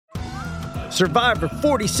Survivor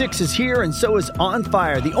 46 is here, and so is On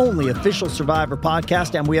Fire, the only official Survivor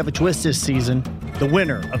podcast, and we have a twist this season. The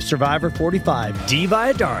winner of Survivor 45, Dee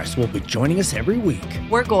Valladares, will be joining us every week.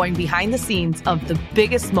 We're going behind the scenes of the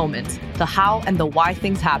biggest moments, the how and the why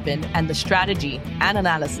things happen, and the strategy and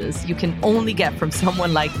analysis you can only get from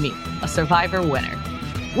someone like me, a Survivor winner.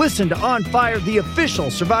 Listen to On Fire, the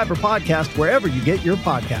official Survivor podcast, wherever you get your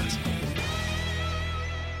podcast.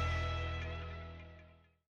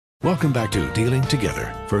 Welcome back to Dealing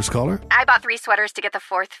Together. First caller? I bought 3 sweaters to get the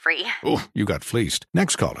 4th free. Oh, you got fleeced.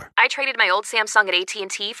 Next caller. I traded my old Samsung at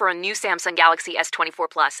AT&T for a new Samsung Galaxy S24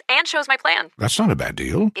 Plus and chose my plan. That's not a bad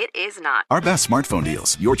deal. It is not. Our best smartphone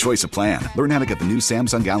deals. Your choice of plan. Learn how to get the new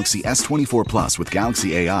Samsung Galaxy S24 Plus with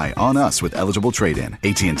Galaxy AI on us with eligible trade-in.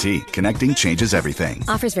 AT&T. Connecting changes everything.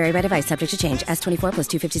 Offers vary by device. Subject to change. S24 plus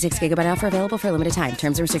 256 gigabyte offer available for a limited time.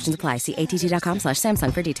 Terms and restrictions apply. See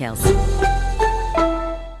att.com/Samsung for details.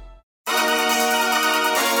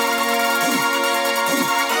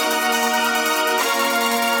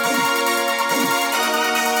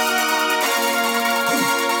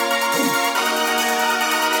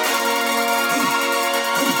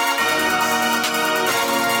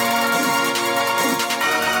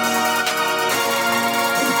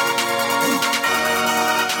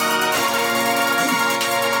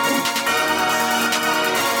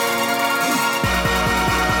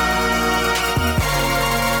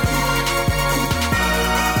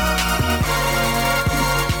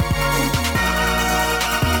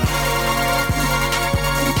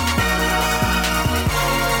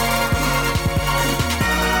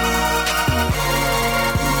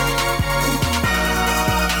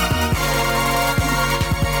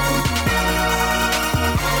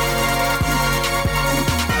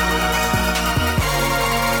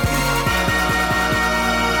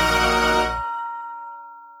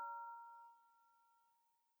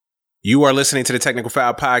 You are listening to the Technical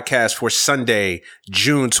Foul Podcast for Sunday,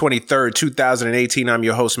 June 23rd, 2018. I'm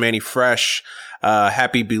your host, Manny Fresh.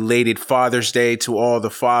 Happy belated Father's Day to all the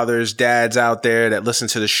fathers, dads out there that listen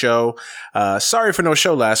to the show. Sorry for no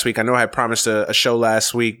show last week. I know I had promised a show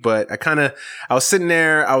last week, but I was sitting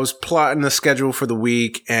there, I was plotting the schedule for the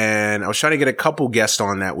week, and I was trying to get a couple guests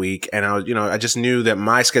on that week. And I just knew that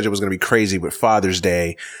my schedule was going to be crazy with Father's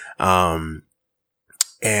Day.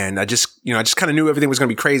 And I just kind of knew everything was going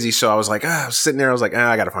to be crazy. So I was like, I was sitting there. I was like,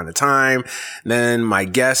 I got to find the time. Then my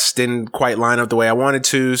guests didn't quite line up the way I wanted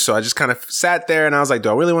to. So I just kind of sat there and I was like,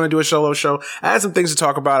 do I really want to do a solo show? I had some things to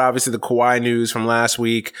talk about. Obviously the Kawhi news from last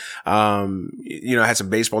week. I had some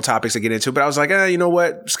baseball topics to get into, but I was like, you know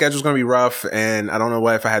what? Schedule's going to be rough. And I don't know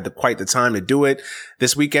if I had quite the time to do it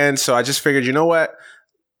this weekend. So I just figured, you know what?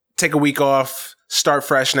 Take a week off, start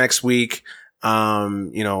fresh next week.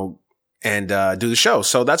 And do the show.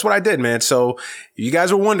 So that's what I did, man. So you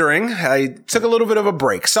guys were wondering, I took a little bit of a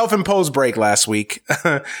break, self-imposed break last week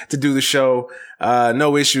to do the show.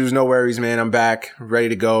 No issues, no worries, man. I'm back, ready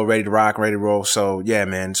to go, ready to rock, ready to roll. So yeah,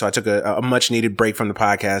 man. So I took a much needed break from the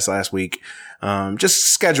podcast last week. Just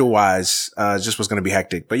schedule wise, just was going to be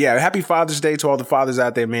hectic, but yeah, happy Father's Day to all the fathers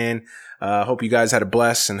out there, man. Hope you guys had a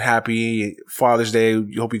blessed and happy Father's Day.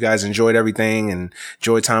 Hope you guys enjoyed everything and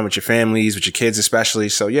enjoyed time with your families, with your kids especially.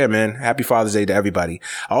 So yeah, man, happy Father's Day to everybody.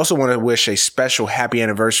 I also want to wish a special happy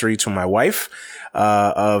anniversary to my wife,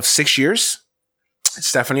 of 6 years.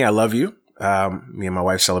 Stephanie, I love you. Me and my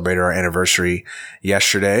wife celebrated our anniversary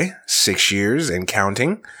yesterday, 6 years and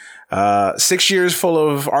counting. 6 years full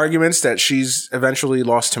of arguments that she's eventually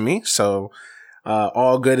lost to me. So,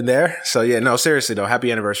 all good in there. So yeah, no, seriously though,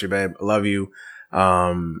 happy anniversary, babe. I love you.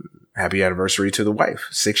 Happy anniversary to the wife.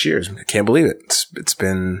 6 years. I can't believe it. It's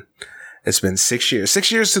been 6 years.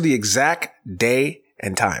 6 years to the exact day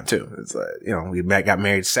and time too. It's we got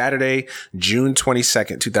married Saturday, June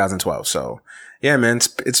 22nd, 2012. So yeah, man,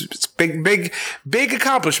 it's big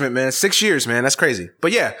accomplishment, man. 6 years, man. That's crazy.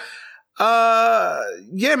 But yeah.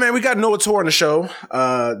 Yeah, man, we got Noah Torre on the show,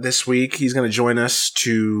 this week. He's going to join us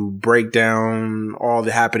to break down all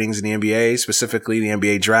the happenings in the NBA, specifically the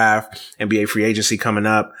NBA draft, NBA free agency coming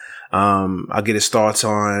up. I'll get his thoughts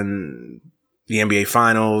on the NBA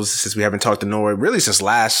finals since we haven't talked to Noah really since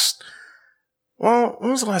when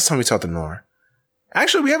was the last time we talked to Noah?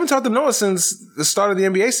 Actually, we haven't talked to Noah since the start of the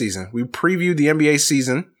NBA season. We previewed the NBA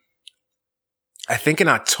season. I think in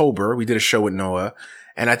October, we did a show with Noah.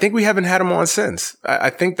 And I think we haven't had him on since. I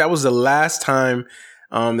think that was the last time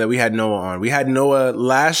that we had Noah on. We had Noah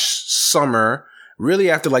last summer,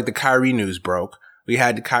 really after like the Kyrie news broke. We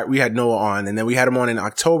had Noah on, and then we had him on in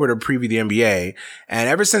October to preview the NBA. And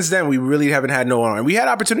ever since then, we really haven't had Noah on. And we had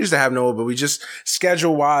opportunities to have Noah, but we just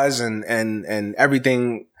schedule wise and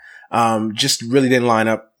everything Just really didn't line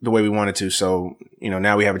up the way we wanted to. So,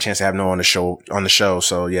 now we have a chance to have Noah on the show.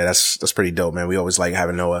 So yeah, that's pretty dope, man. We always like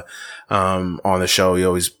having Noah, on the show. He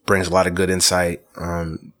always brings a lot of good insight,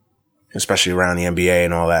 especially around the NBA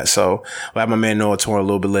and all that. So we'll have my man Noah Torn a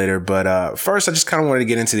little bit later. But, first I just kind of wanted to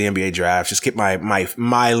get into the NBA draft, just get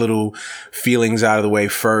my little feelings out of the way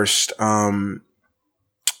first. You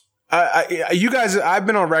guys, I've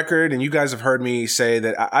been on record and you guys have heard me say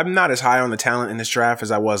that I'm not as high on the talent in this draft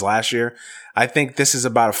as I was last year. I think this is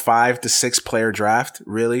about a 5 to 6 player draft,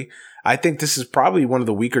 really. I think this is probably one of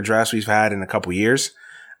the weaker drafts we've had in a couple years.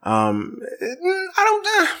 I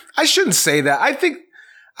shouldn't say that. I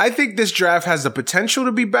think this draft has the potential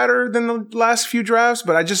to be better than the last few drafts,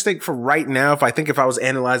 but I just think for right now, if I was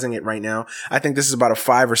analyzing it right now, I think this is about a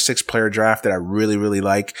 5 or 6 player draft that I really, really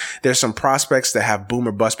like. There's some prospects that have boom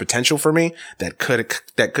or bust potential for me that could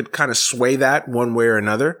kind of sway that one way or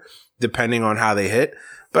another, depending on how they hit.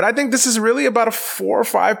 But I think this is really about a 4 or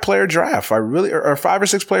 5 player draft. Or 5 or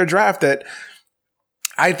 6 player draft that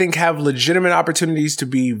I think have legitimate opportunities to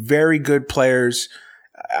be very good players.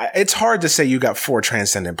 It's hard to say you got 4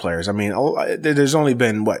 transcendent players. I mean, there's only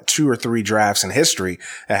been 2 or 3 drafts in history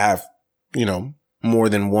that have, more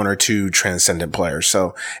than 1 or 2 transcendent players.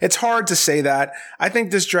 So it's hard to say that. I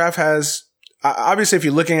think this draft has, obviously, if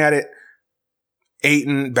you're looking at it,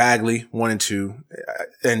 Ayton, Bagley, 1 and 2,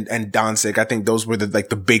 and Doncic. I think those were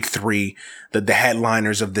the big 3, the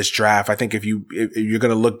headliners of this draft. I think if you're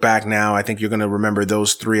going to look back now, I think you're going to remember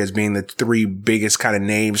those 3 as being the 3 biggest kind of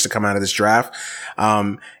names to come out of this draft.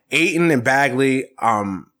 Ayton and Bagley,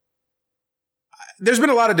 there's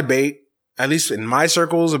been a lot of debate, at least in my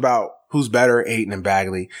circles, about who's better, Ayton and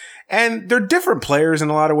Bagley. And they're different players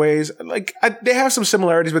in a lot of ways. They have some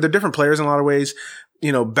similarities, but they're different players in a lot of ways.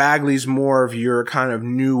 Bagley's more of your kind of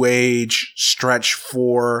new age stretch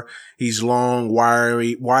 4. He's long,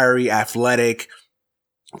 wiry, athletic,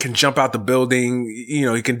 can jump out the building.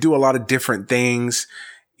 He can do a lot of different things.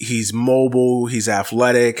 He's mobile. He's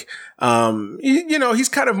athletic. He's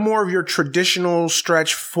kind of more of your traditional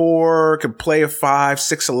stretch 4, can play a 5,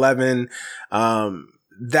 6'11",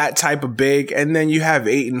 that type of big. And then you have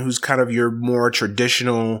Ayton, who's kind of your more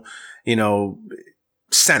traditional,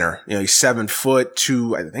 center. He's 7 foot,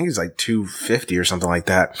 I think he's like 250 or something like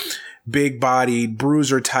that. Big bodied,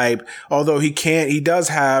 bruiser type. Although he does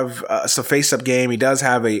have a face-up game. He does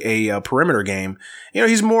have a perimeter game.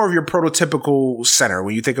 He's more of your prototypical center.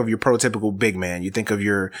 When you think of your prototypical big man, you think of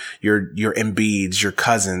your Embiids, your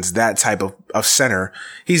Cousins, that type of center.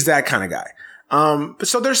 He's that kind of guy.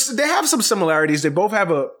 So they have some similarities. They both have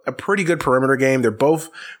a pretty good perimeter game. They're both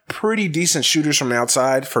pretty decent shooters from the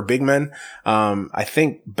outside for big men. I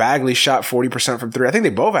think Bagley shot 40% from 3. I think they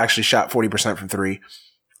both actually shot 40% from 3.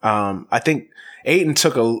 I think Ayton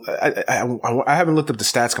took I haven't looked up the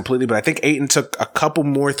stats completely, but I think Ayton took a couple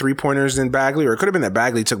more 3-pointers than Bagley, or it could have been that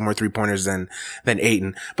Bagley took more 3-pointers than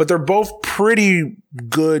Ayton, but they're both pretty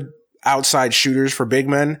good outside shooters for big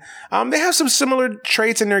men. They have some similar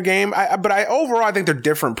traits in their game, but overall, I think they're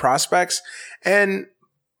different prospects. And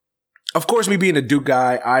of course, me being a Duke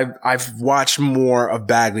guy, I've watched more of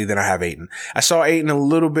Bagley than I have Ayton. I saw Ayton a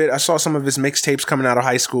little bit. I saw some of his mixtapes coming out of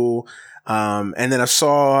high school. And then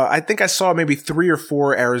I think I saw maybe 3 or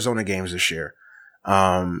 4 Arizona games this year.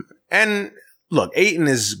 And look, Ayton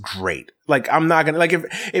is great. I'm not gonna,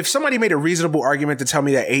 if somebody made a reasonable argument to tell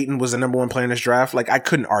me that Ayton was the number 1 player in this draft, I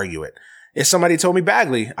couldn't argue it. If somebody told me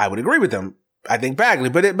Bagley, I would agree with them. I think Bagley,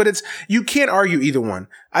 but it's, you can't argue either one.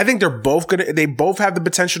 I think they're both good. They both have the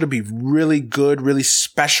potential to be really good, really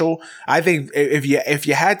special. I think if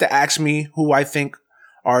you had to ask me who I think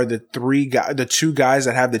are the 2 guys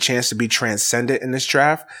that have the chance to be transcendent in this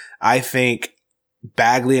draft, I think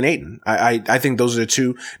Bagley and Ayton. I think those are the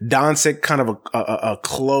 2. Doncic, kind of a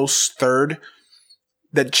close third.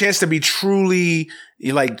 The chance to be truly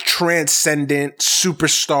transcendent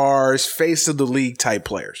superstars, face of the league type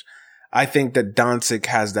players. I think that Doncic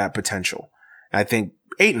has that potential. I think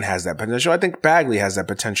Ayton has that potential. I think Bagley has that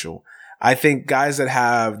potential. I think guys that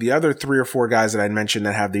have the other 3 or 4 guys that I mentioned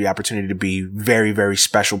that have the opportunity to be very, very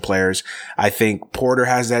special players. I think Porter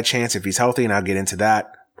has that chance if he's healthy, and I'll get into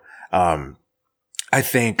that. I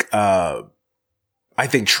think Trae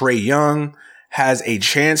Young has a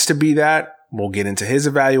chance to be that. We'll get into his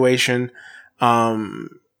evaluation.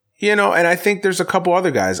 And I think there's a couple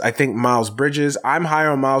other guys. I think Miles Bridges, I'm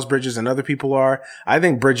higher on Miles Bridges than other people are. I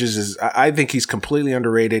think I think he's completely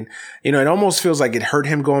underrated. It almost feels like it hurt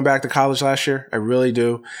him going back to college last year. I really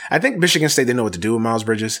do. I think Michigan State didn't know what to do with Miles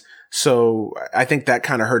Bridges. So I think that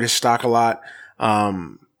kind of hurt his stock a lot.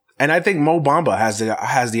 And I think Mo Bamba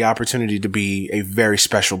has the opportunity to be a very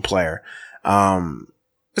special player.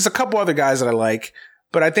 there's a couple other guys that I like,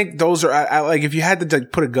 but I think those are, I like, if you had to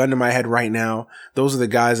put a gun to my head right now, those are the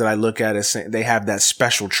guys that I look at as saying they have that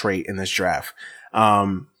special trait in this draft.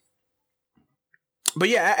 But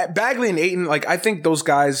yeah, Bagley and Ayton, like, I think those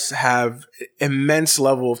guys have immense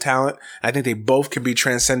level of talent. I think they both could be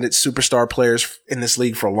transcendent superstar players in this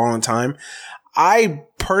league for a long time. I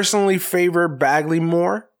personally favor Bagley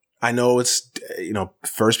more. I know it's,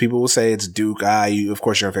 first people will say it's Duke. Of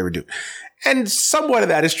course you're in favor of Duke. And somewhat of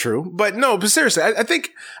that is true. But no, but seriously, I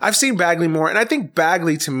think I've seen Bagley more. And I think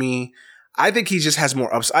Bagley, to me, I think he just has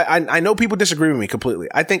more upside. I know people disagree with me completely.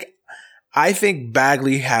 I think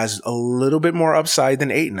Bagley has a little bit more upside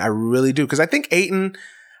than Ayton. I really do. Because I think Ayton,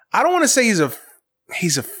 I don't want to say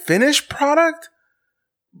he's a finished product,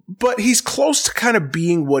 but he's close to kind of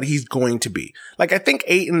being what he's going to be. Like, I think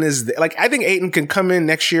Ayton I think Ayton can come in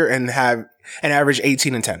next year and have an average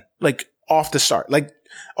 18 and 10. Like, off the start. Like,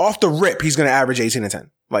 off the rip, he's going to average 18 and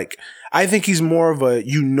 10. Like, I think he's more of a,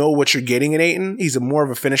 what you're getting in Ayton. He's more of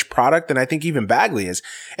a finished product than I think even Bagley is.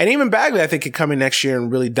 And even Bagley, I think, could come in next year and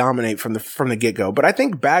really dominate from the get-go. But I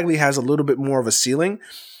think Bagley has a little bit more of a ceiling,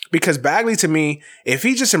 because Bagley, to me, if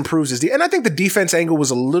he just improves his and I think the defense angle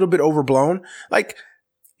was a little bit overblown. Like,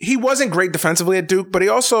 he wasn't great defensively at Duke, but he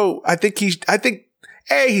also,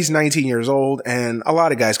 he's 19 years old, and a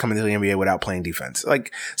lot of guys come into the NBA without playing defense.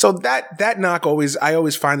 Like, so that knock I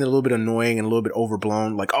always find it a little bit annoying and a little bit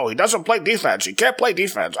overblown. Like, oh, he doesn't play defense. He can't play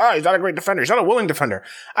defense. Oh, he's not a great defender. He's not a willing defender.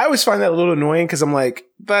 I always find that a little annoying, because I'm like,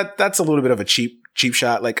 that's a little bit of a cheap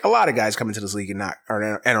shot. Like, a lot of guys come into this league and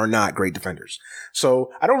are not great defenders.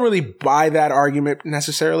 So I don't really buy that argument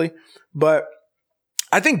necessarily, but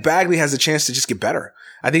I think Bagley has a chance to just get better.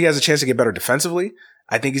 I think he has a chance to get better defensively.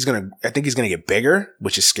 I think he's gonna get bigger,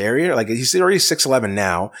 which is scarier. Like, he's already 6'11"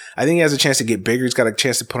 now. I think he has a chance to get bigger. He's got a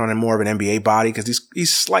chance to put on more of an NBA body, because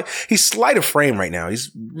he's slight of frame right now.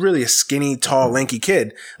 He's really a skinny, tall, lanky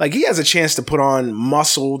kid. Like, he has a chance to put on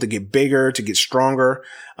muscle, to get bigger, to get stronger.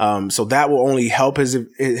 So that will only help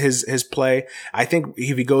his play. I think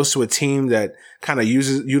if he goes to a team that kind of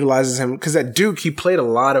utilizes him, because at Duke, he played a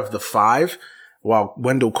lot of the 5, while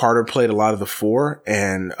Wendell Carter played a lot of the 4.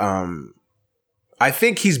 And, I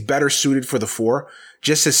think he's better suited for the 4.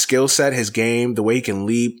 Just his skill set, his game, the way he can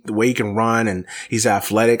leap, the way he can run, and he's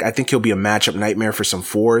athletic. I think he'll be a matchup nightmare for some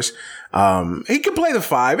 4s. He can play the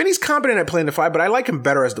 5, and he's competent at playing the 5, but I like him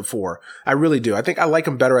better as the 4. I really do. I think I like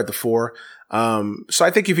him better at the 4. So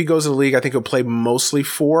I think if he goes to the league, I think he'll play mostly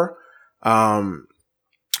 4. But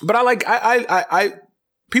I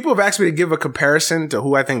people have asked me to give a comparison to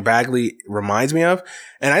who I think Bagley reminds me of.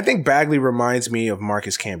 And I think Bagley reminds me of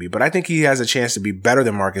Marcus Camby, but I think he has a chance to be better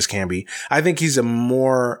than Marcus Camby. I think he's a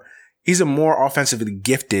more offensively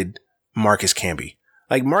gifted Marcus Camby.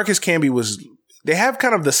 Like, Marcus Camby they have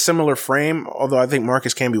kind of the similar frame, although I think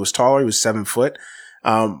Marcus Camby was taller. He was 7 foot.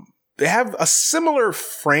 They have a similar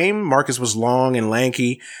frame. Marcus was long and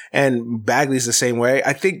lanky, and Bagley's the same way.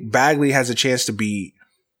 I think Bagley has a chance to be,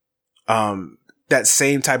 that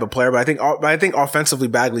same type of player, but I think offensively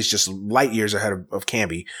Bagley's just light years ahead of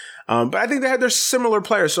Camby. But I think they're similar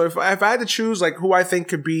players. So if I had to choose, like, who I think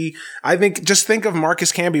could be, I think just think of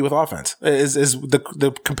Marcus Camby with offense is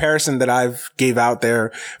the comparison that I've gave out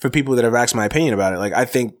there for people that have asked my opinion about it. Like, I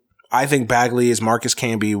think Bagley is Marcus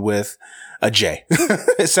Camby with a J,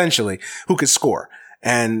 essentially, who could score.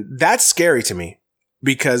 And that's scary to me,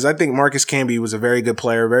 because I think Marcus Camby was a very good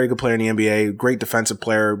player in the NBA, great defensive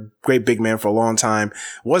player, great big man for a long time.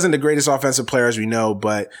 Wasn't the greatest offensive player, as we know,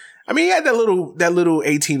 but I mean, he had that little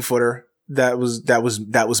 18-footer that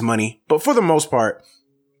was money. But for the most part,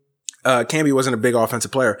 Camby wasn't a big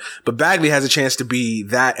offensive player, but Bagley has a chance to be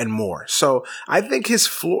that and more. So I think his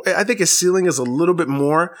ceiling is a little bit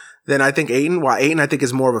more than I think Ayton. While Ayton, I think,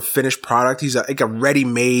 is more of a finished product. He's like a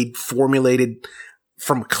ready-made, formulated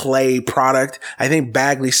from clay product. I think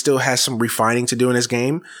Bagley still has some refining to do in his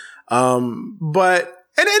game. But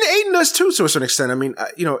Ayton does too, to a certain extent. I mean,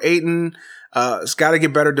 Ayton, has got to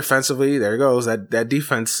get better defensively. There goes that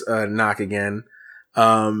defense, knock again.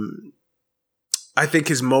 I think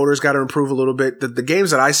his motor's got to improve a little bit. The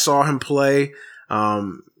games that I saw him play,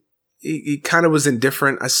 he kind of was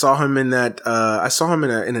indifferent. I saw him in that,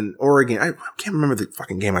 in an Oregon. I can't remember the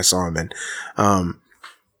fucking game I saw him in.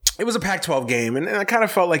 It was a Pac-12 game, and I kind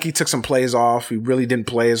of felt like he took some plays off. He really didn't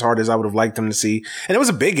play as hard as I would have liked him to see. And it was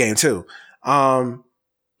a big game too.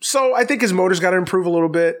 So I think his motor's got to improve a little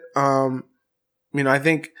bit. I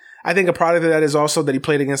think a product of that is also that he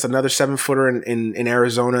played against another 7-footer in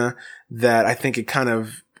Arizona, that I think it kind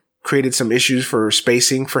of created some issues for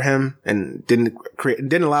spacing for him and didn't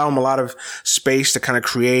allow him a lot of space to kind of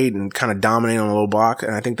create and kind of dominate on a low block.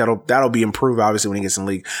 And I think that'll be improved obviously when he gets in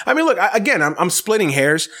the league. I mean, look, I'm splitting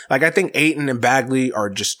hairs. Like, I think Ayton and Bagley are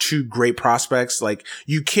just two great prospects. Like,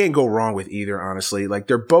 you can't go wrong with either, honestly. Like,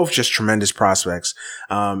 they're both just tremendous prospects.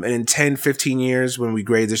 And in 10, 15 years when we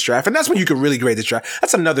grade this draft, and that's when you can really grade this draft.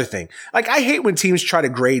 That's another thing. Like, I hate when teams try to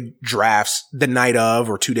grade drafts the night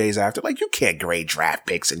of or 2 days after. Like, you can't grade draft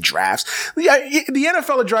picks and drafts. Yeah, the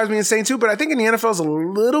NFL, it drives me insane too, but I think in the NFL is a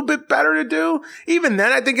little bit better to do. Even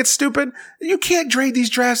then, I think it's stupid. You can't grade these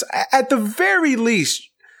drafts at the very least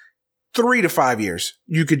 3 to 5 years.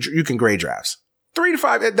 You can grade drafts 3 to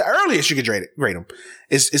 5. At the earliest you could grade them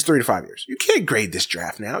is 3 to 5 years. You can't grade this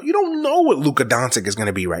draft now. You don't know what Luka Doncic is going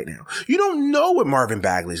to be right now. You don't know what Marvin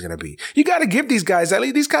Bagley is going to be. You got to give these guys, at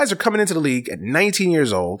least these guys are coming into the league at 19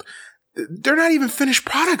 years old. They're not even finished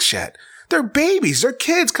products yet. They're babies. They're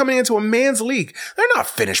kids coming into a man's league. They're not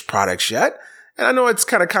finished products yet. And I know it's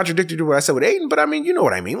kind of contradictory to what I said with Ayton, but I mean, you know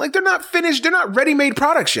what I mean. Like, they're not finished. They're not ready-made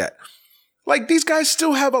products yet. Like, these guys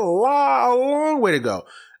still have a long way to go.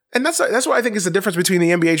 And that's what I think is the difference between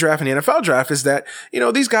the NBA draft and the NFL draft is that,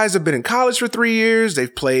 these guys have been in college for 3 years.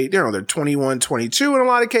 They've played, they're 21, 22 in a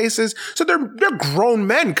lot of cases. So they're grown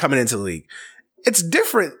men coming into the league. It's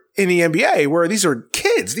different in the NBA where these are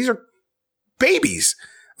kids. These are babies.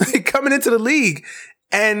 Coming into the league,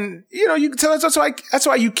 and you can tell that's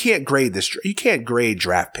why you can't grade this. You can't grade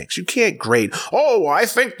draft picks. You can't grade. Oh, I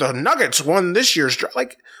think the Nuggets won this year's draft.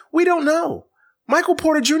 Like, we don't know. Michael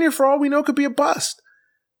Porter Jr., for all we know, could be a bust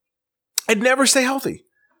and never stay healthy.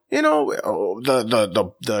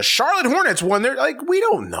 The Charlotte Hornets won their. Like, we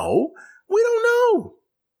don't know. We don't know.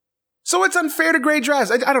 So it's unfair to grade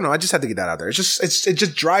drafts. I don't know. I just had to get that out there. It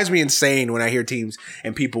just drives me insane when I hear teams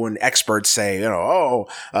and people and experts say,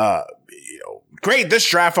 grade this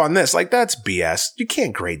draft on this. Like, that's BS. You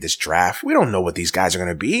can't grade this draft. We don't know what these guys are going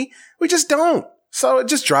to be. We just don't. So it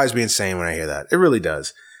just drives me insane when I hear that. It really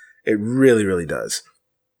does. It really, really does.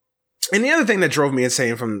 And the other thing that drove me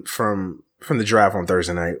insane from the draft on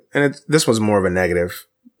Thursday night, and this was more of a negative,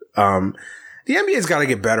 the NBA's got to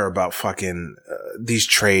get better about fucking these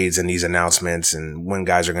trades and these announcements and when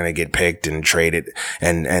guys are going to get picked and traded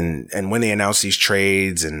and when they announce these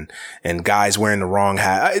trades and guys wearing the wrong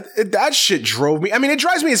hat. That shit drove me. I mean, it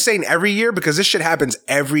drives me insane every year because this shit happens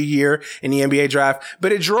every year in the NBA draft,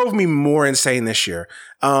 but it drove me more insane this year.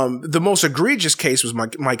 The most egregious case was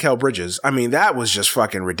Mikal Bridges. I mean, that was just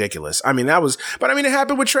fucking ridiculous. I mean, it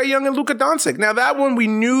happened with Trae Young and Luka Doncic. Now, that one, we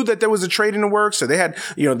knew that there was a trade in the works. So they had,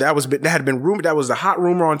 that had been rumored. That was the hot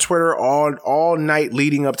rumor on Twitter all night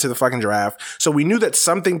leading up to the fucking draft. So we knew that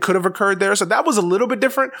something could have occurred there. So that was a little bit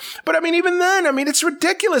different. But I mean, even then, it's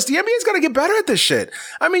ridiculous. The NBA's got to get better at this shit.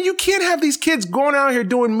 I mean, you can't have these kids going out here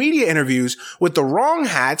doing media interviews with the wrong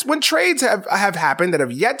hats when trades have happened that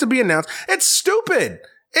have yet to be announced. It's stupid.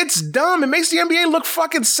 It's dumb. It makes the NBA look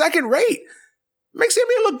fucking second rate. It makes the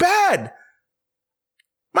NBA look bad.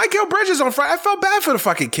 Mikal Bridges on Friday, I felt bad for the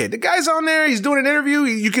fucking kid. The guy's on there, he's doing an interview.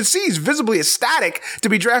 You can see he's visibly ecstatic to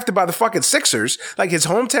be drafted by the fucking Sixers, like his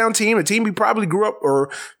hometown team, a team he probably grew up or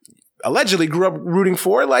allegedly grew up rooting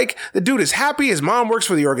for. Like, the dude is happy. His mom works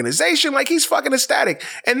for the organization. Like, he's fucking ecstatic.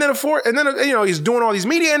 And then, he's doing all these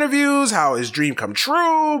media interviews, how his dream come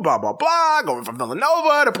true, blah, blah, blah, going from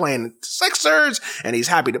Villanova to playing the Sixers. And he's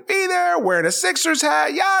happy to be there, wearing a Sixers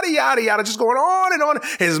hat, yada, yada, yada, just going on and on.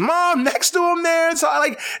 His mom next to him there. So,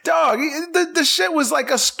 like, dog, the shit was like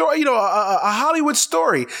a story, a Hollywood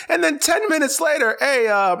story. And then 10 minutes later, hey,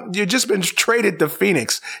 you've just been traded to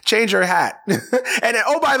Phoenix. Change your hat. And then,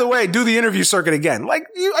 oh, by the way, do the interview circuit again. Like,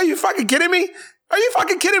 are you fucking kidding me? Are you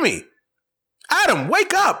fucking kidding me? Adam,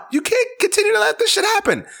 wake up. You can't continue to let this shit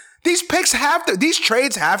happen. These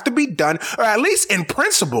trades have to be done, or at least in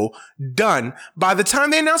principle, done by the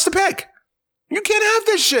time they announce the pick. You can't have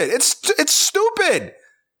this shit. It's stupid.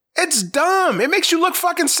 It's dumb. It makes you look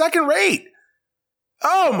fucking second rate.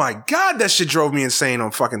 Oh my God, that shit drove me insane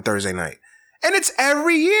on fucking Thursday night. And it's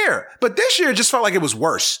every year. But this year it just felt like it was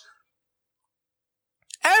worse.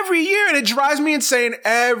 Every year, and it drives me insane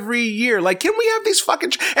every year. Like, can we have these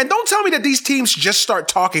fucking... And don't tell me that these teams just start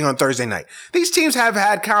talking on Thursday night. These teams have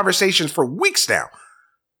had conversations for weeks now.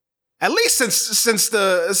 At least since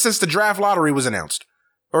the draft lottery was announced.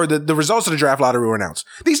 Or the results of the draft lottery were announced.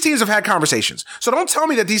 These teams have had conversations. So don't tell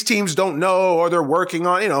me that these teams don't know or they're working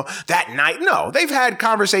on, that night. No, they've had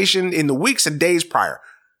conversation in the weeks and days prior.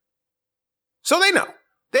 So they know.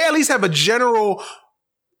 They at least have a general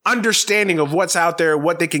understanding of what's out there,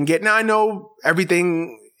 what they can get. Now, I know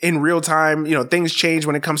everything in real time. You know, things change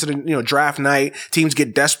when it comes to the, you know, draft night. Teams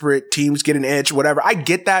get desperate. Teams get an itch, whatever. I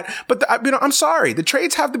get that. But, you know, I'm sorry. The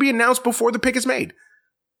trades have to be announced before the pick is made.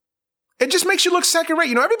 It just makes you look second rate.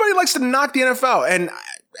 You know, everybody likes to knock the NFL. And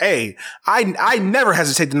hey, I never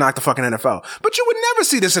hesitate to knock the fucking NFL. But you would never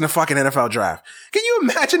see this in a fucking NFL draft. Can you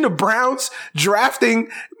imagine the Browns drafting,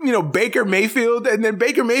 you know, Baker Mayfield, and then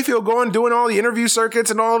Baker Mayfield going, doing all the interview circuits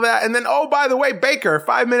and all of that. And then, oh, by the way, Baker,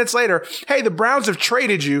 5 minutes later, hey, the Browns have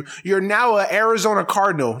traded you. You're now an Arizona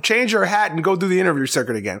Cardinal. Change your hat and go do the interview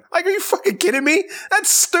circuit again. Like, are you fucking kidding me? That's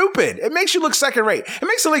stupid. It makes you look second rate. It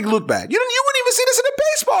makes the league look bad. You wouldn't even see this in a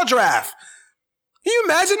baseball draft. Can you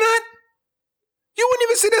imagine that? You wouldn't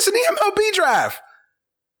even see this in the MLB draft.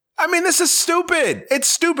 I mean, this is stupid. It's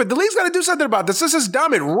stupid. The league's got to do something about this. This is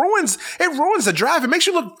dumb. It ruins the draft. It makes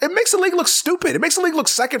the league look stupid. It makes the league look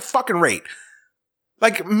second fucking rate.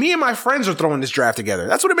 Like, me and my friends are throwing this draft together.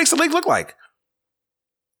 That's what it makes the league look like.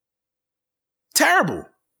 Terrible.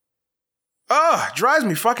 Ugh, drives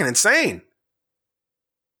me fucking insane.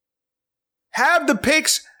 Have the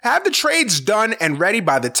picks, have the trades done and ready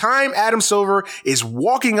by the time Adam Silver is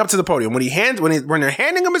walking up to the podium. When they're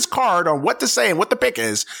handing him his card on what to say and what the pick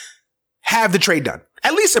is, have the trade done.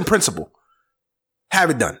 At least in principle. Have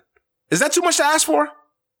it done. Is that too much to ask for?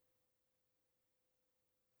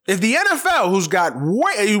 If the NFL, who's got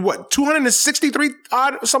 263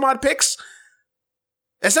 some odd picks,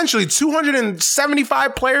 essentially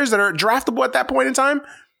 275 players that are draftable at that point in time,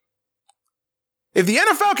 if the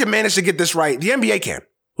NFL can manage to get this right, the NBA can,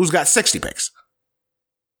 who's got 60 picks.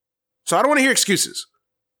 So I don't want to hear excuses.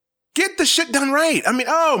 Get the shit done right. I mean,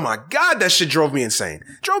 oh my God, that shit drove me insane.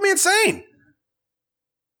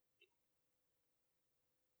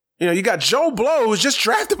 You know, you got Joe Blow, who's just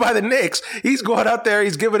drafted by the Knicks. He's going out there,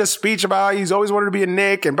 he's giving a speech about he's always wanted to be a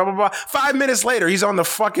Knick and blah, blah, blah. 5 minutes later, he's on the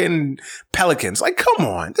fucking Pelicans. Like, come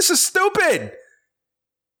on. This is stupid.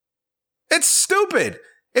 It's stupid.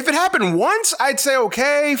 If it happened once, I'd say,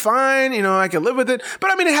 okay, fine, you know, I can live with it.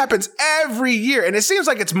 But I mean, it happens every year. And it seems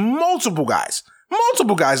like it's multiple guys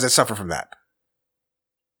that suffer from that.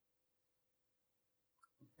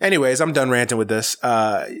 Anyways, I'm done ranting with this.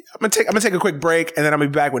 I'm gonna take a quick break, and then I'm gonna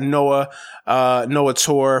be back with Noah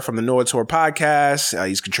Tour from the Noah Tour podcast.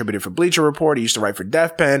 He's contributed for Bleacher Report. He used to write for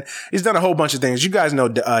Def Pen. He's done a whole bunch of things. You guys know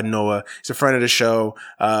Noah. He's a friend of the show.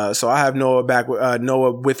 So I have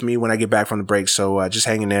Noah with me when I get back from the break. So just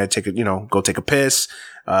hang in there, go take a piss,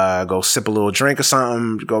 go sip a little drink or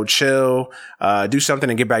something, go chill, do something,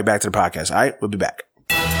 and get back to the podcast. All right, we'll be back.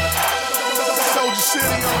 Soldier City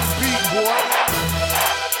on the beat, boy.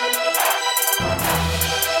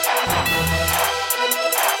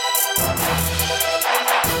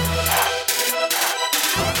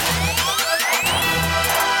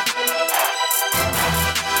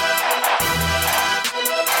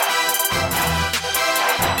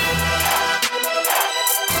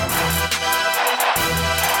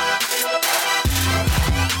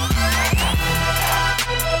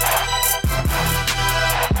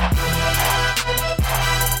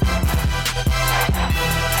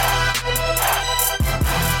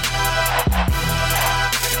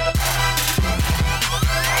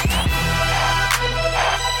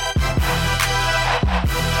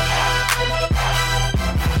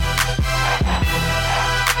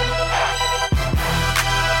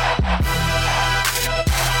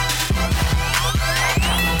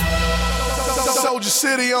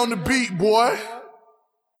 City on the beat, boy.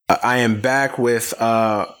 I am back with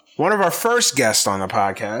one of our first guests on the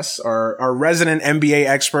podcast, our resident NBA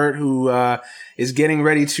expert who is getting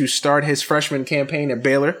ready to start his freshman campaign at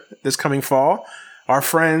Baylor this coming fall. Our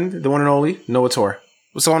friend, the one and only, Noah Tour.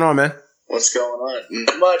 What's going on, man? What's going on?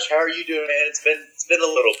 Not much. How are you doing, man? It's been a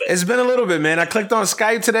little bit. It's been a little bit, man. I clicked on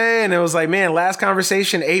Skype today and it was like, man, last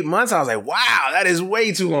conversation 8 months. I was like, wow, that is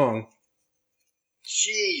way too long.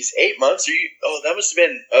 Jeez, 8 months? That must have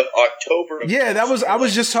been of October. Yeah, I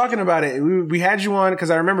was just talking about it. We had you on because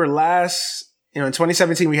I remember in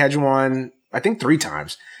 2017 we had you on, I think 3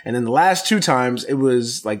 times. And then the last 2 times it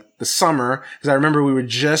was like the summer because I remember we were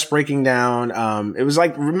just breaking down. It was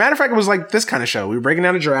like, matter of fact, it was like this kind of show. We were breaking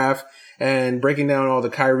down a draft and breaking down all the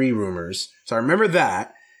Kyrie rumors. So I remember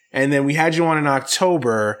that. And then we had you on in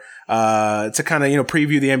October to kind of,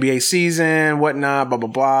 preview the NBA season, whatnot, blah, blah,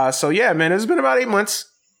 blah. So, yeah, man, it's been about 8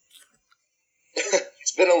 months.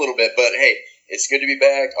 It's been a little bit, but hey, it's good to be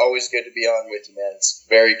back. Always good to be on with you, man. It's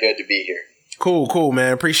very good to be here. Cool,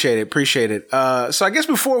 man. Appreciate it. So I guess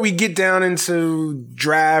before we get down into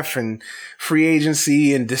draft and free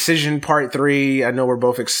agency and decision part 3, I know we're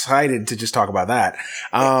both excited to just talk about that.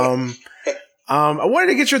 I wanted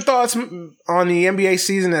to get your thoughts on the NBA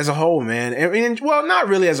season as a whole, man. I mean, well, not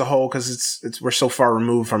really as a whole because we're so far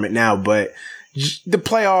removed from it now, but the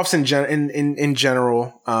playoffs in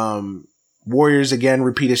general. Warriors again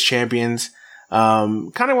repeat as champions.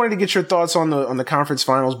 Kind of wanted to get your thoughts on the conference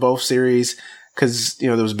finals, both series, because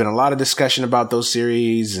there's been a lot of discussion about those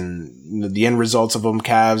series and the end results of them.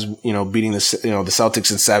 Cavs, beating the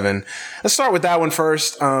Celtics in 7. Let's start with that one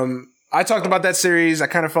first. I talked about that series. I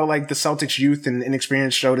kind of felt like the Celtics' youth and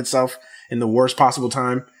inexperience showed itself in the worst possible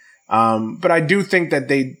time. But I do think that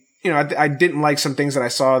they, I didn't like some things that I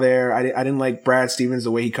saw there. I didn't like Brad Stevens,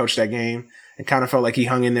 the way he coached that game. It kind of felt like he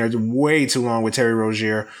hung in there way too long with Terry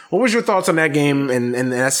Rozier. What was your thoughts on that game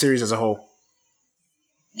and that series as a whole?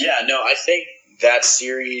 Yeah, no, I think that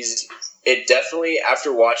series, it definitely,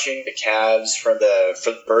 after watching the Cavs for the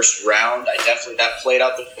first round, that played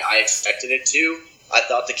out the way I expected it to. I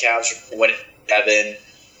thought the Cavs were winning 7.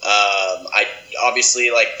 I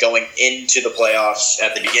obviously, like, going into the playoffs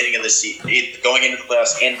at the beginning of the season, going into the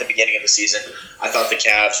playoffs and the beginning of the season, I thought the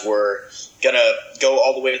Cavs were going to go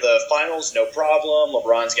all the way to the finals, no problem.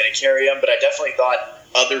 LeBron's going to carry them. But I definitely thought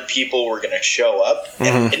other people were going to show up.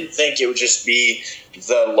 And I didn't think it would just be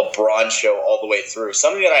the LeBron show all the way through.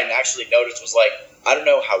 Something that I actually noticed was, like, I don't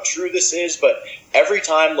know how true this is, but every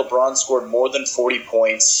time LeBron scored more than 40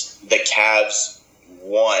 points, the Cavs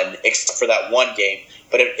won, except for that one game.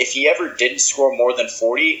 But if he ever didn't score more than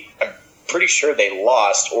 40, I'm pretty sure they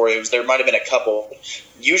lost, or there might have been a couple.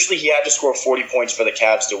 Usually he had to score 40 points for the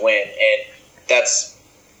Cavs to win, and that's,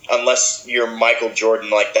 unless you're Michael Jordan,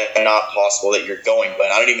 like, that's not possible that you're going.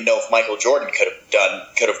 But I don't even know if Michael Jordan could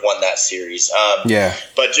have won that series.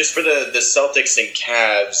 But just for the Celtics and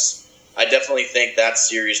Cavs, I definitely think that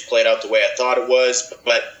series played out the way I thought it was.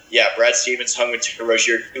 But yeah, Brad Stevens hung with Terry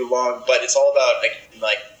Rozier too long. But it's all about,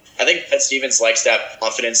 like I think Brad Stevens likes to have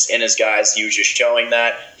confidence in his guys. He was just showing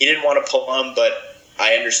that. He didn't want to pull them, but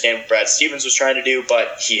I understand what Brad Stevens was trying to do.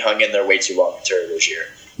 But he hung in there way too long with Terry Rozier.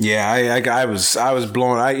 Yeah, I was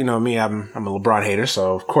blown. I'm a LeBron hater,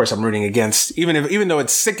 so of course I'm rooting against. Even though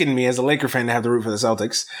it's sickened me as a Laker fan to have to root for the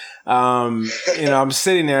Celtics. I'm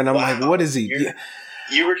sitting there and I'm like, what is he?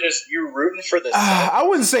 You were rooting for the Celtics. I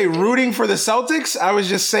wouldn't say rooting for the Celtics. I was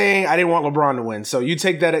just saying I didn't want LeBron to win. So you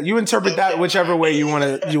take that, you interpret that whichever way you want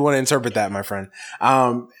to interpret that, my friend.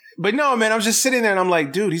 But no, man, I was just sitting there and I'm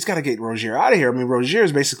like, dude, he's got to get Rozier out of here. I mean, Rozier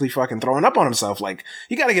is basically fucking throwing up on himself. Like,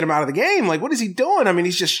 you got to get him out of the game. Like, what is he doing? I mean,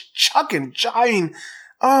 he's just chucking.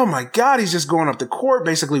 Oh my God, he's just going up the court,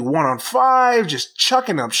 basically 1-on-5, just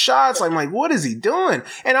chucking up shots. I'm like, what is he doing?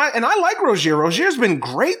 And I like Rozier. Rozier's been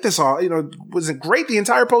great wasn't great the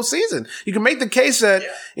entire postseason. You can make the case that,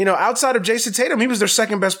 outside of Jason Tatum, he was their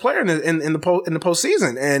second best player in the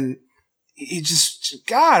postseason. And he just,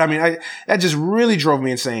 God, I mean, that just really drove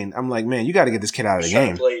me insane. I'm like, man, you got to get this kid out of the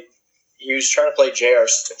game. He was trying to play J.R.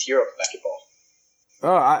 Smith Hero basketball.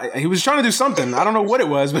 Oh, he was trying to do something. I don't know what it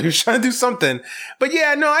was, but he was trying to do something. But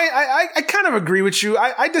yeah, no, I kind of agree with you.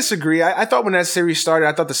 I disagree. I thought when that series started,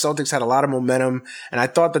 I thought the Celtics had a lot of momentum, and I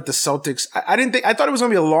thought that the Celtics, I thought it was going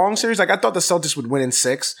to be a long series. Like, I thought the Celtics would win in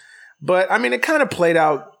 6, but I mean, it kind of played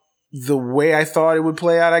out the way I thought it would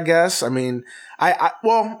play out, I guess. I mean,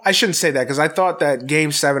 I shouldn't say that, because I thought that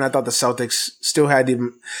game 7, I thought the Celtics still had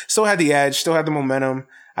the edge, still had the momentum.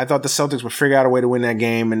 I thought the Celtics would figure out a way to win that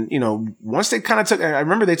game. And, once they kind of took, I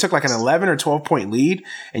remember they took like an 11 or 12 point lead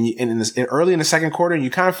early in the second quarter, and you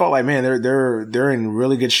kind of felt like, man, they're in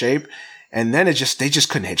really good shape. And then they just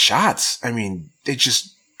couldn't hit shots. I mean, they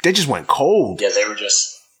just went cold. Yeah, they were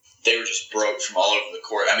just broke from all over the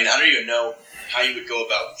court. I mean, I don't even know how you would go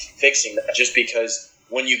about fixing that, just because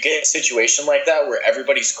when you get a situation like that where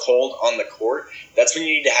everybody's cold on the court, that's when you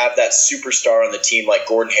need to have that superstar on the team like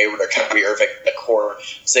Gordon Hayward or Kyrie Irving in the court,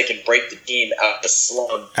 so they can break the team out of the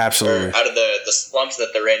slump. Absolutely. Out of the slumps that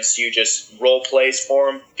they're in. So you just role plays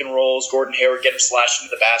for them, pick and rolls, Gordon Hayward, get him slashed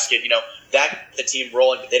into the basket. That the team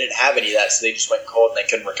rolling, but they didn't have any of that, so they just went cold and they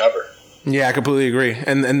couldn't recover. Yeah, I completely agree.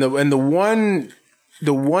 And the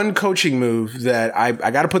one coaching move that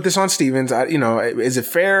I got to put this on Stevens, is it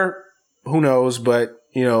fair? Who knows? But,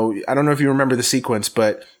 I don't know if you remember the sequence,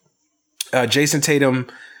 but Jason Tatum,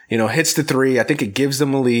 hits the 3. I think it gives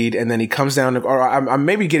them a lead, and then he comes down, or I'm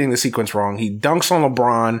maybe getting the sequence wrong. He dunks on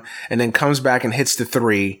LeBron and then comes back and hits the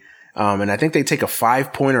 3. And I think they take a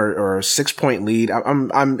 5-point or a 6-point lead.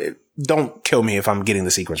 Don't kill me if I'm getting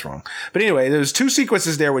the sequence wrong. But anyway, there's 2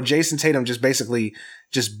 sequences there where Jason Tatum just basically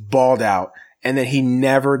just balled out. And then he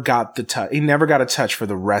never got the touch. He never got a touch for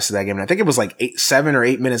the rest of that game. And I think it was like 7 or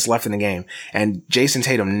 8 minutes left in the game. And Jason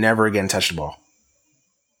Tatum never again touched the ball.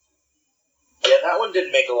 Yeah, that one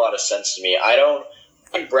didn't make a lot of sense to me. I don't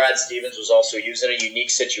think Brad Stevens was also used in a unique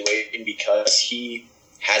situation because he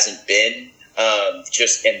hasn't been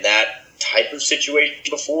just in that type of situation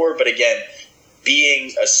before. But again,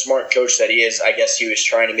 being a smart coach that he is, I guess he was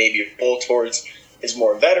trying to maybe pull towards his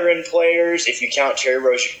more veteran players. If you count Terry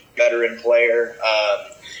Rozier, veteran player,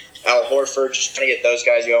 Al Horford, just trying to get those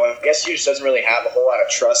guys going. I guess he just doesn't really have a whole lot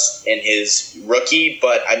of trust in his rookie.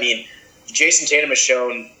 But, I mean, Jason Tatum has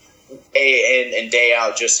shown day in and day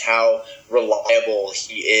out just how reliable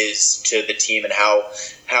he is to the team and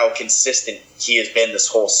how consistent he has been this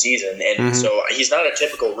whole season. And so he's not a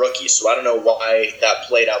typical rookie, so I don't know why that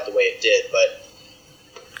played out the way it did, but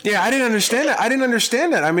yeah, I didn't understand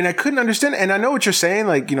that. I mean, I couldn't understand it. And I know what you're saying.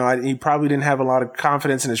 Like, he probably didn't have a lot of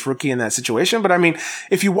confidence in his rookie in that situation. But I mean,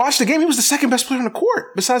 if you watch the game, he was the second best player on the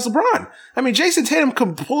court besides LeBron. I mean, Jason Tatum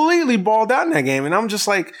completely balled out in that game. And I'm just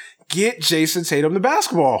like, get Jason Tatum the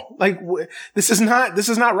basketball. Like, this is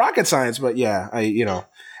not rocket science. But yeah,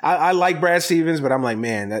 I like Brad Stevens, but I'm like,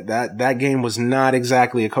 man, that game was not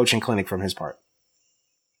exactly a coaching clinic from his part.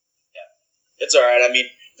 Yeah, it's all right. I mean,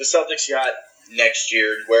 the Celtics got next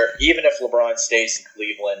year, where even if LeBron stays in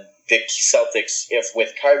Cleveland, the Celtics, if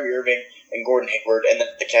with Kyrie Irving and Gordon Hayward, and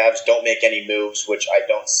the Cavs don't make any moves, which I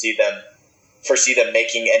don't foresee them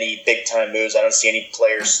making any big time moves. I don't see any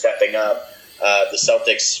players stepping up. The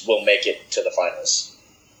Celtics will make it to the finals.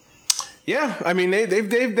 Yeah, I mean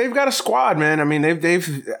they've got a squad, man. I mean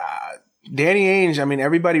they've Danny Ainge. I mean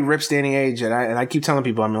everybody rips Danny Ainge, and I keep telling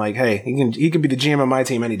people, I'm like, hey, he could be the GM of my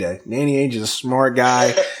team any day. Danny Ainge is a smart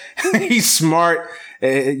guy. He's smart.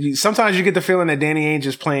 Sometimes you get the feeling that Danny Ainge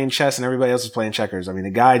is playing chess and everybody else is playing checkers. I mean,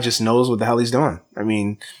 the guy just knows what the hell he's doing. I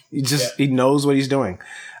mean, he knows what he's doing.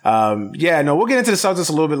 We'll get into the Celtics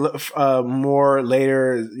a little bit more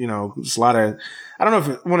later. It's a lot of, I don't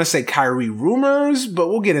know if I want to say Kyrie rumors, but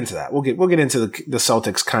we'll get into that. We'll get into the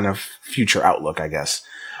Celtics kind of future outlook, I guess.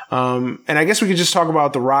 And I guess we could just talk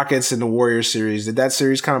about the Rockets and the Warriors series. Did that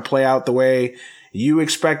series kind of play out the way you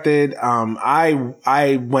expected?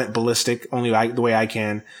 I went ballistic only the way I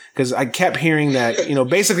can, because I kept hearing that,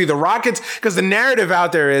 basically the Rockets, because the narrative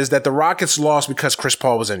out there is that the Rockets lost because Chris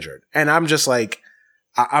Paul was injured. And I'm just like,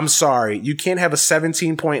 I'm sorry. You can't have a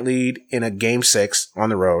 17-point lead in a game 6 on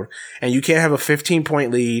the road, and you can't have a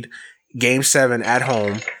 15-point lead game 7 at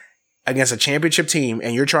home against a championship team,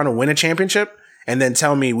 and you're trying to win a championship and then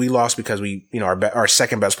tell me we lost because our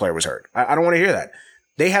second best player was hurt. I don't want to hear that.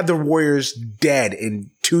 They had the Warriors dead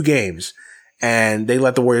in 2 games, and they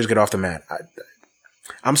let the Warriors get off the mat.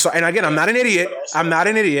 I'm sorry. And again, I'm not an idiot.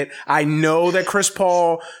 I know that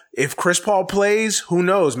if Chris Paul plays, who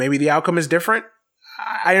knows? Maybe the outcome is different.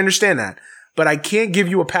 I understand that. But I can't give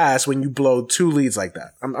you a pass when you blow 2 leads like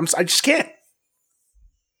that. I just can't.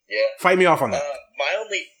 Yeah. Fight me off on that.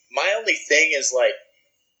 My only thing is, like,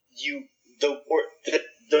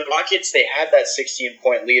 the Rockets, they had that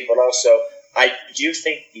 16-point lead, but also I do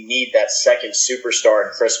think you need that second superstar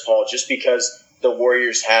in Chris Paul, just because the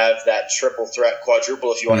Warriors have that triple threat,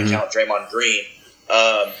 quadruple if you want to count Draymond Green,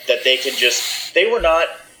 that they were not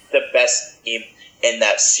the best team in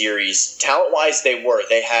that series. Talent-wise, they were.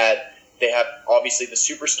 They have obviously the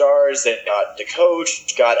superstars, they got the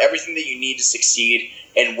coach, got everything that you need to succeed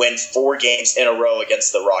and win 4 games in a row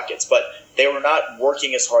against the Rockets. But they were not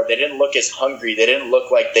working as hard. They didn't look as hungry. They didn't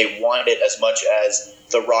look like they wanted it as much as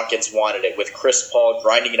the Rockets wanted it, with Chris Paul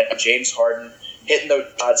grinding it up, James Harden hitting those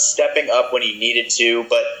shots, stepping up when he needed to.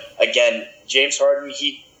 But again, James Harden,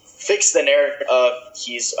 he fixed the narrative of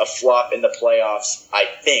he's a flop in the playoffs, I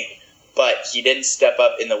think, but he didn't step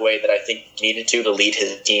up in the way that I think he needed to lead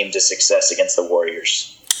his team to success against the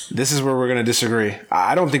Warriors. This is where we're going to disagree.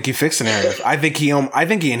 I don't think he fixed the narrative. I think he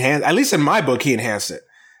enhanced, at least in my book, he enhanced it.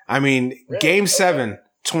 I mean, really? Game 7,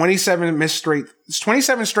 27 straight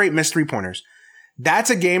missed 3-pointers. That's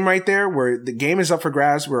a game right there where the game is up for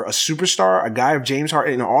grabs, where a superstar, a guy of James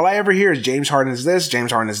Harden, and all I ever hear is James Harden is this,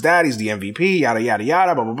 James Harden is that, he's the MVP, yada, yada,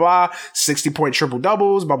 yada, blah, blah, blah, 60-point triple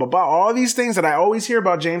doubles, blah, blah, blah, all these things that I always hear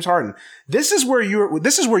about James Harden. This is where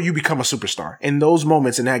you become a superstar in those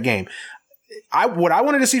moments in that game. What I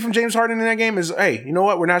wanted to see from James Harden in that game is, hey, you know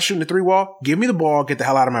what? We're not shooting the 3-wall. Give me the ball. Get the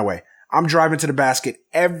hell out of my way. I'm driving to the basket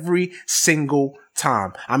every single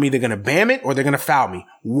time. I'm either going to bam it or they're going to foul me.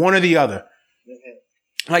 One or the other.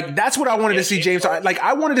 Like, that's what I wanted to see James. Like,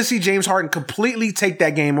 I wanted to see James Harden completely take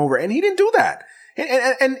that game over, and he didn't do that.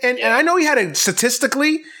 And I know he had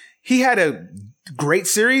a great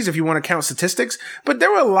series if you want to count statistics, but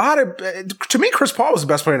there were a lot of, to me, Chris Paul was the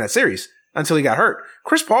best player in that series until he got hurt.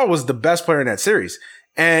 Chris Paul was the best player in that series.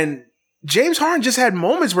 And James Harden just had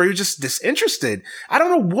moments where he was just disinterested. I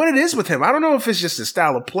don't know what it is with him. I don't know if it's just his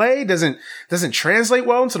style of play doesn't translate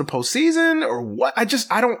well into the postseason or what.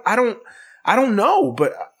 I don't know,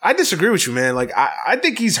 but I disagree with you, man. Like, I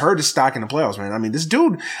think he's hurt his stock in the playoffs, man. I mean, this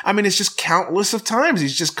dude, it's just countless of times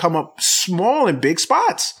he's just come up small in big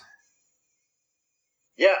spots.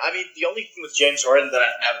 Yeah, the only thing with James Harden that I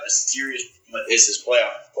have a serious problem with is his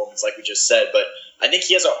playoff performance, like we just said. But I think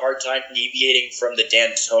he has a hard time deviating from the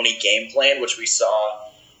D'Antoni game plan, which we saw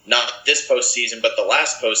not this postseason, but the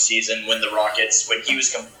last postseason when he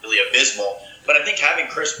was completely abysmal. But I think having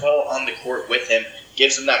Chris Paul on the court with him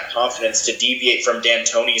gives him that confidence to deviate from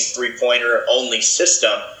D'Antoni's three-pointer only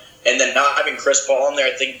system. And then not having Chris Paul on there,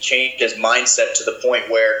 I think, changed his mindset to the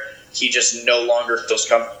point where he just no longer feels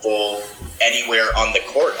comfortable anywhere on the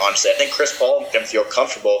court, honestly. I think Chris Paul can feel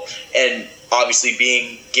comfortable. And obviously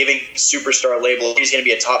giving superstar label, he's going to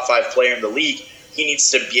be a top 5 player in the league. He needs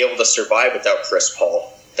to be able to survive without Chris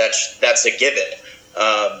Paul. That's a given.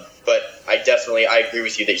 But I agree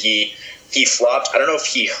with you that he flopped. I don't know if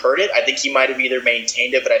he hurt it. I think he might have either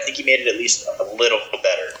maintained it, but I think he made it at least a little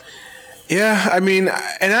better. Yeah, and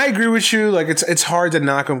I agree with you. Like, it's hard to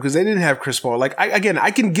knock them because they didn't have Chris Paul. Like,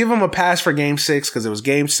 I can give them a pass for Game 6 because it was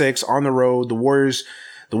Game 6 on the road. The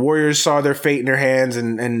Warriors saw their fate in their hands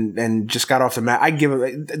and just got off the mat. I give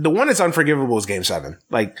it the one that's unforgivable is Game 7.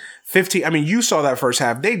 Like 15. You saw that first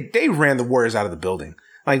half. They ran the Warriors out of the building.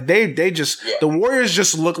 Like the Warriors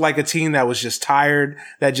just looked like a team that was just tired.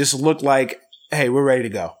 That just looked like, hey, we're ready to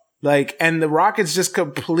go. Like, and the Rockets just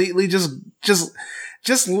completely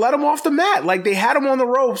just let them off the mat. Like, they had them on the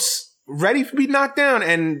ropes, ready to be knocked down.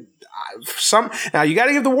 And now you got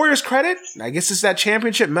to give the Warriors credit. I guess it's that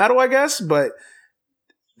championship medal, I guess, but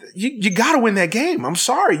you got to win that game. I'm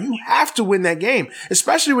sorry. You have to win that game,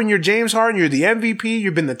 especially when you're James Harden. You're the MVP.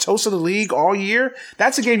 You've been the toast of the league all year.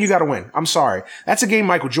 That's a game you got to win. I'm sorry. That's a game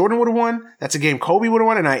Michael Jordan would have won. That's a game Kobe would have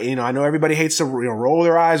won. And I know everybody hates to roll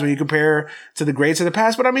their eyes when you compare to the greats of the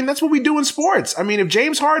past, but that's what we do in sports. If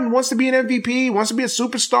James Harden wants to be an MVP, wants to be a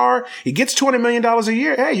superstar, he gets $20 million a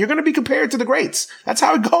year. Hey, you're going to be compared to the greats. That's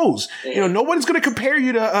how it goes. No one's going to compare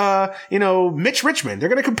you to, Mitch Richmond. They're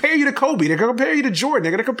going to compare you to Kobe. They're going to compare you to Jordan.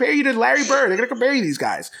 They're going to compare you to Larry Bird. They're going to compare you to these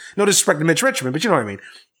guys. No disrespect to Mitch Richmond, but you know what I mean.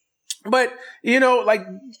 But,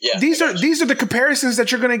 these are the comparisons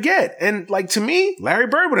that you're going to get. And to me, Larry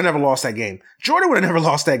Bird would have never lost that game. Jordan would have never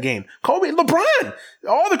lost that game. Kobe, LeBron,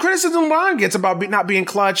 all the criticism LeBron gets about not being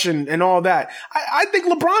clutch and all that. I think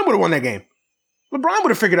LeBron would have won that game. LeBron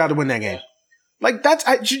would have figured out to win that game. Like, that's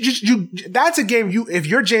a game if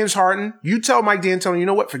you're James Harden, you tell Mike D'Antoni, you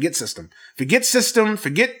know what? Forget system,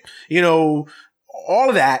 forget, all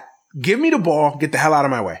of that. Give me the ball. Get the hell out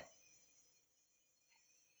of my way.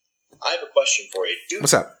 I have a question for you.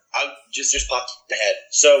 What's up? I just popped in the head.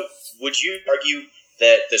 So, would you argue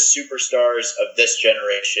that the superstars of this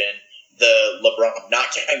generation, the LeBron, not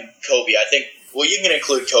counting Kobe, I think, you can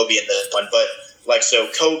include Kobe in this one, but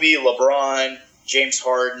Kobe, LeBron, James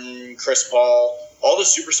Harden, Chris Paul, all the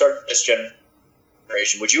superstars of this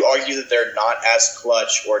generation, would you argue that they're not as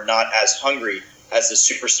clutch or not as hungry as the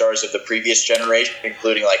superstars of the previous generation,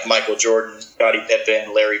 including Michael Jordan, Scottie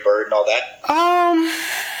Pippen, Larry Bird, and all that?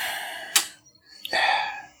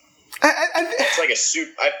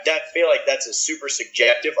 I feel like that's a super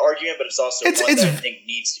subjective argument, but it's also one that I think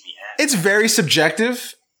needs to be had. It's very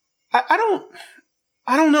subjective. I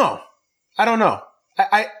don't know.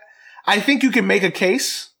 I think you can make a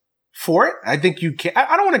case for it. I think you can.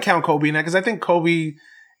 I don't want to count Kobe in that because I think Kobe,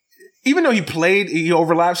 even though he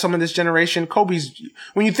overlaps some of this generation.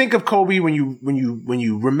 When you think of Kobe, when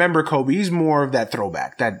you remember Kobe, he's more of that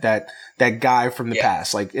throwback, that guy from the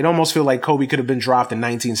past. Like, it almost feels like Kobe could have been dropped in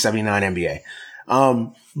 1979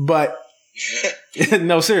 NBA. But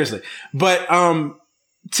no, seriously. But,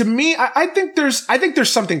 to me, I think there's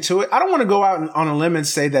something to it. I don't want to go out on a limb and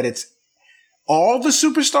say that it's all the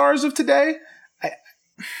superstars of today.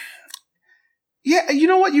 Yeah, you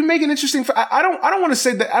know what? You make an interesting. I don't want to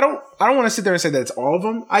say that. I don't want to sit there and say that it's all of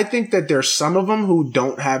them. I think that there's some of them who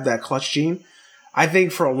don't have that clutch gene. I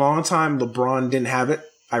think for a long time LeBron didn't have it.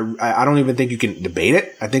 I don't even think you can debate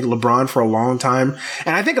it. I think LeBron for a long time,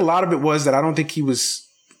 and I think a lot of it was that I don't think he was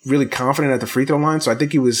really confident at the free throw line. So I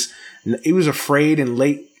think he was afraid in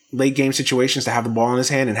late game situations to have the ball in his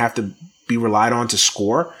hand and have to be relied on to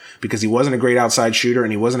score because he wasn't a great outside shooter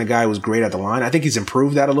and he wasn't a guy who was great at the line. I think he's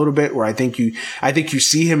improved that a little bit where I think you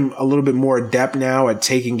see him a little bit more adept now at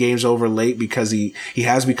taking games over late because he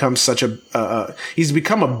has become he's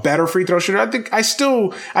become a better free throw shooter. I think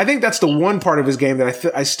that's the one part of his game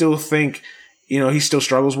that I still think, he still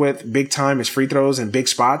struggles with big time, his free throws and big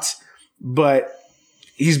spots. But,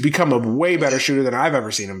 he's become a way better shooter than I've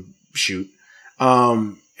ever seen him shoot.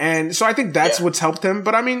 And so I think that's what's helped him.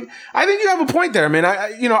 But I mean, I think you have a point there. I mean,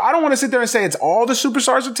 I don't want to sit there and say it's all the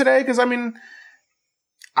superstars of today, because I mean,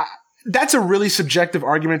 that's a really subjective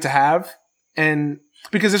argument to have, and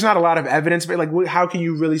because there's not a lot of evidence. But like, how can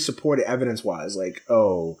you really support it evidence wise? Like,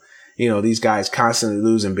 oh, these guys constantly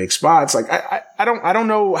lose in big spots. Like, I don't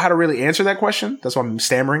know how to really answer that question. That's why I'm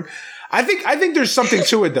stammering. I think there's something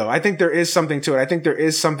to it though. I think there is something to it. I think there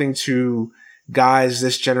is something to guys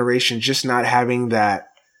this generation just not having that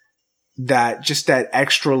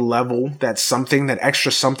extra level, that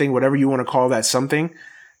extra something, whatever you want to call that something,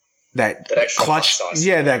 that clutch,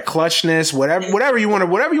 that clutchness, whatever you want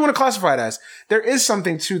to classify it as. There is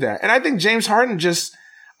something to that, and I think James Harden it's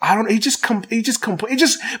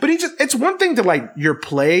one thing to like your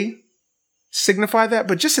play signify that,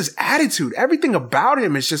 but just his attitude, everything about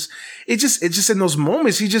him is just in those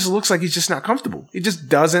moments, he just looks like he's just not comfortable. He just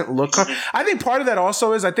doesn't look I think part of that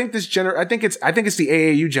also is, I think it's the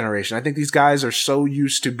AAU generation. I think these guys are so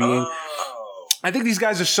used to being,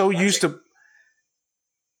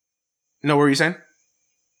 No, what were you saying?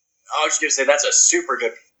 I was just going to say that's a super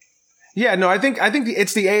good. Yeah, no, I think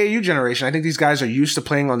it's the AAU generation. I think these guys are used to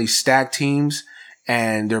playing on these stacked teams,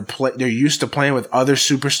 and they're used to playing with other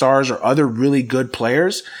superstars or other really good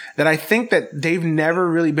players, that I think that they've never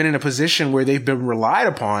really been in a position where they've been relied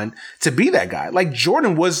upon to be that guy. Like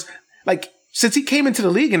Jordan was, like, since he came into the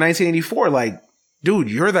league in 1984, like,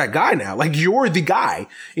 dude, you're that guy now. Like, you're the guy.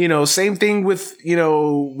 Same thing with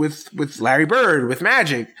Larry Bird, with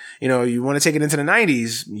Magic. You want to take it into the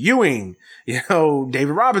 90s, Ewing,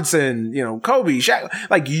 David Robinson, Kobe, Shaq.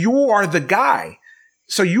 Like, you are the guy.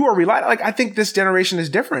 So you are relied. Like, I think this generation is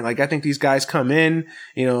different. Like, I think these guys come in,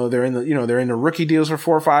 they're in the rookie deals for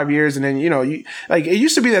 4 or 5 years. And then, like, it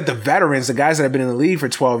used to be that the veterans, the guys that have been in the league for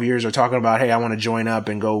 12 years are talking about, hey, I want to join up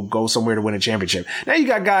and go somewhere to win a championship. Now you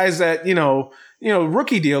got guys that,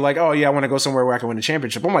 rookie deal, like, oh yeah, I want to go somewhere where I can win a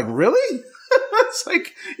championship. I'm like, really? It's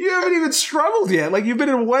like, you haven't even struggled yet. Like, you've been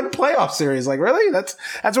in one playoff series. Like, really? That's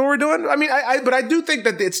what we're doing? I mean, but I do think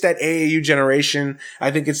that it's that AAU generation.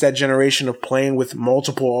 I think it's that generation of playing with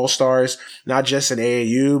multiple all-stars, not just in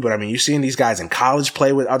AAU, but I mean, you've seen these guys in college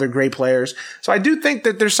play with other great players. So I do think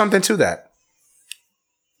that there's something to that.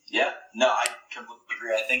 Yeah, no, I completely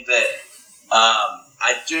agree. I think that,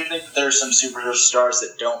 I do think that there's some superstars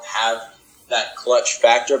that don't have that clutch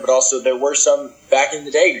factor, but also there were some back in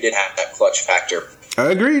the day who did have that clutch factor.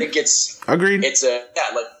 Agreed. I think agreed. I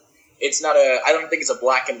don't think it's a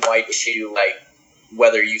black and white issue, like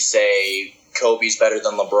whether you say Kobe's better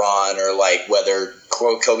than LeBron or like whether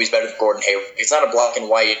Kobe's better than Gordon Hayward. It's not a black and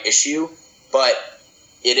white issue, but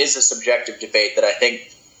it is a subjective debate that I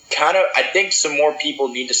think some more people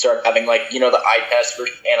need to start having, like, the eye test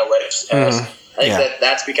versus analytics test. I think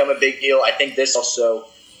that's become a big deal. I think this also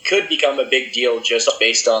could become a big deal just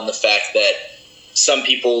based on the fact that some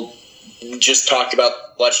people just talked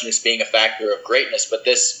about clutchness being a factor of greatness, but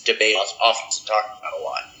this debate is often talked about a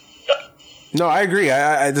lot. No, I agree.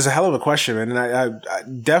 There's a hell of a question, man, and I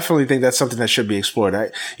definitely think that's something that should be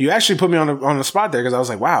explored. You actually put me on the spot there, because I was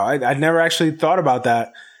like, wow, I'd never actually thought about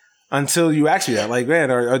that until you asked me that. Like, man,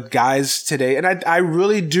 are guys today, and I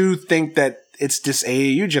really do think that it's this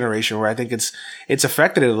AAU generation where I think it's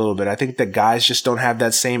affected it a little bit. I think that guys just don't have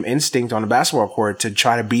that same instinct on the basketball court to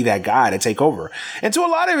try to be that guy to take over. And to a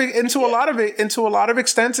lot of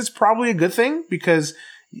extents, it's probably a good thing, because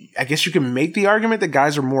I guess you can make the argument that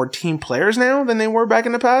guys are more team players now than they were back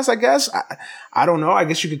in the past. I guess I don't know. I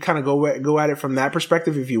guess you could kind of go at it from that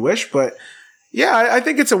perspective if you wish. But yeah, I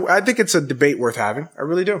think it's a debate worth having. I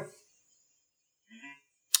really do.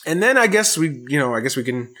 And then I guess we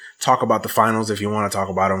can talk about the finals if you want to talk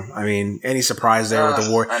about them. I mean, any surprise there with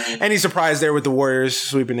the any surprise there with the Warriors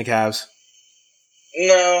sweeping the Cavs?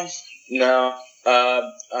 No.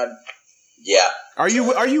 Yeah. Are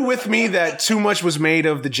you with me that too much was made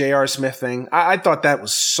of the J.R. Smith thing? I thought that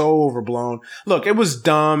was so overblown. Look, it was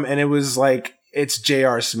dumb, and it was like, it's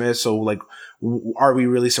J.R. Smith, so like, are we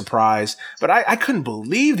really surprised? But I couldn't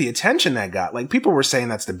believe the attention that got. Like, people were saying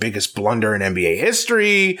that's the biggest blunder in NBA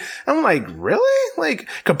history. I'm like, really? Like,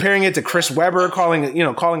 comparing it to Chris Webber calling a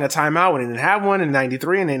timeout when he didn't have one in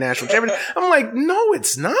 93 and they national champion. I'm like, no,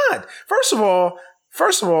 it's not. First of all,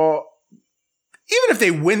 even if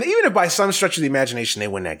they win, even if by some stretch of the imagination they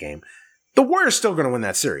win that game, the Warriors still going to win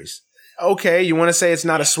that series. Okay, you want to say it's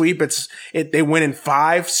not a sweep? They win in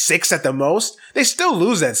 5, 6 at the most. They still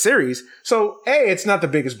lose that series. So, it's not the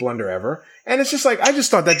biggest blunder ever. And it's just like, I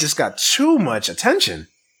just thought that just got too much attention.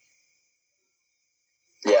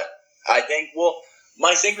 Yeah, I think,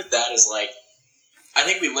 my thing with that is, like, I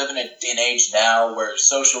think we live in an age now where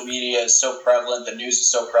social media is so prevalent, the news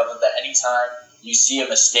is so prevalent that anytime you see a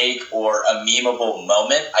mistake or a memeable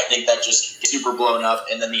moment, I think that just gets super blown up,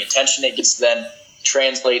 and then the attention it gets then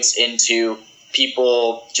translates into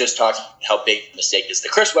people just talking how big the mistake is. The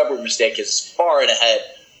Chris Webber mistake is far and ahead,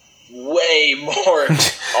 way more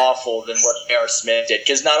awful than what J.R. Smith did.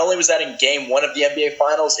 Because not only was that in Game 1 of the NBA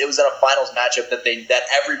Finals, it was in a Finals matchup that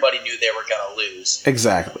everybody knew they were going to lose.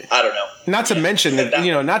 Exactly. I don't know. Not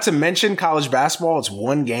to mention college basketball. It's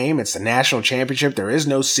one game. It's the national championship. There is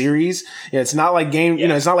no series. It's not like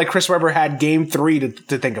it's not like Chris Webber had Game 3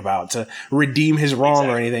 to think about to redeem his wrong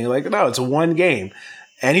or anything. Like, no, it's one game.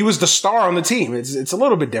 And he was the star on the team. It's a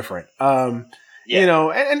little bit different. And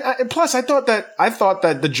plus I thought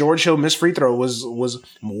that the George Hill missed free throw was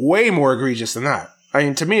way more egregious than that. I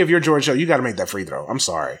mean, to me, if you're George Hill, you got to make that free throw. I'm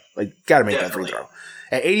sorry. Like, got to make that free throw.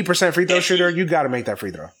 At 80% free throw shooter, you got to make that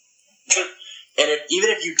free throw. And even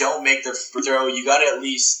if you don't make the free throw, you got to at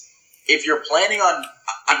least, if you're planning on,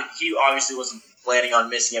 he obviously wasn't planning on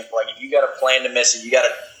missing it, but like, if you got a plan to miss it, you got to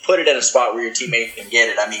put it in a spot where your teammate can get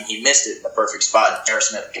it. I mean, he missed it in the perfect spot. J.R.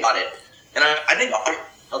 Smith got it. And I think,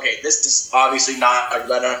 okay, this is obviously not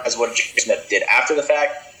as what J.R. Smith did after the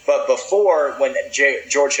fact, but before, when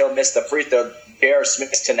George Hill missed the free throw, J.R.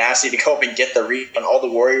 Smith's tenacity to go up and get the read on all the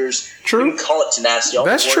Warriors. True. You can call it tenacity. All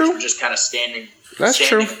That's the Warriors true. were just kind of standing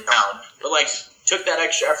true. around. But, like, took that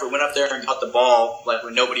extra effort, went up there and got the ball, like,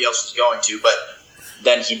 when nobody else was going to, but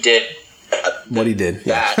then he did what he did.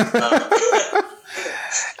 That.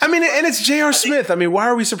 I mean, and it's J.R. Smith. I mean, why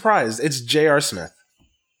are we surprised? It's J.R. Smith.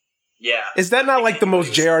 Yeah. Is that not like the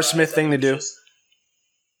most J.R. Smith thing to do?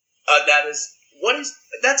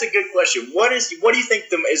 That's a good question. What do you think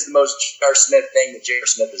is the most J.R. Smith thing that J.R.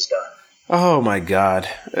 Smith has done? Oh my God.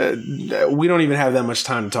 We don't even have that much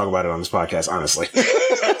time to talk about it on this podcast, honestly.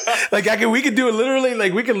 we could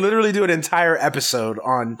literally do an entire episode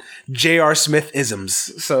on J.R. Smith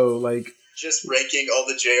isms. So like, just ranking all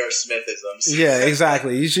the J.R. Smith isms. Yeah,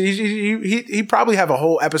 exactly. He probably have a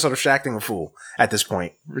whole episode of Shacking a Fool at this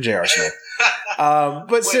point for J.R. Smith.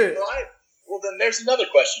 Well, then there's another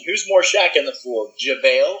question. Who's more Shaq and the Fool,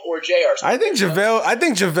 JaVale or J.R. Smith? I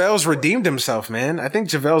think JaVale's redeemed himself, man.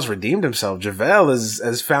 JaVale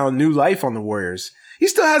has found new life on the Warriors. He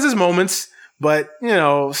still has his moments, but,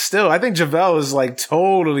 still, I think JaVale is like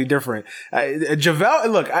totally different.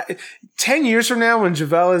 JaVale, look, 10 years from now when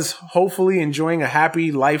JaVale is hopefully enjoying a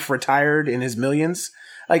happy life retired in his millions,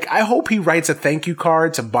 like, I hope he writes a thank you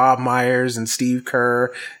card to Bob Myers and Steve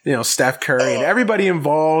Kerr, Steph Curry and everybody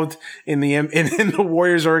involved in the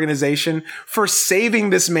Warriors organization for saving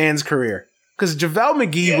this man's career. Because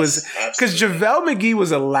JaVale McGee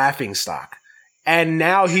was a laughing stock. And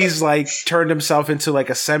now he's like turned himself into like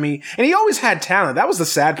and he always had talent. That was the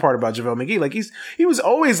sad part about JaVale McGee. Like he was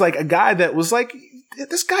always like a guy that was like,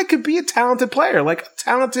 this guy could be a talented player, like a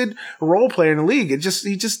talented role player in the league. He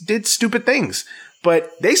just did stupid things.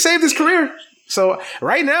 But they saved his career. So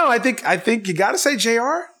right now, I think you got to say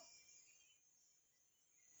JR.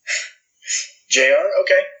 JR,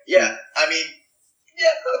 okay, yeah. I mean,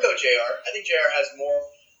 yeah, I'll go JR. I think JR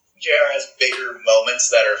has bigger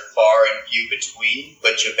moments that are far and few between,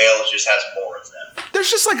 but JaVale just has more of them.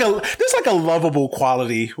 There's like a lovable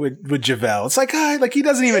quality with JaVale. It's like he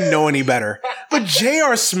doesn't even know any better. But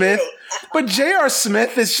J.R. Smith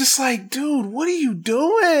is just like, dude, what are you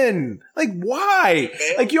doing? Like, why?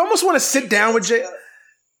 JaVale? Like, you almost want to sit down with JaVale.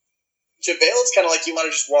 JaVale's kind of like you want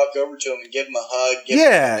to just walk over to him and give him a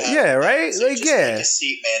hug. Right? So like, yeah. Take a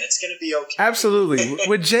seat, man. It's going to be okay. Absolutely.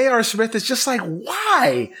 With J.R. Smith, it's just like,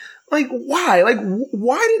 why? Like, why? Like,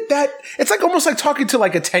 why did that? It's like almost like talking to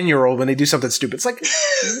like a 10-year-old when they do something stupid. It's like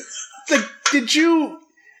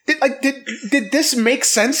did this make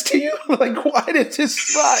sense to you? Like, why did this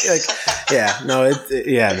fly? Like,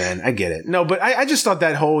 yeah, man, I get it. No, but I just thought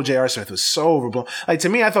that whole J.R. Smith was so overblown. Like, to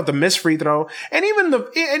me, I thought the missed free throw and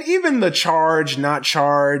even the charge, not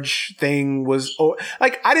charge thing was,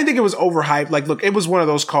 like, I didn't think it was overhyped. Like, look, it was one of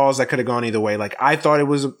those calls that could have gone either way. Like, I thought it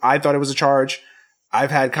was a charge.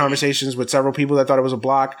 I've had conversations with several people that thought it was a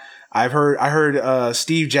block. I heard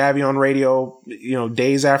Steve Javie on radio,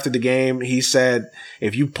 days after the game. He said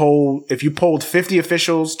if you polled 50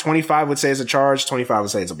 officials, 25 would say it's a charge, 25 would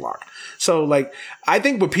say it's a block. So, like, I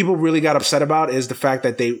think what people really got upset about is the fact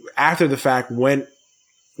that they, after the fact, went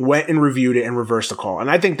and reviewed it and reversed the call. And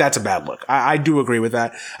I think that's a bad look. I do agree with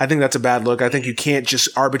that. I think that's a bad look. I think you can't just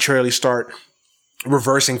arbitrarily start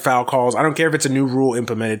reversing foul calls. I don't care if it's a new rule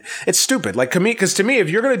implemented. It's stupid. Like, because to me,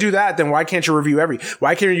 if you're going to do that, then why can't you review every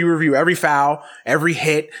foul, every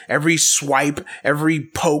hit, every swipe, every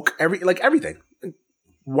poke, everything?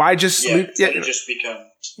 Why just it just become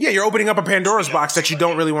you're opening up a Pandora's box that you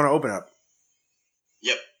don't really want to open up.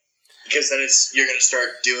 Yep, because then you're going to start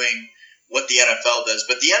doing what the NFL does,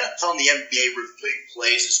 but the NFL and the NBA reviewing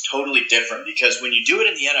plays is totally different because when you do it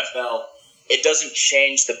in the NFL, it doesn't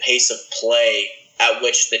change the pace of play at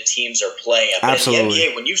which the teams are playing. But Absolutely. in the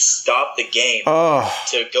NBA, when you stop the game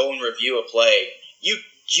to go and review a play, you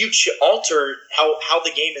alter how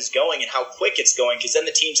the game is going and how quick it's going because then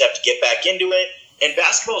the teams have to get back into it. And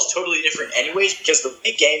basketball is totally different anyways because the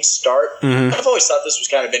way games start, I've always thought this was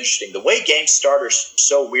kind of interesting. The way games start are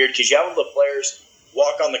so weird because you have all the players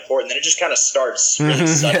walk on the court and then it just kind of starts really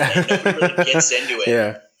suddenly. Nobody really gets into it.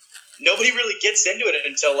 Yeah. Nobody really gets into it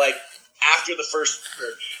until like after the first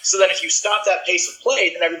quarter. So then if you stop that pace of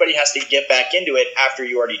play, then everybody has to get back into it after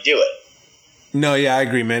you already do it. No, yeah, I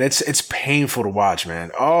agree, man. It's painful to watch,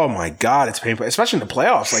 man. Oh my God, it's painful, especially in the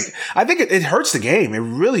playoffs. Like, I think it hurts the game. It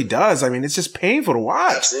really does. I mean, it's just painful to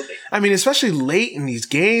watch. Absolutely. I mean, especially late in these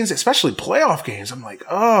games, especially playoff games. I'm like,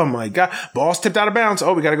 oh my God, ball's tipped out of bounds.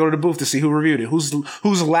 Oh, we got to go to the booth to see who reviewed it.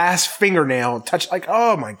 Whose last fingernail touched? Like,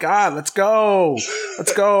 oh my God, let's go.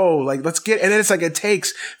 Like, let's get. And then it's like it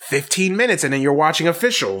takes 15 minutes, and then you're watching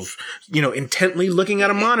officials, intently looking at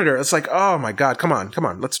a monitor. It's like, oh my God, come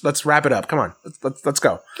on. Let's wrap it up. Come on. Let's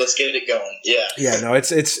go. Let's get it going. Yeah. Yeah, no,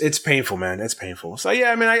 it's painful, man. It's painful. So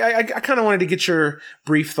yeah, I mean, I kind of wanted to get your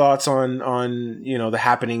brief thoughts on the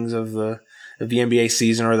happenings of the NBA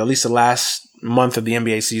season, or at least the last month of the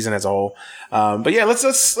NBA season as a whole. But yeah,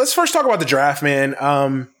 let's first talk about the draft, man.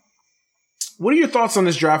 What are your thoughts on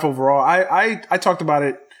this draft overall? I talked about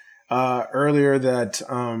it earlier that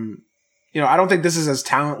I don't think this is as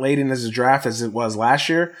talent laden as a draft as it was last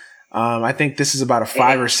year. I think this is about a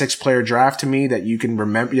 5 or 6 player draft to me that you can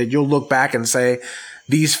remember, that you'll look back and say,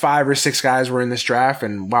 these 5 or 6 guys were in this draft,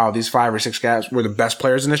 and wow, these 5 or 6 guys were the best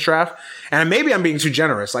players in this draft. And maybe I'm being too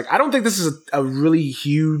generous. Like, I don't think this is a really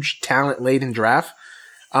huge talent laden draft.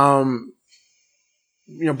 Break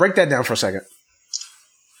that down for a second.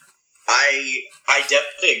 I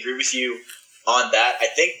definitely agree with you on that. I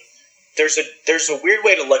think there's a weird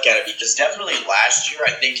way to look at it because definitely last year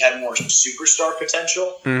I think had more superstar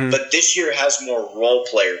potential, but this year has more role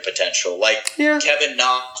player potential. Like Kevin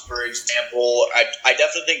Knox, for example. I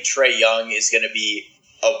definitely think Trae Young is going to be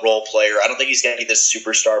a role player. I don't think he's going to be the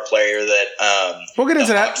superstar player that we'll get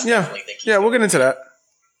into that. Yeah, we'll get into that.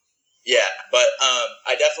 Yeah, but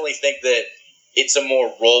I definitely think that it's a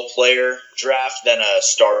more role player draft than a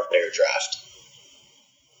star player draft.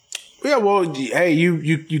 Yeah, well, hey,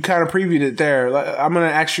 you kind of previewed it there. I'm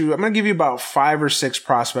gonna give you about 5 or 6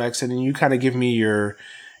 prospects, and then you kind of give me your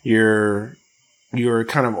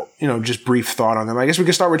kind of just brief thought on them. I guess we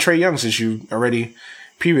can start with Trae Young since you already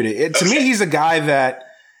previewed it. To me, he's a guy that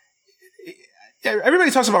everybody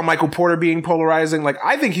talks about Michael Porter being polarizing. Like,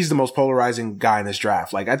 I think he's the most polarizing guy in this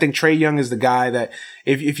draft. Like, I think Trae Young is the guy that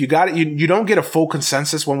if you got it, you don't get a full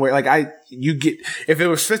consensus one way. Like, if it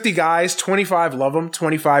was 50 guys, 25 love him,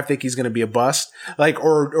 25 think he's going to be a bust, like,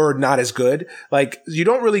 or not as good. Like, you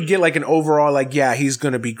don't really get like an overall, like, yeah, he's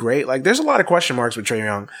going to be great. Like, there's a lot of question marks with Trae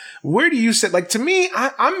Young. Where do you sit? Like, to me,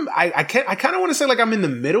 I kind of want to say like I'm in the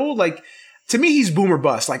middle. Like, to me, he's boom or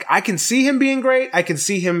bust. Like, I can see him being great. I can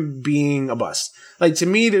see him being a bust. Like, to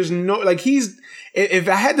me, there's no, like, if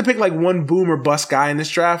I had to pick like one boom or bust guy in this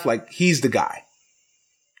draft, like, he's the guy.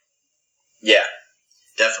 Yeah,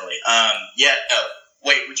 definitely.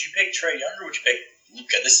 Wait, would you pick Trae Young or would you pick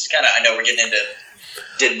Luka? This is kind of, I know we're getting into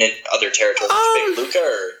other territory. Would you pick Luka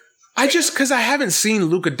or? Because I haven't seen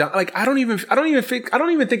Luka. Like, I don't even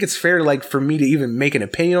think it's fair, like, for me to even make an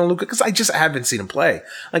opinion on Luka because I just haven't seen him play.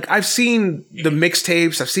 Like, I've seen the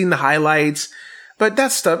mixtapes, I've seen the highlights, but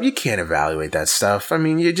that stuff, you can't evaluate that stuff. I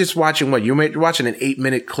mean, you're just watching you're watching an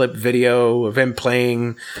 8-minute clip video of him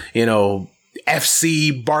playing,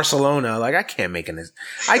 FC Barcelona. Like, I can't make an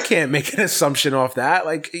assumption off that.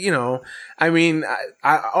 Like, I mean,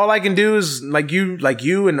 all I can do is like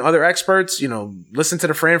you and other experts, listen to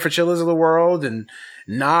the Fran Fraschillas of the world and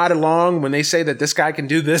nod along when they say that this guy can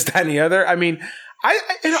do this, that, and the other. I mean,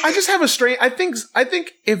 I just have a strange. I think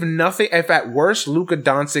if at worst, Luka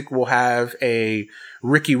Doncic will have a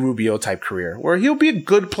Ricky Rubio type career where he'll be a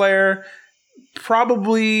good player,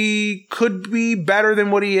 probably could be better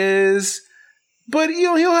than what he is. But,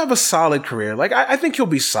 he'll have a solid career. Like, I think he'll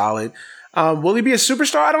be solid. Will he be a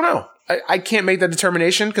superstar? I don't know. I can't make that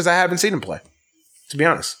determination because I haven't seen him play, to be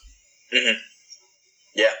honest. Mm-hmm.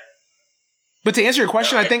 Yeah. But to answer your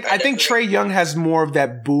question, I think Trae Young has more of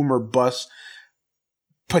that boom or bust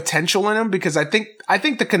potential in him, because I think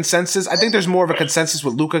the consensus, I think there's more of a consensus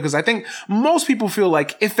with Luka, because I think most people feel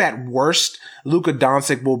like if at worst Luka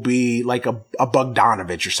Doncic will be like a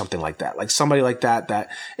Bogdanovich or something like that, like somebody like that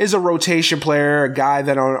is a rotation player, a guy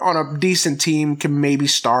that on a decent team can maybe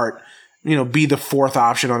start, be the fourth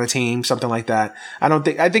option on a team, something like that.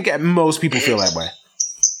 I think most people feel that way.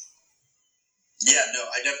 Yeah, no,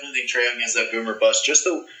 I definitely think Trae Young has that boomer bust. Just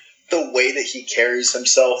the way that he carries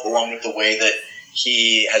himself, along with the way that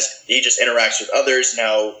he just interacts with others.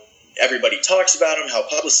 Now everybody talks about him, how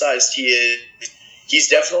publicized he is. He's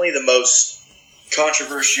definitely the most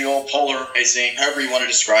controversial, polarizing, however you want to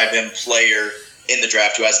describe him, player in the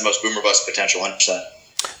draft who has the most boomer bust potential, 100%.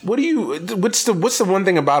 What's the one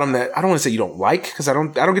thing about him that I don't want to say you don't like, because I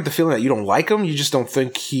don't get the feeling that you don't like him. You just don't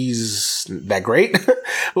think he's that great.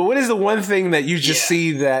 But what is the one thing that you just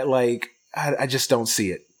see that like I just don't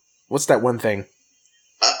see it? What's that one thing?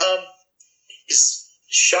 His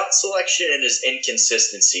shot selection and his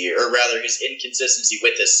inconsistency, or rather his inconsistency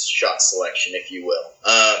with his shot selection, if you will.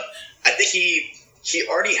 I think he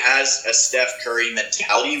already has a Steph Curry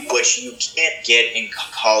mentality, which you can't get in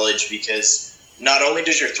college, because not only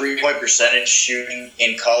does your 3-point percentage shooting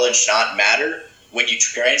in college not matter when you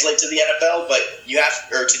translate to the NFL, but you have,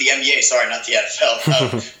 or to the NBA, sorry, not the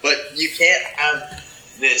NFL, but you can't have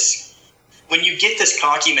this. When you get this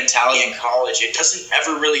cocky mentality in college, it doesn't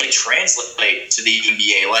ever really translate to the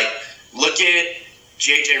NBA. Like, look at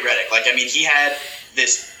JJ Redick. Like, I mean, he had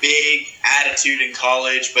this big attitude in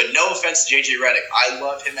college, but no offense to JJ Redick. I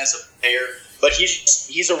love him as a player, but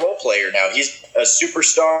he's a role player now. He's a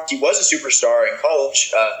superstar. He was a superstar in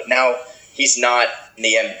college. Now he's not in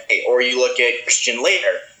the NBA. Or you look at Christian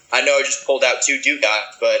Laettner. I know I just pulled out two Duke guys,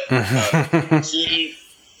 but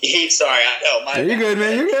sorry, I know. You're good,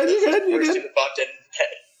 man. You're good.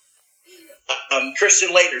 Christian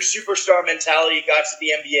Laettner, superstar mentality, got to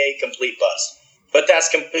the NBA, complete bust. But that's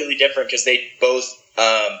completely different, because they both,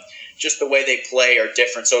 just the way they play are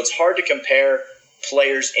different. So it's hard to compare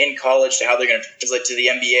players in college to how they're going to translate to the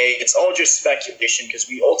NBA. It's all just speculation, because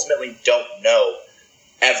we ultimately don't know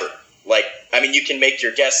ever. Like, I mean, you can make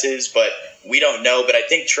your guesses, but we don't know. But I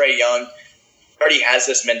think Trae Young already has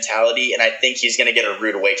this mentality, and I think he's going to get a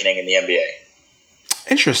rude awakening in the NBA.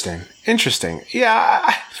 Interesting.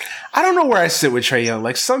 Yeah, I don't know where I sit with Trae Young.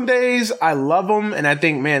 Like, some days I love him, and I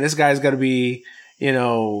think, man, this guy's got to be,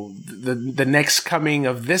 the next coming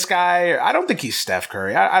of this guy. I don't think he's Steph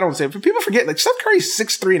Curry. I don't say. People forget, like, Steph Curry's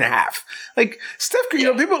 6'3.5". Like, Steph Curry,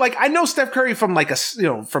 people, like, I know Steph Curry from like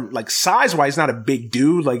from like size wise, not a big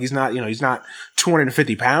dude. Like, he's not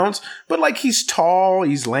 250 pounds, but like, he's tall,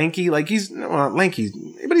 he's lanky, like, he's not lanky,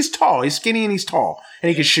 but he's tall, he's skinny, and he's tall, and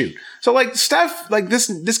he can shoot. So like, Steph, like,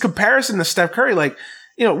 this comparison to Steph Curry, like,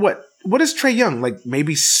 what is Trae Young? Like,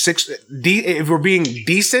 maybe if we're being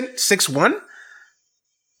decent, 6'1"?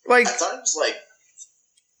 Like, I thought it was like,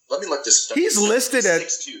 let me look this stuff. He's listed at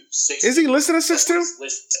 6'2". Is he listed at 6'2"?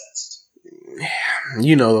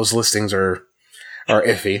 Yeah, those listings are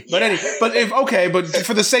iffy. But but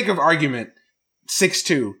for the sake of argument,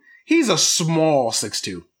 6'2". He's a small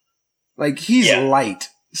 6'2". Like, he's light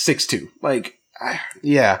 6'2". Like,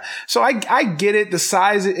 yeah. So I get it. The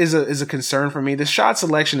size is a concern for me. The shot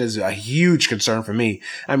selection is a huge concern for me.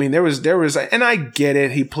 I mean, there was, and I get it.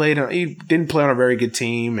 He didn't play on a very good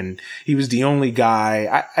team, and he was the only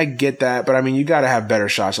guy. I get that, but I mean, you got to have better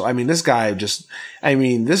shots. I mean, this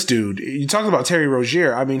dude, you talked about Terry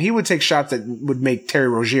Rozier. I mean, he would take shots that would make Terry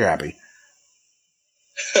Rozier happy.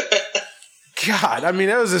 God, I mean,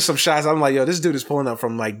 there was just some shots. I'm like, yo, this dude is pulling up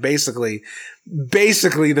from like basically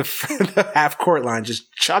the half court line,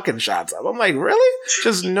 just chucking shots up. I'm like, really?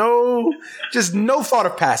 Just no thought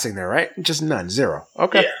of passing there, right? Just none, zero.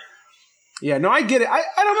 Okay. Yeah, no, I get it. I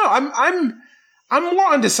don't know. I'm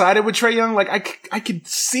more undecided with Trae Young. Like, I could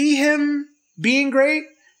see him being great,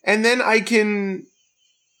 and then I can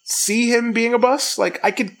see him being a bust. Like,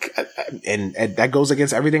 I could, and that goes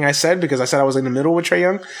against everything I said, because I said I was in the middle with Trae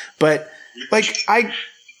Young, but. Like, I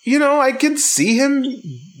can see him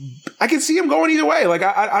going either way. Like,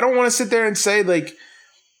 I don't want to sit there and say, like,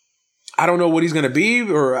 I don't know what he's going to be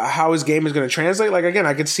or how his game is going to translate. Like, again,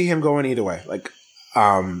 I could see him going either way. Like,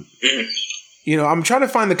 I'm trying to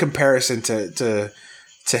find the comparison to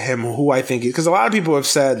him, who I think, because a lot of people have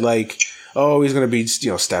said, like, oh, he's going to be,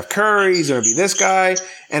 Steph Curry, he's going to be this guy.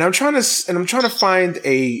 And I'm trying to find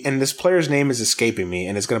and this player's name is escaping me,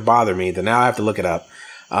 and it's going to bother me that now I have to look it up.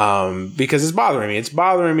 Because it's bothering me. It's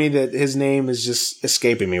bothering me that his name is just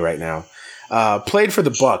escaping me right now. Played for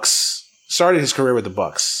the Bucks. Started his career with the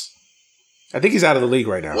Bucks. I think he's out of the league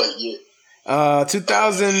right now. What year?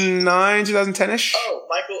 2009, 2010-ish. Oh,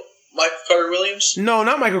 Michael Carter Williams? No,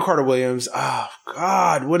 not Michael Carter Williams. Oh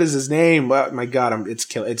God, what is his name? Oh, my God,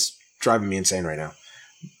 it's driving me insane right now.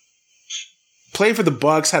 Played for the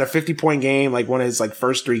Bucks, had a 50-point game, like one of his like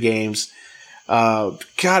first 3 games. God,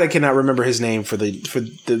 I cannot remember his name if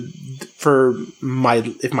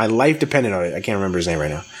my life depended on it. I can't remember his name right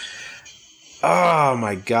now. Oh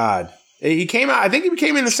my God, he came out. I think he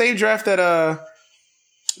came in the same draft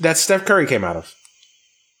that Steph Curry came out of.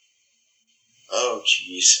 Oh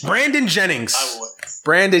jeez, Brandon Jennings.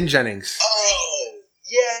 Brandon Jennings. Oh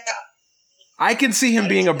yeah, I can see him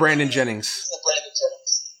being a Brandon Jennings.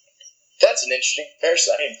 That's an interesting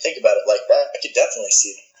comparison. I didn't even think about it like that. I could definitely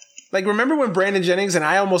see that. Like, remember when Brandon Jennings, and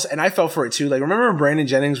I fell for it too. Like, remember when Brandon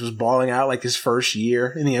Jennings was balling out like his first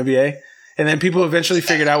year in the NBA? And then people eventually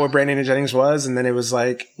figured out what Brandon Jennings was, and then it was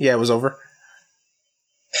like, yeah, it was over.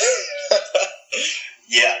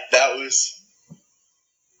 Yeah, that was.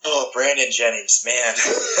 Oh, Brandon Jennings, man.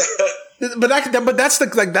 But that's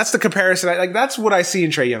the comparison. That's what I see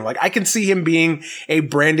in Trae Young. Like, I can see him being a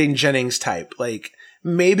Brandon Jennings type. Like,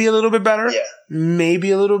 maybe a little bit better, maybe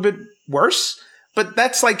a little bit worse, but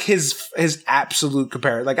that's like his absolute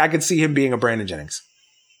comparison. Like, I could see him being a Brandon Jennings.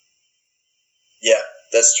 Yeah,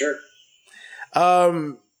 that's true.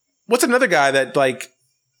 What's another guy that like?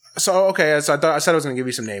 So okay, so I said I was going to give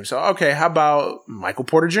you some names. So okay, how about Michael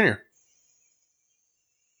Porter Jr.?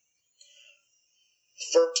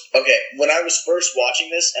 Okay, when I was first watching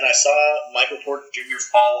this and I saw Michael Porter Jr.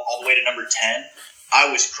 fall all the way to number 10,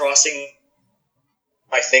 I was crossing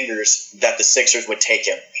my fingers that the Sixers would take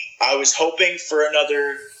him. I was hoping for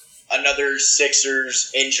another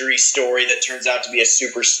Sixers injury story that turns out to be a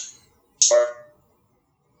superstar.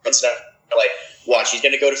 It's not like, watch, he's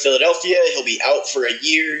going to go to Philadelphia. He'll be out for a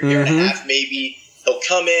year and a half maybe. He'll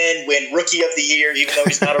come in, win Rookie of the Year, even though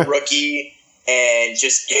he's not a rookie, and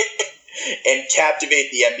just and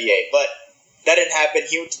captivate the NBA. But that didn't happen.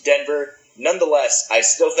 He went to Denver. Nonetheless, I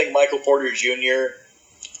still think Michael Porter Jr.,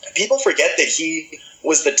 people forget that he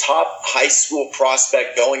was the top high school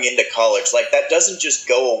prospect going into college. Like, that doesn't just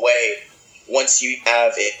go away once you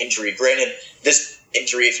have an injury. Granted, this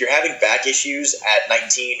injury, if you're having back issues at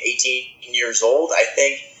 19, 18 years old, I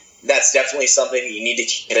think that's definitely something you need to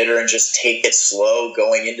consider and just take it slow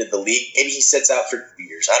going into the league. Maybe he sits out for 2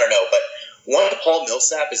 years. I don't know. But once Paul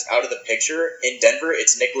Millsap is out of the picture in Denver,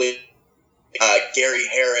 it's Nicholas, Gary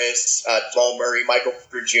Harris, Jamal Murray, Michael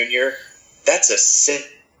Porter Jr. That's a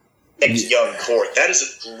sick young core. That is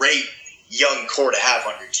a great young core to have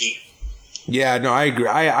on your team. Yeah, no, I agree.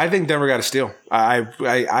 I think Denver got a steal.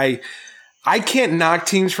 I can't knock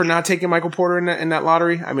teams for not taking Michael Porter in that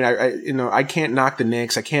lottery. I mean, I can't knock the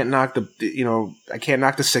Knicks. I can't knock I can't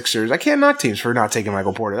knock the Sixers. I can't knock teams for not taking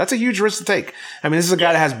Michael Porter. That's a huge risk to take. I mean, this is a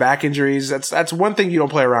guy that has back injuries. That's one thing you don't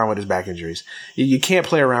play around with is back injuries. You can't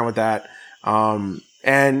play around with that.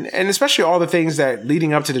 And especially all the things that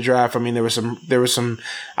leading up to the draft. I mean, there was some,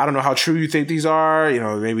 I don't know how true you think these are.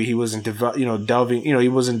 Maybe he wasn't, delving, he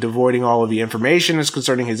wasn't devoiding all of the information as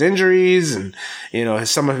concerning his injuries and,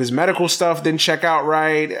 some of his medical stuff didn't check out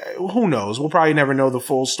right. Who knows? We'll probably never know the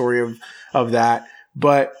full story of that.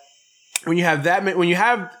 But when you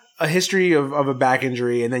have a history of a back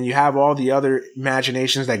injury and then you have all the other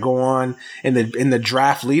machinations that go on in the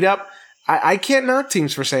draft lead up, I can't knock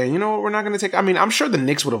teams for saying, we're not going to take. I mean, I'm sure the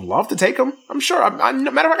Knicks would have loved to take him. I'm sure. Matter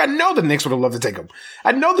of fact, I know the Knicks would have loved to take him.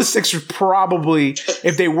 I know the Sixers probably,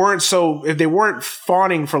 if they weren't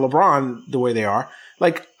fawning for LeBron the way they are,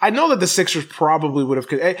 like, I know that the Sixers probably would have.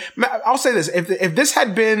 I'll say this: if this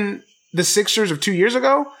had been the Sixers of 2 years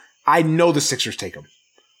ago, I know the Sixers take him.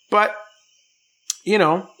 But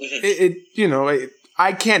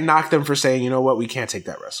I can't knock them for saying, we can't take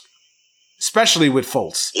that risk, especially with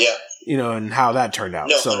Fultz. Yeah. And how that turned out.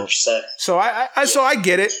 No, so 100%. So I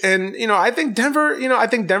get it. And, I think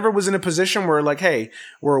Denver was in a position where like, hey,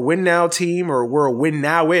 we're a win now team or we're a win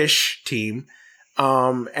now-ish team.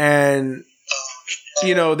 And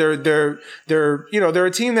they're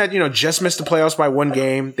a team that, just missed the playoffs by one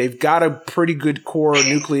game. They've got a pretty good core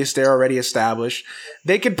nucleus there already established.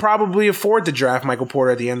 They could probably afford to draft Michael Porter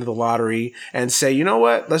at the end of the lottery and say, you know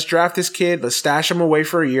what? Let's draft this kid. Let's stash him away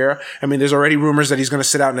for a year. I mean, there's already rumors that he's going to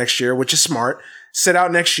sit out next year, which is smart. Sit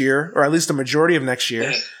out next year, or at least the majority of next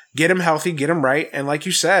year. Get him healthy, get him right. And like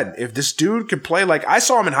you said, if this dude could play, like I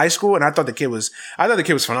saw him in high school and I thought the kid was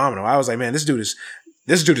phenomenal. I was like, man, this dude is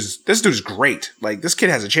great. Like, this kid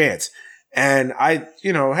has a chance. And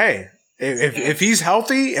hey, if he's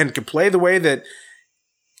healthy and can play the way that,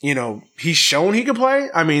 he's shown he can play,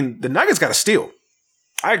 I mean, the Nuggets got a steal.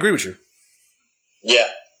 I agree with you. Yeah.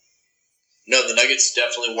 No, the Nuggets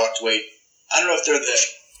definitely walked away. I don't know if they're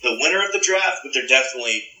the winner of the draft, but they're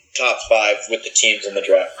definitely top 5 with the teams in the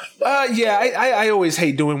draft. Yeah, I always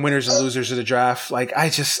hate doing winners and losers of the draft. Like, I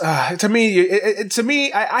just to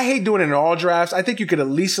me, I hate doing it in all drafts. I think you could at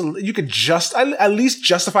least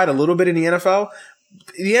justify it a little bit in the NFL.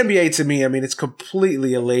 The NBA, to me, I mean, it's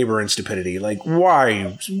completely a labor in stupidity. Like, why are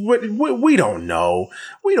you? We don't know.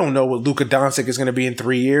 We don't know what Luka Doncic is going to be in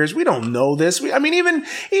 3 years. We don't know this. Even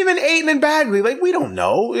Ayton and Bagley, like, we don't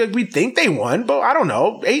know. Like, we think they won, but I don't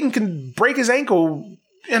know. Ayton can break his ankle,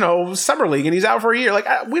 summer league, and he's out for a year. Like,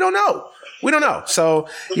 we don't know. We don't know. So,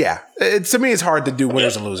 yeah, to me, it's hard to do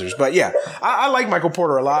winners and losers. But, yeah, I like Michael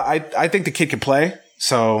Porter a lot. I think the kid can play.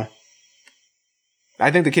 So,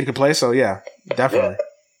 yeah, definitely.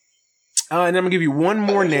 And I'm going to give you one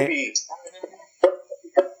more name. No,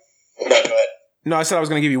 go ahead. No, I said I was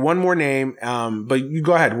going to give you one more name, but you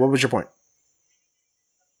go ahead. What was your point?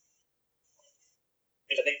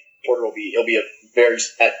 I think Porter he'll be at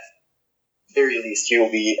very least, he will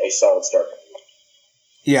be a solid starter.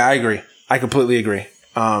 Yeah, I agree. I completely agree.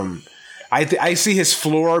 I see his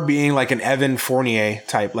floor being like an Evan Fournier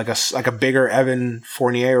type, like a bigger Evan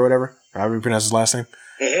Fournier or whatever, however you pronounce his last name.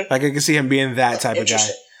 Mm-hmm. Like, I can see him being that type of guy.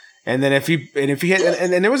 And then if he hit,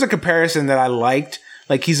 and there was a comparison that I liked.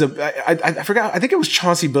 Like, he's I forgot. I think it was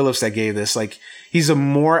Chauncey Billups that gave this. Like, he's a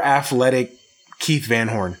more athletic Keith Van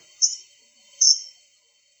Horn.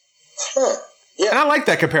 Huh. Yeah. And I like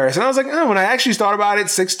that comparison. I was like, when I actually thought about it,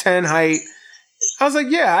 6'10" height, I was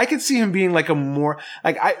like, yeah, I could see him being like a more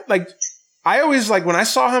I always, like, when I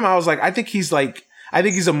saw him, I was like, I think he's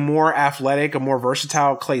a more athletic, a more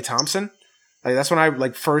versatile Klay Thompson. Like, that's when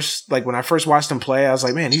when I first watched him play, I was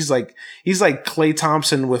like, man, he's like Klay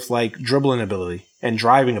Thompson with, like, dribbling ability and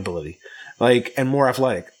driving ability, like, and more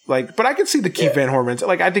athletic. Like, but I could see the Keith Van Horn.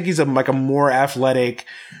 Like, I think he's a more athletic,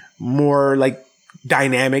 more, like,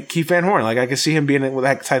 dynamic Keith Van Horn. Like, I could see him being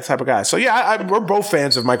that type of guy. So yeah, we're both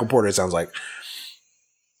fans of Michael Porter, it sounds like.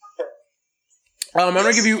 I'm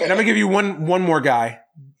gonna give you one more guy.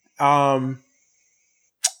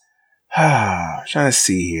 Trying to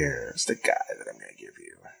see here. It's the guy that I'm going to give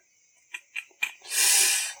you.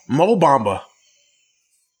 Mo Bamba.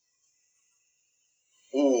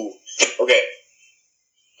 Ooh, okay.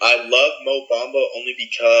 I love Mo Bamba only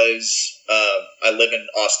because I live in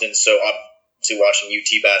Austin, so obviously watching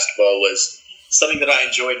UT basketball was something that I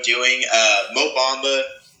enjoyed doing. Mo Bamba,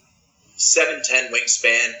 7'10"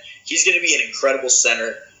 wingspan. He's going to be an incredible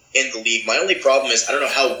center in the league. My only problem is I don't know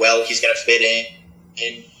how well he's going to fit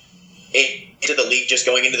into the league just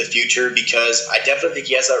going into the future, because I definitely think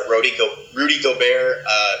he has that Rudy Gobert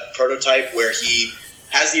prototype where he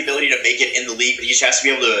has the ability to make it in the league, but he just has to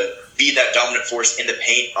be able to be that dominant force in the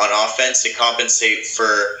paint on offense to compensate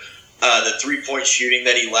for the three-point shooting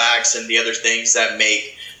that he lacks and the other things that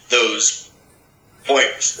make those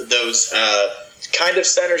kind of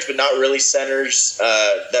centers, but not really centers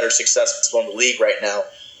that are successful in the league right now.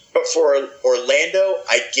 But for Orlando,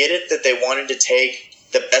 I get it that they wanted to take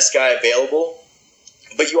the best guy available,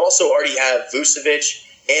 but you also already have Vucevic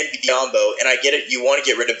and Biyombo, and I get it, you want to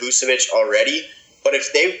get rid of Vucevic already, but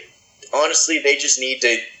if they just need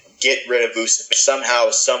to get rid of Vucevic somehow,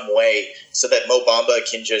 some way, so that Mo Bamba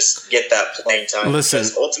can just get that playing time. Listen,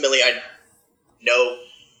 because ultimately I know.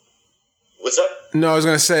 What's up? No, I was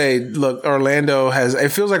going to say, look, it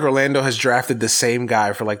feels like Orlando has drafted the same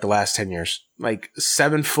guy for like the last 10 years. Like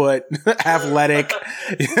 7 foot, athletic,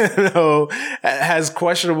 has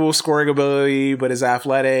questionable scoring ability, but is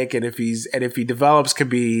athletic. And if he develops, could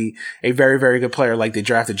be a very, very good player. Like they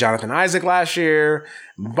drafted Jonathan Isaac last year,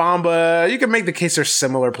 Bamba. You can make the case they're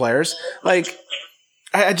similar players. Like,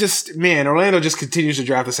 Orlando just continues to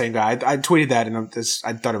draft the same guy. I tweeted that and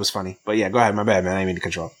I thought it was funny, but yeah, go ahead. My bad, man. I didn't mean to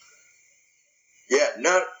control. Yeah,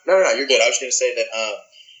 no, you're good. I was going to say that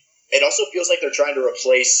it also feels like they're trying to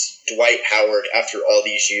replace Dwight Howard after all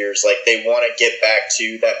these years. Like, they want to get back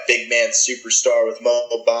to that big man superstar with Mo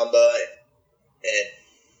Bamba and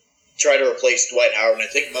try to replace Dwight Howard. And I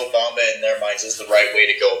think Mo Bamba, in their minds, is the right way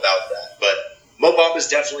to go about that. But Mo Bamba is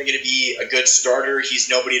definitely going to be a good starter. He's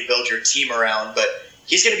nobody to build your team around, but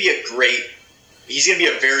he's going to be a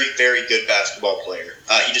very, very good basketball player.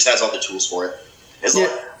 He just has all the tools for it. As long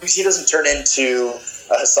as he doesn't turn into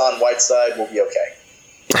Hassan Whiteside, we'll be okay.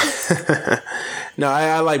 No,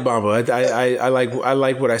 I like Bamba. I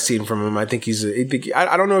like what I've seen from him. I think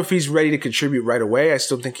I don't know if he's ready to contribute right away. I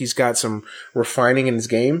still think he's got some refining in his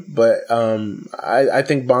game, but I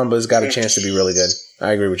think Bamba's got a chance to be really good.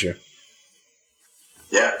 I agree with you.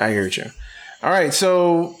 Yeah, I agree with you. All right,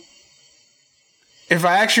 so if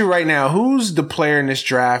I ask you right now, who's the player in this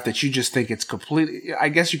draft that you just think it's completely? I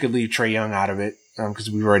guess you could leave Trae Young out of it.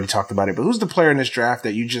 because we've already talked about it, but who's the player in this draft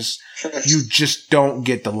that you just don't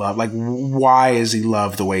get the love? Like, why is he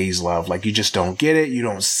loved the way he's loved? Like, you just don't get it. You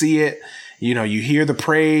don't see it. You know, you hear the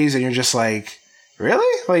praise and you're just like,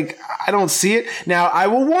 really? Like, I don't see it. Now, I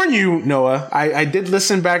will warn you, Noah, I did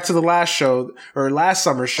listen back to the last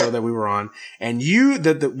summer show that we were on, and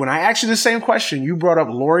when I asked you the same question, you brought up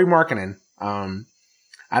Lauri Markkanen.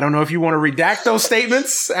 I don't know if you want to redact those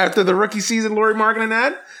statements after the rookie season Lauri Markkanen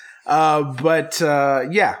had.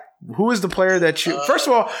 Yeah. Who is the player that you, first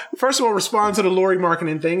of all, respond to the Lauri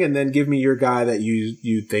Markkanen thing and then give me your guy that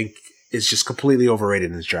you think is just completely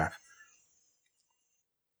overrated in this draft.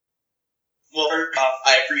 Well,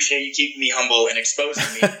 I appreciate you keeping me humble and exposing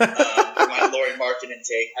me for my Lauri Markkanen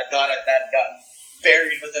take. I thought that had gotten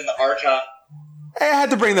buried within the archive. Hey, I had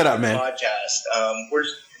to bring that up, man. Podcast.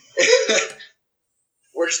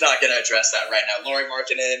 We're just not going to address that right now. Lauri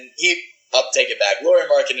Markkanen, I'll take it back. Lauri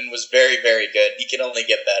Markkanen was very, very good. He can only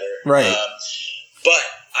get better. Right. But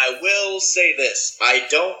I will say this. I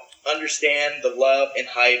don't understand the love and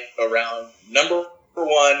hype around number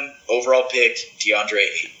 1 overall pick, DeAndre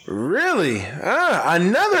Ayton. Really?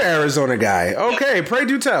 Another Arizona guy. Okay, pray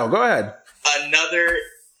do tell. Go ahead. Another.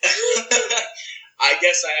 I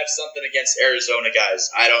guess I have something against Arizona guys.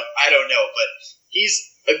 I don't know, but he's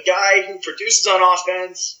a guy who produces on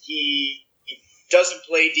offense. He doesn't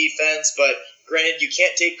play defense, but granted, you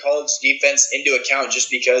can't take college defense into account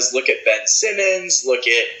just because look at Ben Simmons, look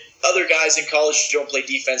at other guys in college who don't play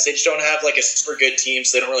defense. They just don't have like a super good team,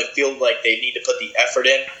 so they don't really feel like they need to put the effort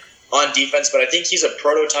in on defense. But I think he's a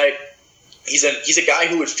prototype. He's a guy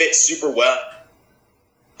who would fit super well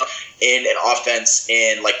in an offense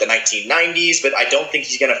in like the 1990s, but I don't think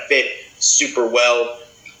he's going to fit super well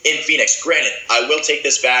in Phoenix. Granted, I will take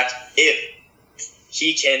this back if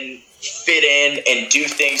he can fit in and do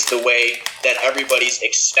things the way that everybody's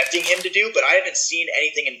expecting him to do, but I haven't seen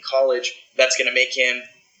anything in college that's going to make him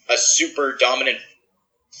a super dominant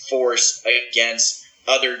force against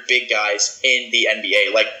other big guys in the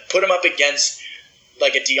NBA. Like, put him up against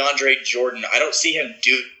like a DeAndre Jordan. I don't see him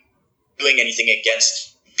doing anything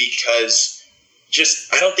against, because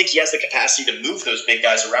just I don't think he has the capacity to move those big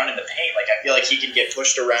guys around in the paint. Like, I feel like he can get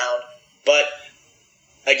pushed around. But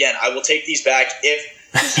again, I will take these back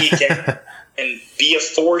if he can and be a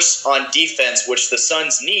force on defense, which the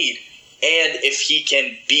Suns need. And if he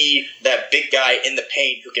can be that big guy in the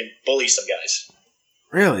paint who can bully some guys.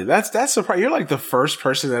 Really? That's surprising. You're like the first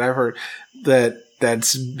person that I've heard that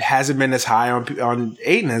hasn't been as high on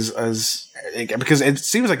Ayton as because it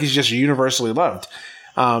seems like he's just universally loved.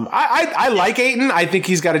 I like Ayton. I think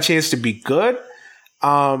he's got a chance to be good.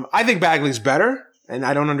 I think Bagley's better, and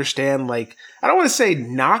I don't understand, like, I don't want to say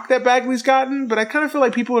knock that Bagley's gotten, but I kind of feel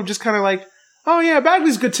like people have just kind of like, oh yeah,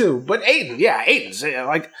 Bagley's good too, but Ayton's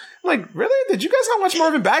like, really? Did you guys not watch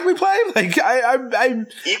Marvin Bagley play? Like,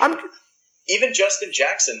 I'm even Justin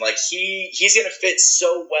Jackson, like he's gonna fit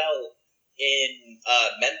so well in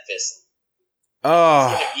Memphis. Oh,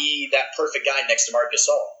 he's gonna be that perfect guy next to Marc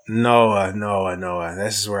Gasol. Noah.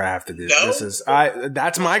 This is where I have to do. No?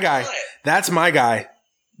 That's my guy. That's my guy.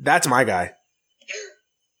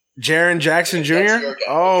 Jaren Jackson Jr.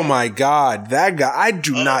 Oh my God, that guy! I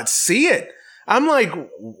do not see it. I'm like,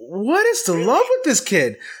 what is the love with this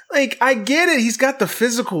kid? Like, I get it. He's got the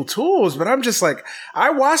physical tools, but I'm just like,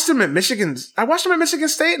 I watched him at Michigan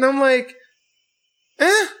State, and I'm like,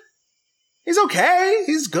 he's okay.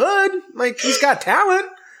 He's good. Like, he's got talent,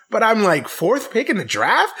 but I'm like, 4th pick in the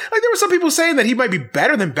draft? Like, there were some people saying that he might be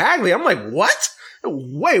better than Bagley. I'm like, what?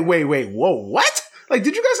 Wait. Whoa, what? Like,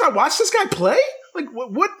 did you guys not watch this guy play? Like,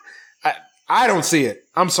 what? I don't see it.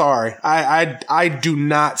 I'm sorry. I do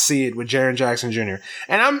not see it with Jaren Jackson Jr.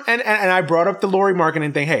 And I brought up the Lauri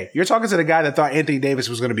Markkanen thing. Hey, you're talking to the guy that thought Anthony Davis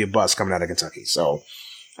was going to be a bust coming out of Kentucky. So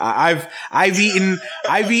I've eaten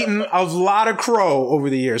a lot of crow over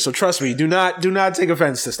the years. So trust me, do not take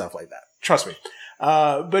offense to stuff like that. Trust me.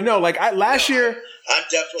 But no, like last year, I'm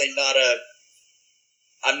definitely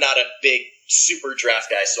I'm not a big super draft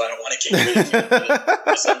guy, so I don't want to get rid of it.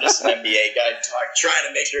 I'm just an NBA guy trying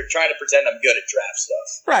to pretend I'm good at draft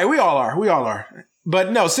stuff. Right, we all are.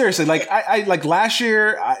 But no, seriously, like I like last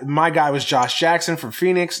year, my guy was Josh Jackson from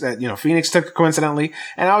Phoenix. That Phoenix took coincidentally,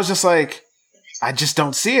 and I was just like, I just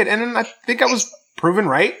don't see it. And then I think I was proven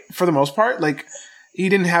right for the most part. Like, he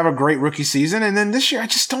didn't have a great rookie season, and then this year I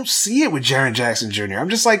just don't see it with Jaren Jackson Jr. I'm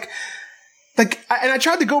just like. And I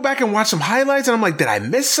tried to go back and watch some highlights, and I'm like, did I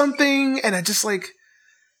miss something? And I just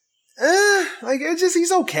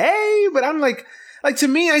he's okay. But I'm like to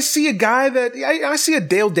me, I see a guy that I see a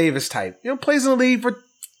Dale Davis type, plays in the league for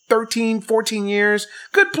 13, 14 years.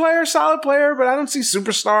 Good player, solid player, but I don't see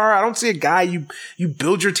superstar. I don't see a guy you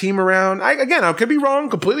build your team around. I could be wrong,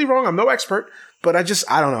 completely wrong. I'm no expert, but I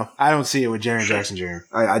don't know. I don't see it with Jaren Jackson Jr.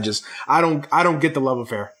 I don't get the love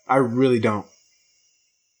affair. I really don't.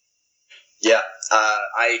 Yeah.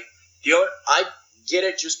 I get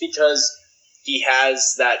it just because he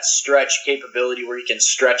has that stretch capability where he can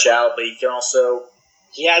stretch out, but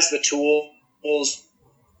he has the tools.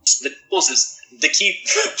 The tools is the key.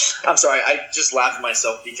 I'm sorry, I just laugh at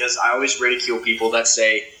myself because I always ridicule people that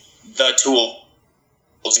say the tools,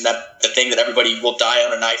 and that the thing that everybody will die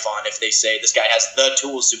on a knife on if they say this guy has the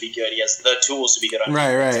tools to be good. He has the tools to be good on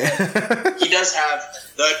right. He does have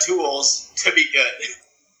the tools to be good.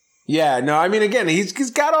 Yeah, no, I mean, again,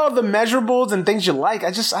 he's got all the measurables and things you like.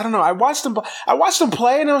 I don't know. I watched him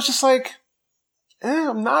play, and I was just like,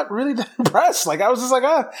 I'm not really that impressed. Like, I was just like,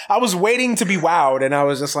 I was waiting to be wowed, and I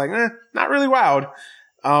was just like, not really wowed.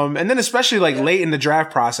 And then especially like late in the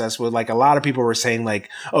draft process where like a lot of people were saying like,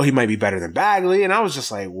 oh, he might be better than Bagley. And I was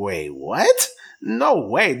just like, wait, what? No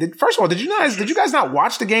way. First of all, did you guys not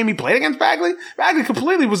watch the game he played against Bagley? Bagley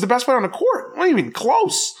completely was the best player on the court. Not even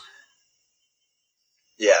close.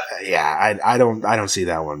 Yeah. Yeah, I don't see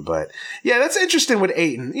that one, but yeah, that's interesting with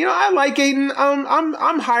Ayton. You know, I like Ayton.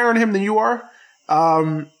 I'm higher on him than you are.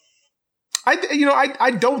 I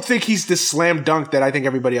don't think he's this slam dunk that I think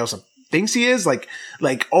everybody else thinks he is. Like,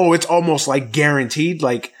 oh, it's almost like guaranteed.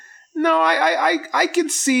 Like, no, I can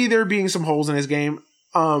see there being some holes in his game.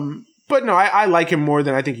 But no, I like him more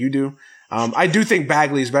than I think you do. I do think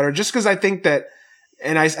Bagley is better just because I think that,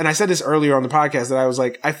 and I said this earlier on the podcast that I was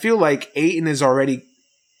like, I feel like Ayton is already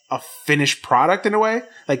a finished product in a way.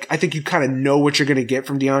 Like, I think you kind of know what you're going to get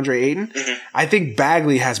from DeAndre Ayton. Mm-hmm. I think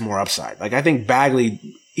Bagley has more upside. Like, I think Bagley,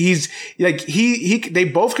 he's like, they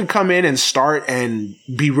both could come in and start and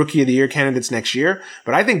be rookie of the year candidates next year.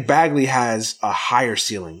 But I think Bagley has a higher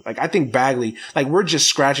ceiling. Like, I think Bagley, like, we're just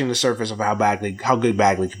scratching the surface of how good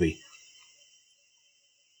Bagley could be.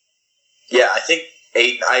 Yeah, I think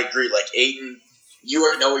Ayton, I agree. Like, Ayton, you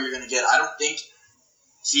already know what you're going to get. I don't think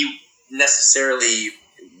he necessarily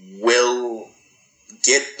will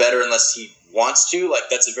get better unless he wants to. Like,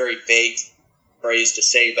 that's a very vague phrase to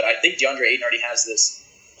say, but I think DeAndre Ayton already has this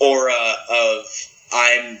aura of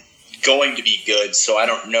I'm going to be good, so I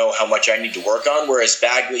don't know how much I need to work on, whereas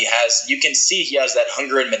Bagley has, you can see he has that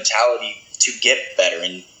hunger and mentality to get better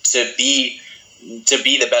and to be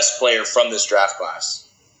the best player from this draft class.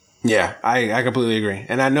 Yeah, I completely agree.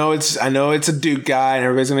 And I know it's a Duke guy and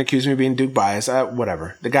everybody's going to accuse me of being Duke biased.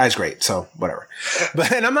 Whatever. The guy's great, so whatever.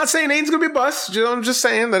 And I'm not saying Ayton's going to be a bust. I'm just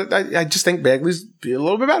saying that I just think Bagley's a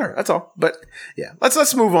little bit better. That's all. But yeah,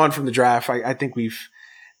 let's move on from the draft. I think we've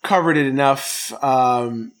covered it enough.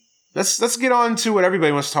 Let's get on to what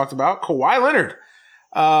everybody wants to talk about. Kawhi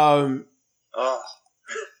Leonard.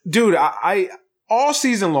 Dude, I all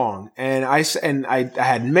season long, and I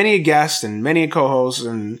had many guests and many co-hosts,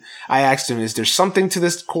 and I asked him, is there something to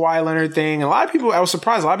this Kawhi Leonard thing? And a lot of people, I was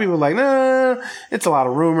surprised. A lot of people were like, nah, it's a lot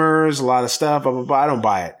of rumors, a lot of stuff, blah, blah, blah. I don't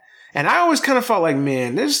buy it. And I always kind of felt like,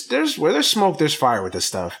 man, there's where there's smoke, there's fire with this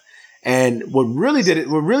stuff. And what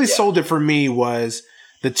really sold it for me was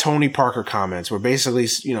the Tony Parker comments where basically,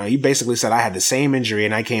 he basically said I had the same injury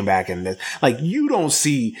and I came back, and like, you don't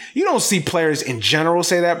see players in general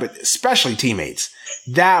say that, but especially teammates.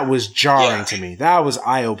 That was jarring to me. That was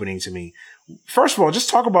eye-opening to me. First of all,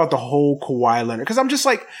 just talk about the whole Kawhi Leonard. Cause I'm just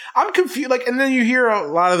like, I'm confused. Like, and then you hear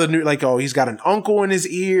a lot of the new, like, oh, he's got an uncle in his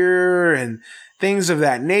ear and things of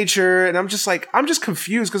that nature. And I'm just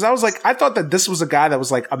confused. Cause I was like, I thought that this was a guy that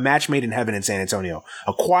was like a match made in heaven in San Antonio,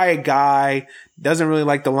 a quiet guy, doesn't really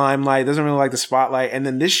like the limelight, doesn't really like the spotlight. And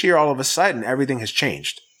then this year, all of a sudden, everything has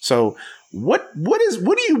changed. So what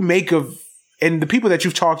do you make of, and the people that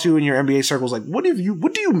you've talked to in your NBA circles, like, what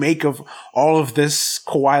do you make of all of this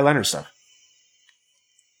Kawhi Leonard stuff?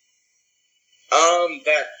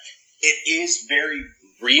 That it is very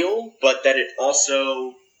real, but that it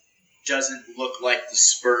also doesn't look like the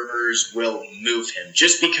Spurs will move him.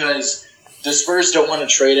 Just because the Spurs don't want to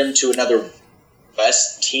trade him to another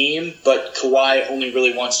West team, but Kawhi only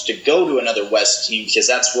really wants to go to another West team because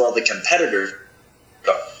that's where all the competitors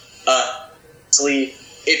go. Honestly,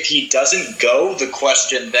 if he doesn't go, the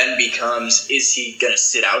question then becomes, is he going to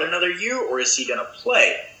sit out another year or is he going to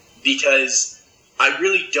play? Because I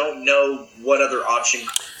really don't know what other option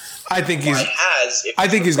I think Kawhi has. I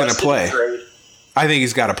think he's going to play. I think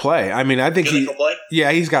he's got to play. I mean, I think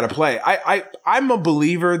he's got to play. I'm a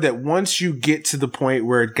believer that once you get to the point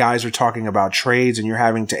where guys are talking about trades and you're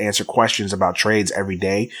having to answer questions about trades every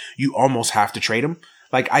day, you almost have to trade them.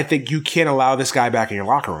 Like, I think you can't allow this guy back in your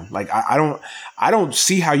locker room. Like, I don't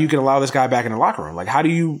see how you can allow this guy back in the locker room. Like, how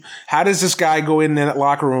does this guy go in that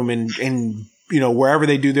locker room and wherever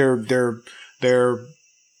they do their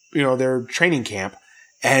training camp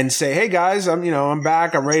and say, hey guys, I'm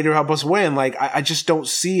back. I'm ready to help us win. Like, I just don't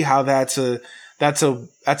see how that's a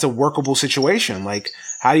workable situation. Like,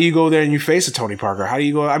 how do you go there and you face a Tony Parker? How do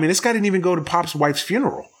you go? I mean, this guy didn't even go to Pop's wife's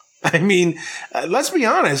funeral. I mean, let's be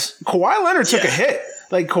honest. Kawhi Leonard took a hit.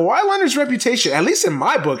 Like, Kawhi Leonard's reputation, at least in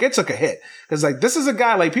my book, it took a hit. Because, like, this is a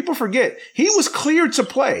guy, like, people forget, he was cleared to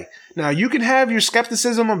play. Now, you can have your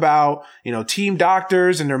skepticism about, team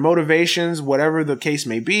doctors and their motivations, whatever the case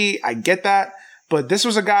may be. I get that. But this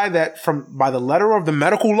was a guy that, by the letter of the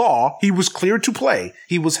medical law, he was cleared to play.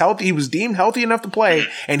 He was healthy. He was deemed healthy enough to play,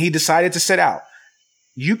 and he decided to sit out.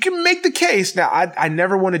 You can make the case. Now, I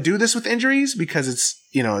never want to do this with injuries because it's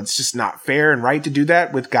just not fair and right to do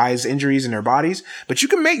that with guys' injuries in their bodies. But you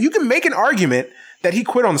can make an argument that he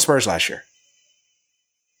quit on the Spurs last year.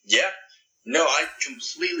 Yeah. No, I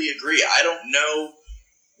completely agree. I don't know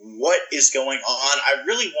what is going on. I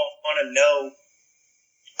really want to know.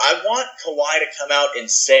 I want Kawhi to come out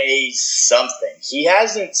and say something. He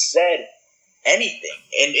hasn't said anything.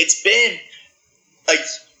 And it's been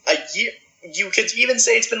a year. You could even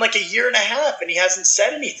say it's been like a year and a half and he hasn't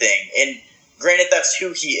said anything. And granted, that's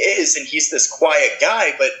who he is and he's this quiet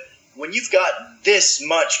guy. But when you've got this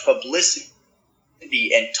much publicity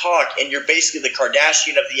and talk and you're basically the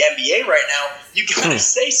Kardashian of the NBA right now, you gotta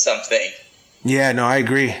say something. Yeah, no, I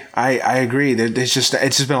agree. I agree. It's just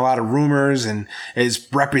been a lot of rumors and his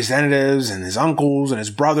representatives and his uncles and his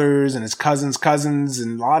brothers and his cousins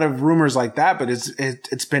and a lot of rumors like that. But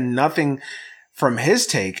it's been nothing from his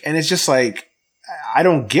take. And it's just like, I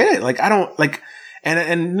don't get it. Like, I don't like,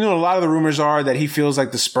 and a lot of the rumors are that he feels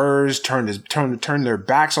like the Spurs turned their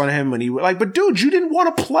backs on him when he like, but dude, you didn't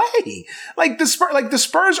want to play. Like the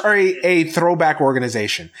Spurs are a throwback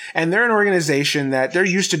organization, and they're an organization that they're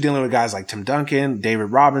used to dealing with guys like Tim Duncan, David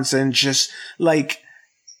Robinson, just like,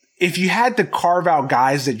 if you had to carve out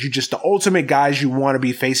guys that the ultimate guys you want to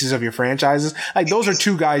be faces of your franchises, like those are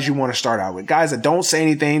two guys you want to start out with. Guys that don't say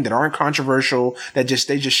anything, that aren't controversial, that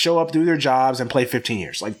they just show up, do their jobs, and play 15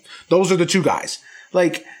 years. Like those are the two guys.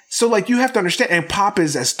 Like, so like you have to understand, and Pop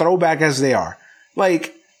is as throwback as they are.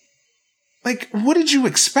 Like what did you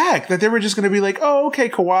expect? That they were just going to be like, oh, okay,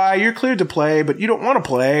 Kawhi, you're cleared to play, but you don't want to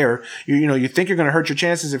play, or you think you're going to hurt your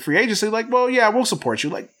chances at free agency. Like, well, yeah, we'll support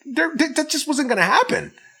you. Like that just wasn't going to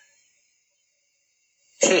happen.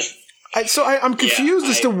 I'm confused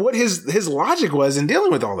as to what his logic was in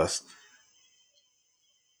dealing with all this.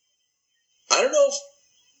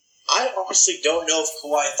 I honestly don't know if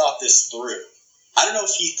Kawhi thought this through. I don't know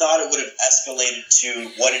if he thought it would have escalated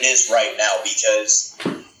to what it is right now, because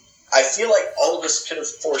I feel like all of us could have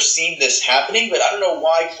foreseen this happening, but I don't know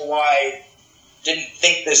why Kawhi didn't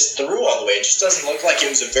think this through all the way. It just doesn't look like it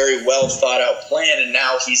was a very well thought out plan, and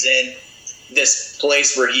now he's in this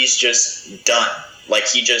place where he's just done. Like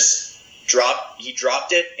he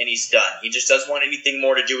dropped it and he's done. He just doesn't want anything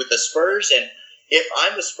more to do with the Spurs. And if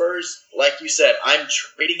I'm the Spurs, like you said, I'm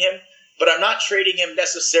trading him, but I'm not trading him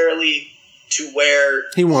necessarily to where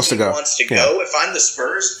he wants to go. If I'm the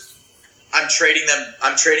Spurs, I'm trading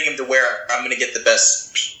him to where I'm going to get the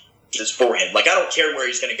best pieces for him. Like I don't care where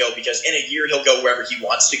he's going to go, because in a year he'll go wherever he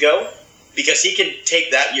wants to go, because he can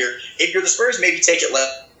take that year. If you're the Spurs, maybe take it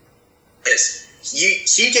less.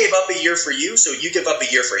 He gave up a year for you, so you give up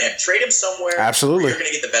a year for him. Trade him somewhere. Absolutely. Where you're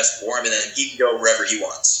going to get the best for him, and then he can go wherever he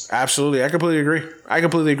wants. Absolutely. I completely agree.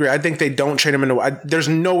 I think they don't trade him there's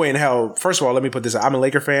no way in hell. First of all, let me put this out. I'm a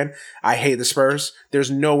Laker fan. I hate the Spurs. There's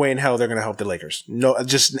no way in hell they're going to help the Lakers. No,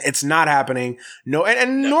 it's not happening. No,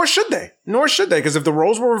 and nor should they. Because if the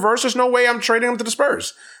roles were reversed, there's no way I'm trading them to the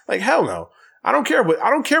Spurs. Like, hell no. I don't care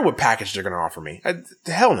what package they're going to offer me.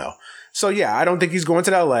 Hell no. So yeah, I don't think he's going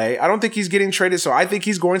to LA. I don't think he's getting traded. So I think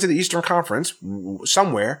he's going to the Eastern Conference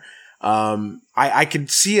somewhere. I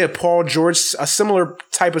could see a similar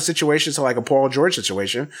type of situation to like a Paul George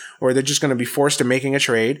situation, where they're just going to be forced to making a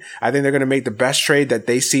trade. I think they're going to make the best trade that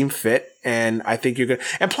they seem fit. And I think you're good.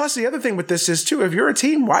 And plus the other thing with this is too, if you're a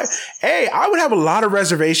team, I would have a lot of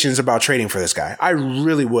reservations about trading for this guy. I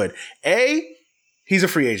really would. He's a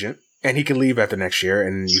free agent. And he can leave after next year.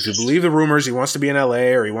 And if you believe the rumors, he wants to be in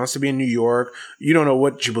LA or he wants to be in New York. You don't know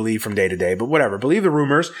what you believe from day to day, but whatever. Believe the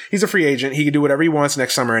rumors. He's a free agent. He can do whatever he wants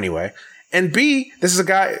next summer anyway. And B, this is a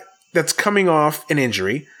guy that's coming off an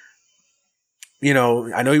injury.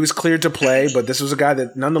 I know he was cleared to play, but this was a guy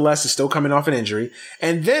that nonetheless is still coming off an injury.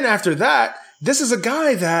 And then after that, this is a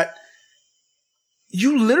guy that,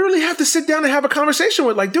 you literally have to sit down and have a conversation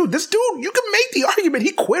with, like, dude, this dude, you can make the argument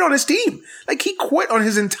he quit on his team. Like, he quit on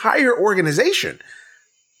his entire organization.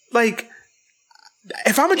 Like,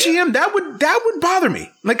 if I'm a GM, that would bother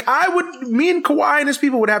me. Like, me and Kawhi and his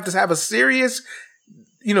people would have to have a serious,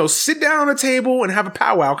 sit down on a table and have a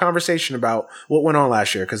powwow conversation about what went on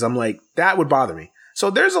last year. Cause I'm like, that would bother me. So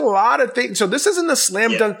there's a lot of things. So this isn't a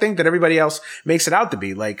slam dunk thing that everybody else makes it out to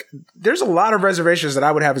be. Like, there's a lot of reservations that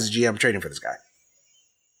I would have as a GM trading for this guy.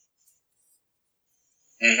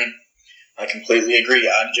 Mm-hmm. I completely agree.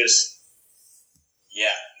 I'm just,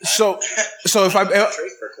 So if I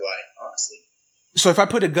trade for Kawhi, honestly. So if I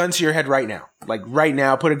put a gun to your head right now,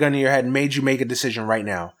 put a gun to your head and made you make a decision right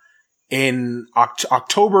now, in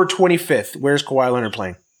October 25th, where's Kawhi Leonard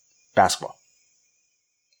playing basketball?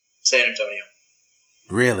 San Antonio.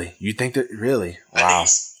 Really? You think that? Really? Wow.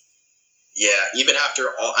 Even after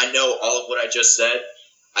I know all of what I just said,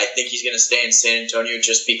 I think he's going to stay in San Antonio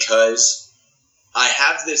just because I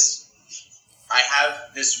have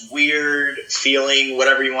this weird feeling,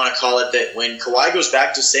 whatever you want to call it, that when Kawhi goes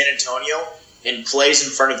back to San Antonio and plays in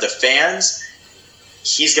front of the fans,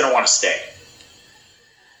 he's going to want to stay.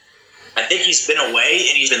 I think he's been away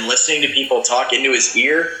and he's been listening to people talk into his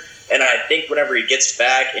ear, and I think whenever he gets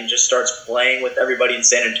back and just starts playing with everybody in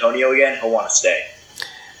San Antonio again, he'll want to stay.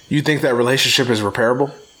 You think that relationship is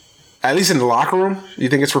repairable? At least in the locker room? You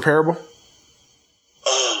think it's repairable?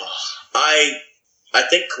 I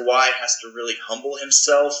think Kawhi has to really humble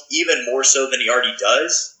himself, even more so than he already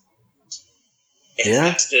does. And he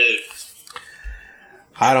has to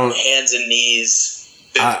hands and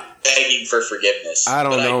knees begging for forgiveness. I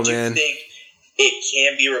don't know, man. I do think it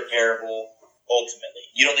can be repairable ultimately.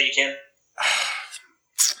 You don't think it can?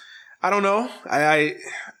 I don't know.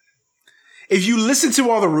 If you listen to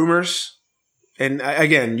all the rumors, and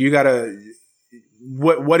again, you gotta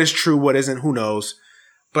what is true, what isn't, who knows.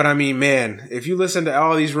 But I mean, man, if you listen to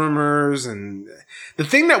all these rumors, and the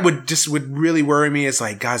thing that would really worry me is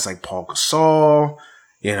like guys like Paul Gasol,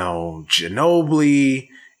 Ginobili,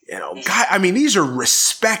 I mean, these are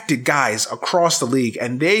respected guys across the league,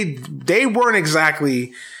 and they weren't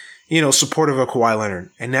exactly, supportive of Kawhi Leonard.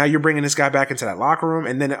 And now you're bringing this guy back into that locker room,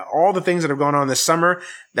 and then all the things that have gone on this summer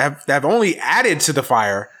that have only added to the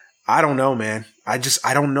fire. I don't know, man. I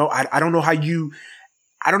don't know. I don't know how you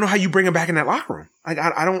bring him back in that locker room.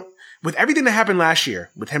 I don't, with everything that happened last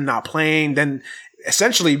year, with him not playing, then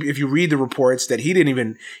essentially, if you read the reports that he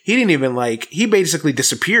basically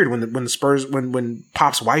disappeared when the Spurs, when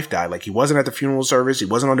Pop's wife died. Like, he wasn't at the funeral service. He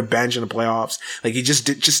wasn't on the bench in the playoffs. Like, he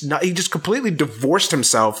just completely divorced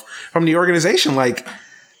himself from the organization. Like,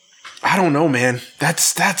 I don't know, man.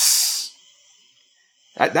 That's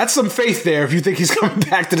some faith there if you think he's coming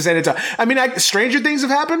back to the San Antonio. I mean, stranger things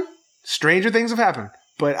have happened.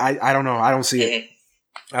 But I don't know. I don't see it.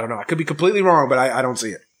 I don't know. I could be completely wrong, but I don't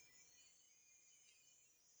see it.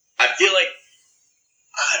 I feel like,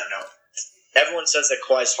 I don't know. Everyone says that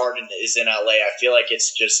Kawhi's heart is in LA. I feel like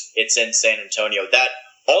it's in San Antonio. That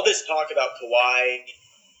all this talk about Kawhi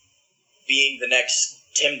being the next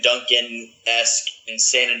Tim Duncan-esque in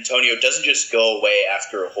San Antonio doesn't just go away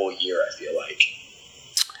after a whole year, I feel like.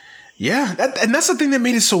 Yeah, that's the thing that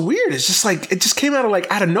made it so weird. It's just like, it just came out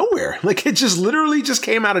of nowhere. Like, it just literally just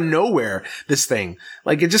came out of nowhere, this thing.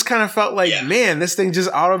 Like, it just kind of felt like, man, this thing just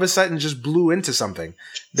all of a sudden just blew into something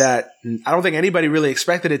that I don't think anybody really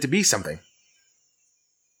expected it to be something.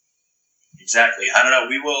 Exactly. I don't know.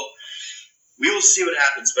 We will see what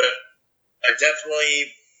happens, but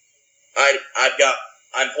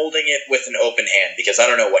I'm holding it with an open hand because I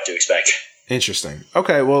don't know what to expect. Interesting.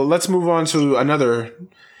 Okay, well, let's move on to another.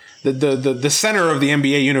 The center of the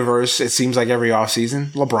NBA universe, it seems like every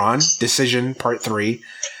offseason, LeBron, decision part 3.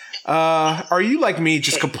 Are you like me,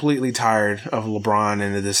 just completely tired of LeBron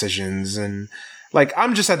and the decisions? And like,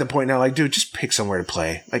 I'm just at the point now, like, dude, just pick somewhere to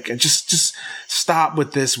play. Like, just stop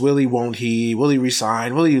with this. Will he, won't he? Will he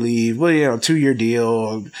resign? Will he leave? Will he, 2-year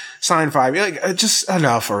deal? Sign 5? Like, just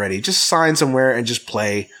enough already. Just sign somewhere and just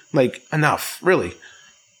play. Like, enough, really.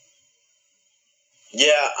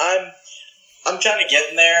 Yeah, I'm kind of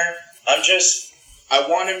getting there. I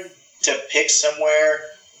want him to pick somewhere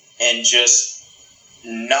and just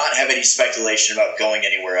not have any speculation about going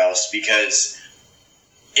anywhere else, because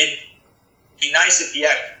it'd be nice if he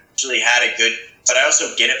actually had a good, but I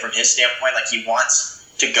also get it from his standpoint. Like, he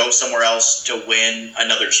wants to go somewhere else to win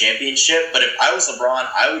another championship. But if I was LeBron,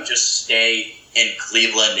 I would just stay in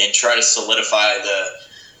Cleveland and try to solidify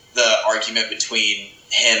the argument between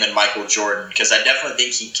him and Michael Jordan, because I definitely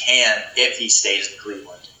think he can if he stays in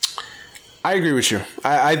Cleveland. I agree with you.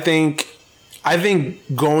 I think I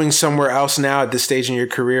think going somewhere else now at this stage in your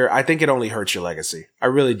career, I think it only hurts your legacy. I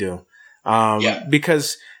really do.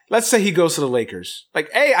 Because let's say he goes to the Lakers. Like,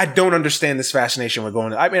 I don't understand this fascination with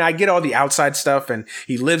going. I mean, I get all the outside stuff, and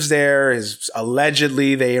he lives there.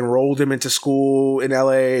 Allegedly they enrolled him into school in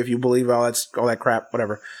LA. If you believe all that crap,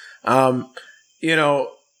 whatever.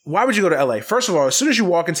 Why would you go to LA? First of all, as soon as you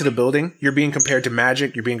walk into the building, you're being compared to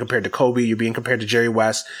Magic, you're being compared to Kobe, you're being compared to Jerry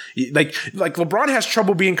West. Like LeBron has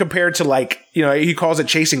trouble being compared to he calls it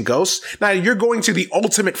chasing ghosts. Now you're going to the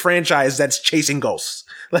ultimate franchise that's chasing ghosts.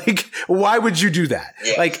 Like, why would you do that?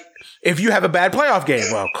 Yeah. Like, if you have a bad playoff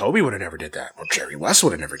game, well, Kobe would have never did that. Well, Jerry West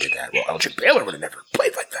would have never did that. Well, Elgin Baylor would have never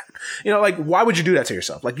played like that. Why would you do that to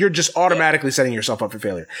yourself? Like, you're just automatically setting yourself up for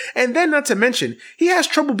failure. And then, not to mention, he has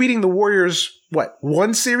trouble beating the Warriors,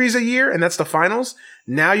 one series a year, and that's the finals?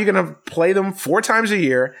 Now you're going to play them 4 times a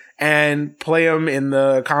year and play them in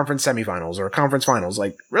the conference semifinals or conference finals.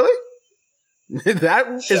 Like, really? Is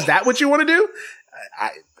that what you want to do?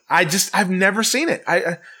 I've never seen it.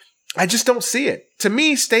 I just don't see it. To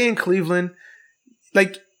me, stay in Cleveland.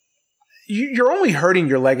 Like, you're only hurting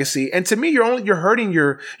your legacy, and to me, you're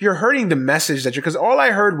hurting the message that because all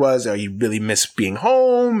I heard was, he really missed being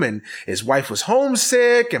home, and his wife was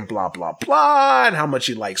homesick, and blah blah blah, and how much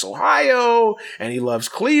he likes Ohio, and he loves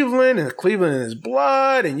Cleveland, and Cleveland in his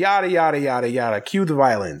blood, and yada yada yada yada. Cue the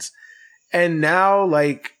violins. And now,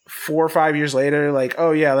 4 or 5 years later,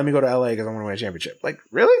 oh yeah, let me go to LA because I want to win a championship. Like,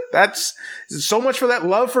 really? That's so much for that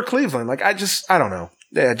love for Cleveland. Like, I don't know.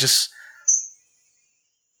 Yeah,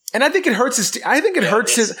 and I think it hurts I think it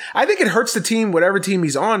hurts the team, whatever team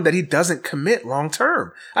he's on, that he doesn't commit long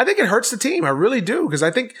term. I think it hurts the team. I really do. Because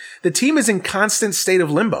I think the team is in constant state of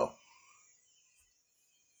limbo.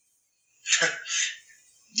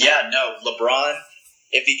 Yeah, no, LeBron,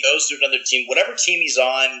 if he goes to another team, whatever team he's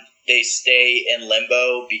on, they stay in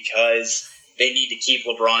limbo because they need to keep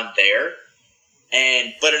LeBron there.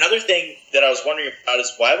 But another thing that I was wondering about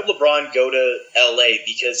is why would LeBron go to LA?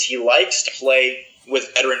 Because he likes to play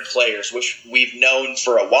with veteran players, which we've known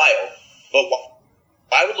for a while. But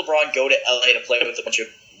why would LeBron go to LA to play with a bunch of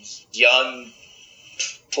young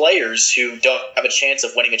players who don't have a chance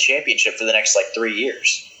of winning a championship for the next 3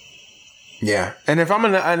 years? Yeah, and if I'm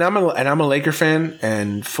a Laker fan,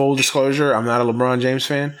 and full disclosure, I'm not a LeBron James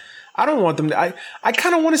fan. I don't want them to. I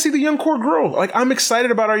kind of want to see the young core grow. Like, I'm excited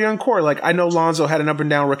about our young core. Like, I know Lonzo had an up and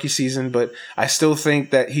down rookie season, but I still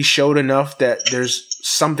think that he showed enough that there's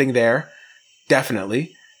something there,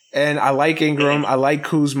 definitely. And I like Ingram, I like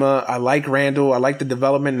Kuzma, I like Randall, I like the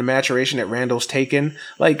development and the maturation that Randall's taken.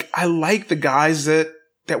 Like, I like the guys that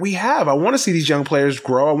we have. I want to see these young players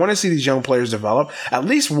grow. I want to see these young players develop at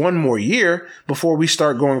least one more year before we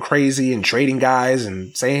start going crazy and trading guys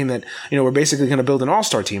and saying that, we're basically going to build an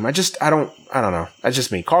all-star team. I don't know. That's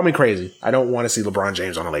just me. Call me crazy. I don't want to see LeBron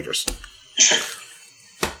James on the Lakers.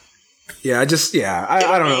 I don't know. I just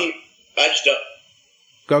don't.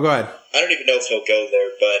 Go ahead. I don't even know if he'll go there,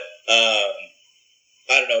 but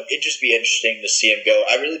I don't know. It'd just be interesting to see him go.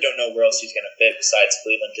 I really don't know where else he's going to fit besides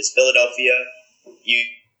Cleveland, because Philadelphia, you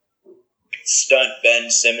stunt Ben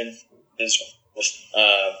Simmons.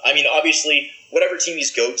 Obviously, whatever team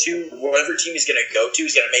he's going to go to,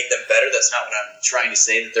 he's going to make them better. That's not what I'm trying to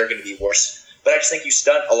say, that they're going to be worse. But I just think you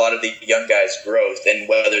stunt a lot of the young guys' growth, and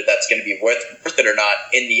whether that's going to be worth it or not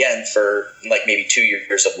in the end for maybe 2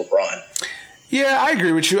 years of LeBron. Yeah, I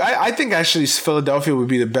agree with you. I think actually Philadelphia would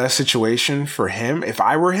be the best situation for him. If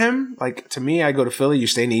I were him, to me, I go to Philly, you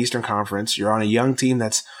stay in the Eastern Conference, you're on a young team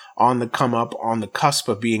that's on the come up, on the cusp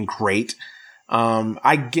of being great.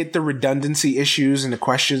 I get the redundancy issues and the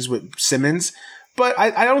questions with Simmons, but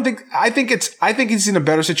I think he's in a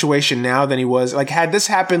better situation now than he was. Had this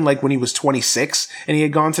happened when he was 26 and he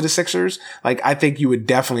had gone to the Sixers, I think you would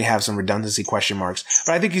definitely have some redundancy question marks.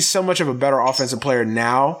 But I think he's so much of a better offensive player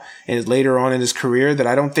now and later on in his career that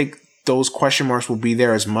I don't think those question marks will be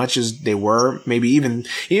there as much as they were maybe even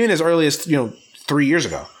as early as 3 years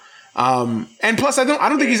ago. And plus I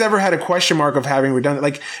don't think he's ever had a question mark of having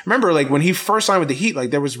redundant. Remember when he first signed with the Heat,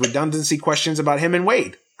 there was redundancy questions about him and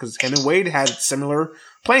Wade, because him and Wade had similar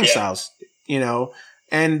playing styles,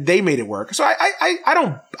 and they made it work. So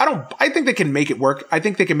I think they can make it work. I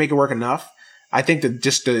think they can make it work enough. I think that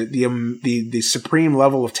just the supreme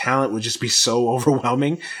level of talent would just be so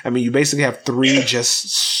overwhelming. I mean, you basically have 3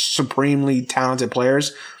 just supremely talented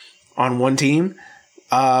players on one team.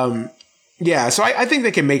 Yeah, so I think they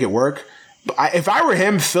can make it work. But if I were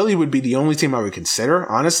him, Philly would be the only team I would consider,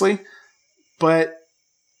 honestly. But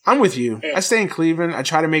I'm with you. I stay in Cleveland. I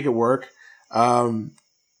try to make it work. Because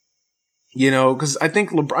I think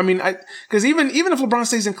because even if LeBron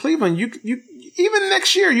stays in Cleveland, you even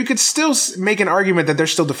next year, you could still make an argument that they're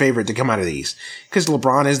still the favorite to come out of the East because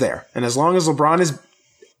LeBron is there. And as long as LeBron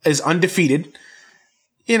is undefeated,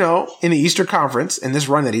 in the Eastern Conference in this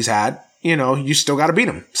run that he's had, you still got to beat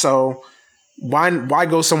him. So why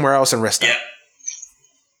go somewhere else and risk that? Yeah.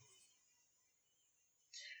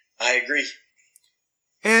 I agree.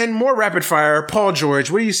 And more rapid fire, Paul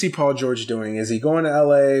George. What do you see Paul George doing? Is he going to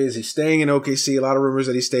LA? Is he staying in OKC? A lot of rumors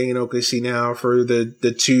that he's staying in OKC now for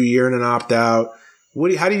the 2 year and an opt out.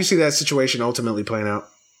 How do you see that situation ultimately playing out?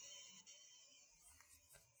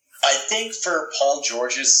 I think for Paul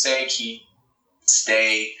George's sake, he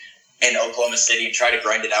stay in Oklahoma City and try to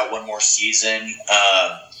grind it out one more season.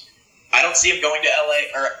 I don't see him going to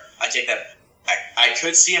LA, or I take that back. I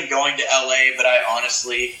could see him going to LA, but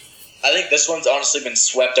I think this one's honestly been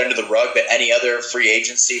swept under the rug, but any other free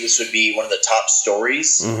agency, this would be one of the top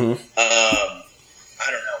stories. Mm-hmm. I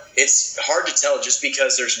don't know. It's hard to tell just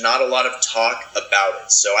because there's not a lot of talk about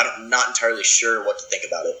it. So I'm not entirely sure what to think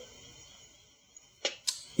about it.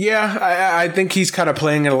 Yeah, I think he's kind of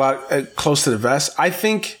playing it a lot close to the vest. I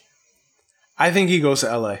think he goes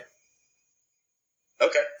to LA.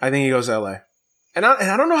 Okay. I think he goes to LA. And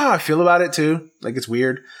I don't know how I feel about it too. Like, it's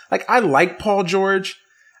weird. Like, I like Paul George.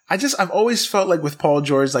 I've always felt like with Paul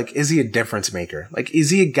George, like, is he a difference maker? Like, is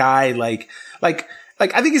he a guy like I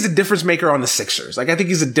think he's a difference maker on the Sixers. Like, I think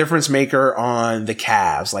he's a difference maker on the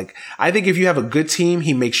Cavs. Like, I think if you have a good team,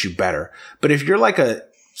 he makes you better. But if you're like a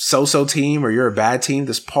so-so team or you're a bad team,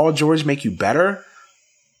 does Paul George make you better?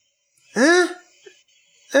 I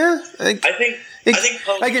think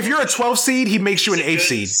if you're a 12 seed, he makes you an 8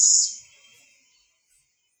 seed.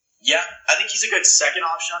 Yeah, I think he's a good second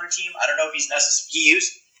option on our team. I don't know if he's necessary.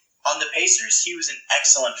 On the Pacers, he was an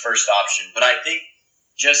excellent first option, but I think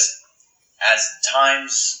just as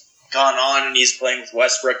time's gone on and he's playing with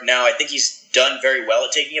Westbrook now, I think he's done very well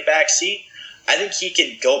at taking a back seat. I think he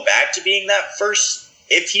can go back to being that first.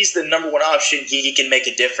 If he's the number one option, he can make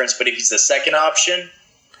a difference, but if he's the second option,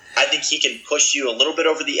 I think he can push you a little bit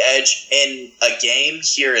over the edge in a game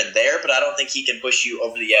here and there, but I don't think he can push you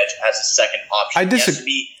over the edge as a second option. He has to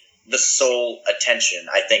be the sole attention,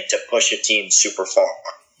 I think, to push a team super far.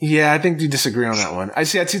 Yeah, I think you disagree on that one. I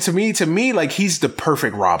see. To me, like, he's the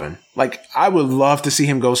perfect Robin. Like, I would love to see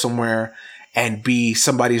him go somewhere and be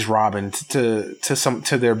somebody's Robin to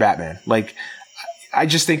their Batman. Like, I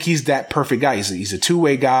just think he's that perfect guy. He's a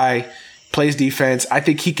two-way guy, plays defense. I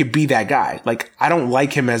think he could be that guy. Like, I don't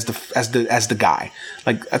like him as the guy.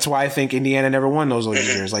 Like, that's why I think Indiana never won those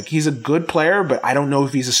years. Like, he's a good player, but I don't know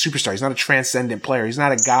if he's a superstar. He's not a transcendent player. He's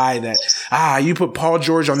not a guy that, you put Paul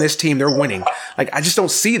George on this team, they're winning. Like, I just don't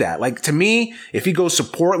see that. Like, to me, if he goes to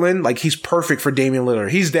Portland, like, he's perfect for Damian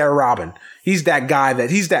Lillard. He's their Robin. He's that guy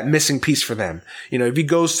he's that missing piece for them. If he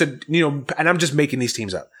goes to, and I'm just making these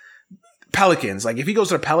teams up. Pelicans, like, if he goes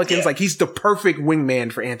to the Pelicans, like, he's the perfect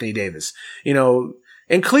wingman for Anthony Davis. In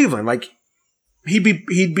Cleveland, like,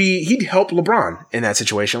 he'd help LeBron in that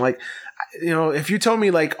situation. Like, if you told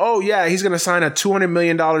me, like, oh yeah, he's going to sign a $200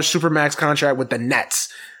 million supermax contract with the Nets.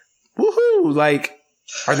 Woohoo. Like,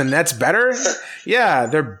 are the Nets better? Yeah,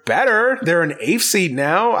 they're better. They're an 8th seed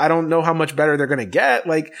now. I don't know how much better they're going to get.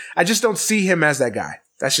 Like, I just don't see him as that guy.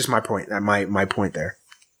 That's just my point. My point there.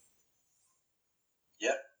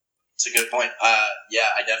 It's a good point.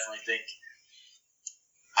 I definitely think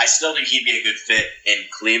I still think he'd be a good fit in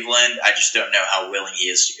Cleveland. I just don't know how willing he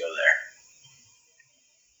is to go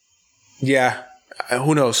there. Yeah,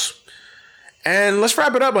 who knows? And let's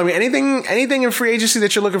wrap it up. I mean, anything in free agency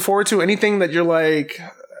that you're looking forward to? Anything that you're like,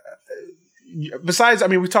 besides, I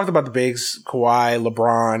mean, we talked about the bigs, Kawhi,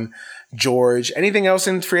 LeBron, George. Anything else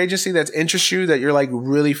in free agency that interests you that you're like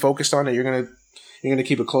really focused on that you're gonna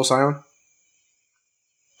keep a close eye on?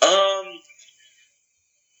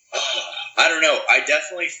 I don't know. I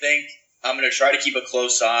definitely think I'm going to try to keep a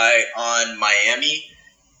close eye on Miami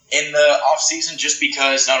in the offseason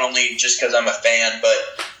not only just because I'm a fan,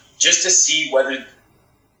 but just to see whether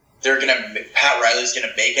Pat Riley's going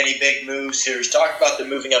to make any big moves. He was talking about them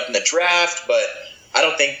moving up in the draft, but I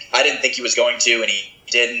didn't think he was going to, and he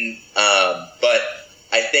didn't. But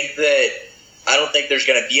I don't think there's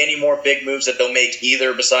going to be any more big moves that they'll make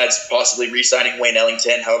either, besides possibly re-signing Wayne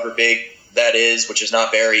Ellington, however big that is, which is not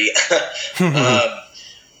very.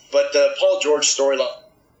 But the Paul George storyline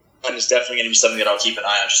is definitely going to be something that I'll keep an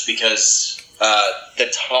eye on, just because the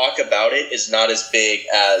talk about it is not as big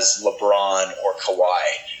as LeBron or Kawhi.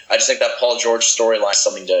 I just think that Paul George storyline is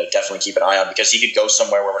something to definitely keep an eye on, because he could go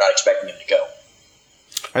somewhere where we're not expecting him to go.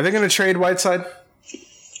 Are they going to trade Whiteside?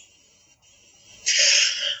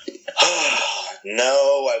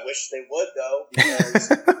 No, I wish they would, though, because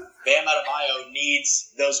Bam Adebayo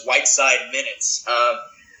needs those Whiteside minutes.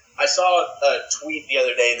 I saw a tweet the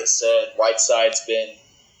other day that said Whiteside's been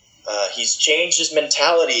he's changed his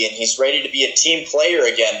mentality and he's ready to be a team player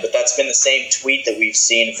again, but that's been the same tweet that we've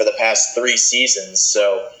seen for the past 3 seasons.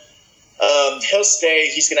 So he'll stay.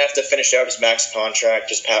 He's going to have to finish out his max contract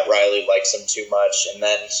because Pat Riley likes him too much, and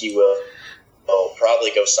then he will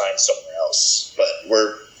probably go sign somewhere else. But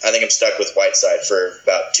I think I'm stuck with Whiteside for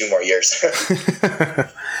about 2 more years.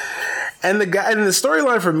 And the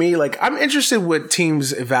storyline for me, like, I'm interested with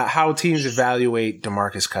how teams evaluate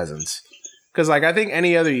DeMarcus Cousins. Because, like, I think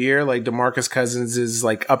any other year, like, DeMarcus Cousins is,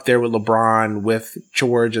 like, up there with LeBron, with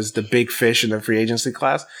George as the big fish in the free agency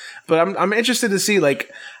class. But I'm interested to see,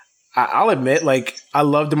 like, I'll admit, like, I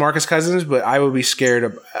love DeMarcus Cousins, but I would be scared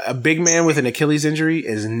of a big man with an Achilles injury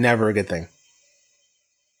is never a good thing.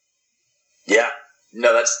 Yeah.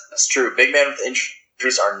 No, that's true. Big man with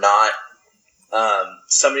injuries are not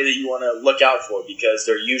somebody that you want to look out for, because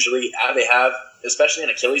they're usually, they have, especially an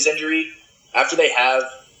Achilles injury, after they have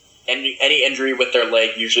any injury with their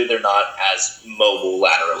leg, usually they're not as mobile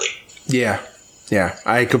laterally. Yeah,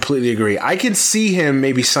 I completely agree. I can see him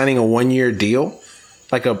maybe signing a 1-year deal,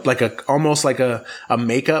 almost like a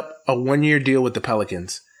makeup, a 1-year deal with the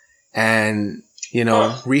Pelicans, and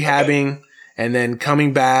rehabbing and then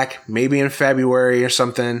coming back maybe in February or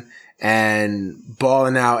something and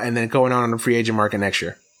balling out and then going on the free agent market next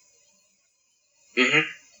year. Mm-hmm.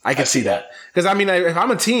 I can see that. Because, I mean, if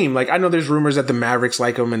I'm a team, like, I know there's rumors that the Mavericks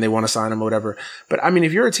like him and they want to sign him or whatever. But, I mean,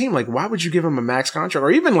 if you're a team, like, why would you give him a max contract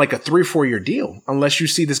or even like a 3-4 year deal unless you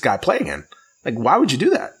see this guy play again? Like, why would you do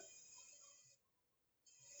that?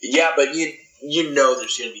 Yeah, but you know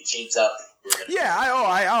there's going to be teams out there. Yeah,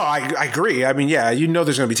 I agree. I mean, yeah,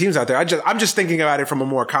 there's going to be teams out there. I'm just thinking about it from a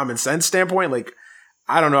more common sense standpoint. Like,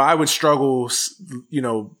 I don't know. I would struggle,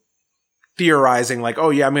 theorizing like, oh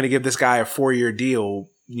yeah, I'm going to give this guy a 4-year deal,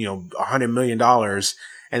 $100 million.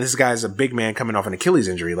 And this guy's a big man coming off an Achilles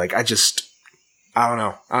injury. Like, I don't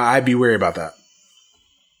know. I'd be wary about that.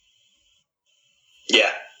 Yeah.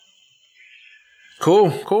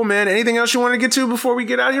 Cool, man. Anything else you want to get to before we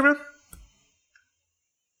get out of here, man?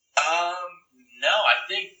 No, I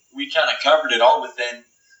think we kind of covered it all within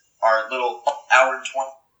our little hour and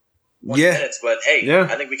 20 minutes. But hey,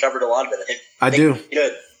 I think we covered a lot of it. I do.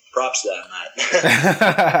 Good. Props to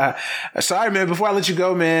that, Matt. Sorry, man. Before I let you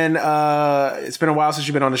go, man, it's been a while since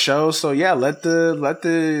you've been on the show. So yeah, let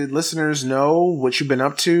the listeners know what you've been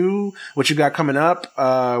up to, what you got coming up,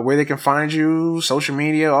 where they can find you, social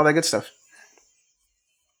media, all that good stuff.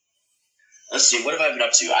 Let's see, what have I been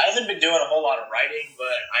up to? I haven't been doing a whole lot of writing, but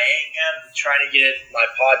I am trying to get my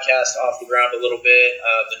podcast off the ground a little bit.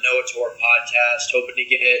 The Noah Tour podcast, hoping to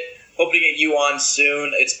get you on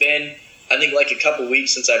soon. It's been, I think, like a couple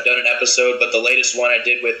weeks since I've done an episode, but the latest one I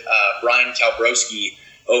did with Brian Kalbrowski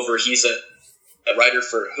he's a writer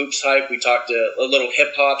for Hoops Hype. We talked a little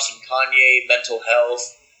hip hop, some Kanye, mental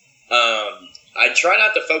health. I try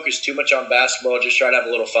not to focus too much on basketball, just try to have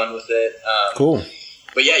a little fun with it. Cool.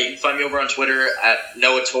 But yeah, you can find me over on Twitter at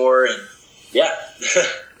Noah Tour, and yeah.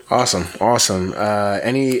 Awesome.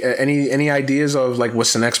 Any ideas of like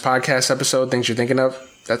what's the next podcast episode? Things you're thinking of?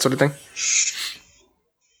 That sort of thing.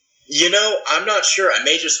 I'm not sure. I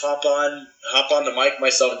may just hop on the mic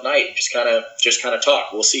myself at night and just kind of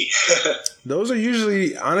talk. We'll see. Those are usually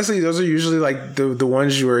like the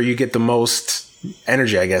ones where you get the most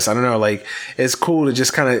energy, I guess. I don't know. Like, it's cool to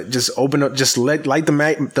just kind of just open up, just light the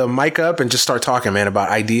mic up and just start talking, man, about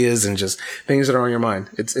ideas and just things that are on your mind.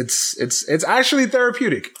 It's actually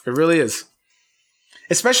therapeutic. It really is.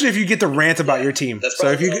 Especially if you get to rant about your team. So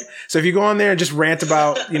if you go on there and just rant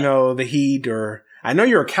about, the Heat, or I know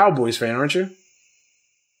you're a Cowboys fan, aren't you?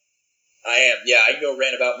 I am. Yeah, I can go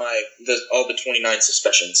rant about all the 29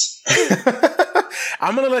 suspensions.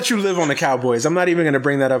 I'm going to let you live on the Cowboys. I'm not even going to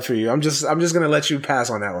bring that up for you. I'm just going to let you pass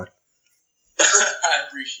on that one. I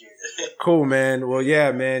appreciate it. Cool, man. Well,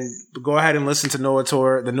 yeah, man. Go ahead and listen to the Noah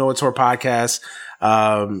Tour podcast.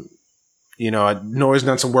 Noah's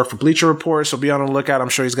done some work for Bleacher Report, so be on the lookout. I'm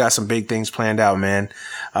sure he's got some big things planned out, man.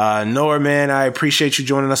 Noah, man, I appreciate you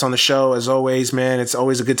joining us on the show as always, man. It's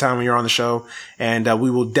always a good time when you're on the show, and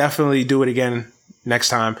we will definitely do it again next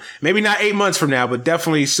time. Maybe not 8 months from now, but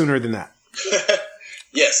definitely sooner than that.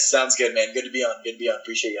 Yes, sounds good, man. Good to be on.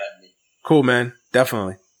 Appreciate you having me. Cool, man.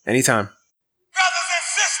 Definitely. Anytime. Brothers and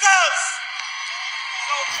sisters!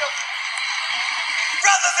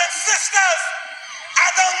 Brothers and sisters!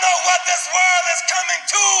 I don't know what this world is coming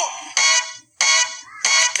to.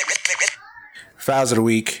 Fouls of the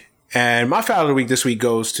week. And my foul of the week this week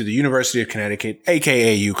goes to the University of Connecticut,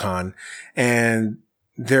 aka UConn. And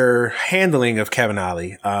their handling of Kevin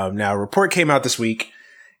Ollie. Now, a report came out this week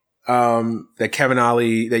that Kevin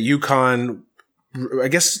Ollie, that UConn, I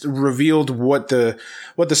guess, revealed what the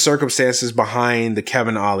circumstances behind the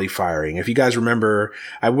Kevin Ollie firing. If you guys remember,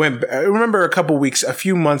 I remember a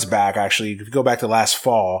few months back, actually, if you go back to last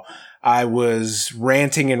fall, I was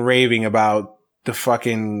ranting and raving about the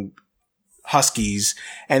fucking Huskies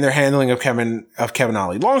and their handling of Kevin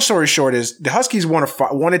Ollie. Long story short is the Huskies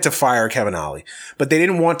wanted to fire Kevin Ollie, but they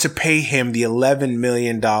didn't want to pay him the $11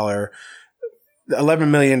 million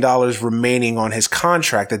remaining on his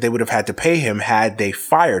contract that they would have had to pay him had they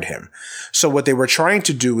fired him. So what they were trying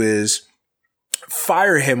to do is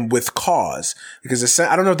fire him with cause, because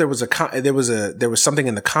I don't know if there was something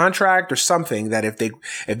in the contract or something that if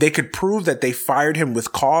they could prove that they fired him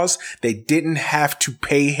with cause, they didn't have to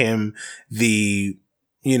pay him the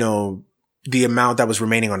amount that was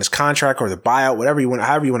remaining on his contract or the buyout, however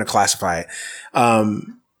you want to classify it.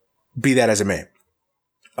 Be that as it may.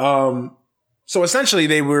 So essentially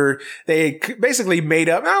they basically made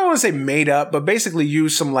up, I don't want to say made up, but basically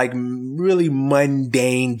used some like really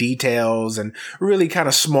mundane details and really kind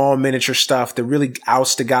of small miniature stuff to really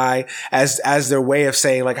oust the guy as their way of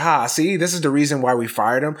saying like, see, this is the reason why we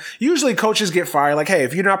fired him. Usually coaches get fired like, hey,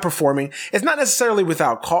 if you're not performing, it's not necessarily with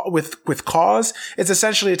cause. It's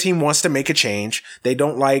essentially a team wants to make a change. They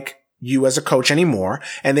don't like you as a coach anymore,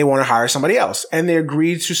 and they want to hire somebody else. And they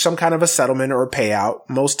agreed to some kind of a settlement or a payout.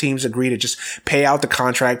 Most teams agree to just pay out the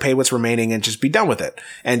contract, pay what's remaining, and just be done with it.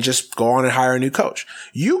 And just go on and hire a new coach.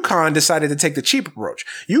 UConn decided to take the cheap approach.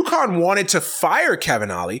 UConn wanted to fire Kevin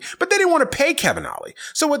Ollie, but they didn't want to pay Kevin Ollie.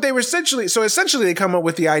 So essentially they come up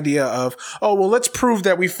with the idea of, oh, well, let's prove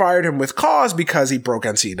that we fired him with cause because he broke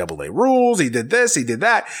NCAA rules, he did this, he did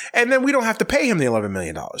that, and then we don't have to pay him the $11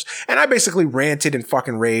 million. And I basically ranted and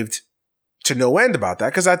fucking raved to no end about that,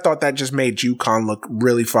 because I thought that just made UConn look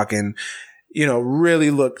really fucking, really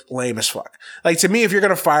look lame as fuck. Like, to me, if you're going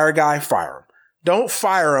to fire a guy, fire him. Don't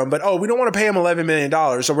fire him, but, we don't want to pay him $11 million.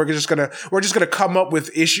 So we're just going to come up with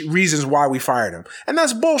reasons why we fired him. And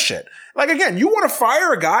that's bullshit. Like, again, you want to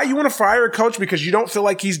fire a guy, you want to fire a coach because you don't feel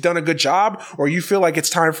like he's done a good job, or you feel like it's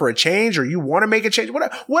time for a change, or you want to make a change,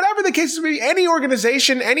 whatever the case may be. Any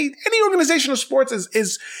organization, any organization of sports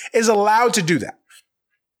is allowed to do that.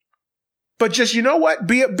 But just, you know what?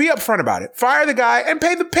 Be upfront about it. Fire the guy and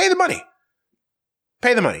pay the money.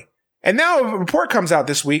 Pay the money. And now a report comes out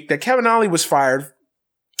this week that Kevin Ollie was fired.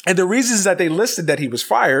 And the reasons that they listed that he was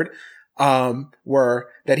fired were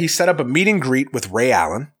that he set up a meet and greet with Ray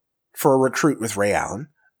Allen for a recruit with Ray Allen.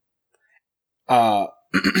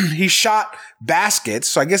 He shot baskets.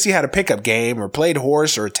 So I guess he had a pickup game or played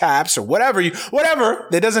horse or taps or whatever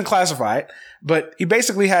that doesn't classify it. But he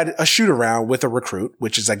basically had a shoot around with a recruit,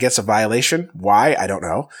 which is, I guess, a violation. Why? I don't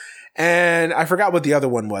know. And I forgot what the other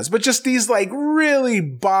one was, but just these like really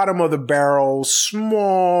bottom of the barrel,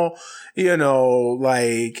 small, I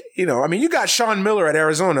mean, you got Sean Miller at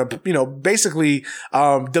Arizona, basically,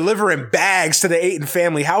 delivering bags to the Ayton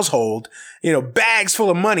family household, bags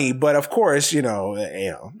full of money. But of course,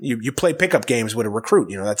 you play pickup games with a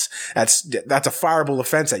recruit, that's a fireable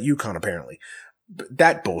offense at UConn, apparently.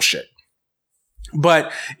 That bullshit.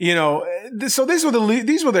 But, so these were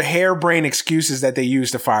the harebrained excuses that they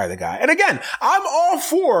used to fire the guy. And again, I'm all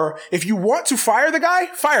for, if you want to fire the guy,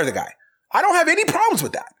 fire the guy. I don't have any problems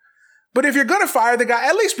with that. But if you're going to fire the guy,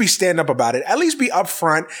 at least be stand up about it. At least be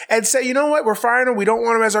upfront and say, you know what? We're firing him. We don't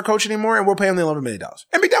want him as our coach anymore, and we'll pay him the $11 million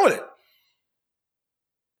and be done with it.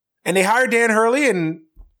 And they hired Dan Hurley, and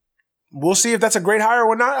we'll see if that's a great hire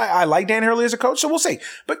or not. I like Dan Hurley as a coach, so we'll see.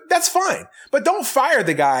 But that's fine. But don't fire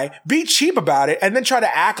the guy, be cheap about it, and then try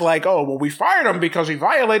to act like, oh, well, we fired him because he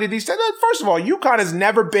violated these things. First of all, UConn has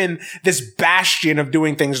never been this bastion of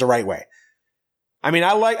doing things the right way. I mean,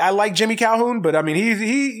 I like Jimmy Calhoun, but I mean,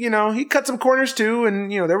 he cut some corners too,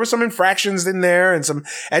 and, there were some infractions in there and some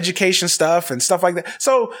education stuff and stuff like that.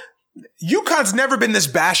 So UConn's never been this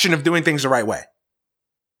bastion of doing things the right way.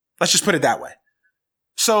 Let's just put it that way.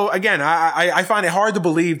 So again, I find it hard to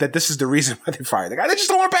believe that this is the reason why they fired the guy. They just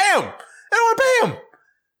don't want to pay him. They don't want to pay him.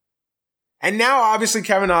 And now obviously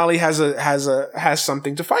Kevin Ollie has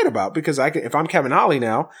something to fight about, because if I'm Kevin Ollie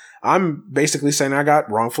now, I'm basically saying I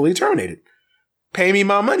got wrongfully terminated. Pay me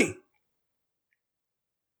my money.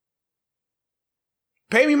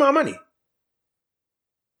 Pay me my money.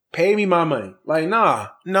 Pay me my money. Like, nah,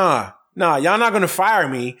 y'all not going to fire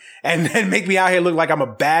me and then make me out here look like I'm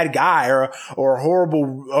a bad guy or a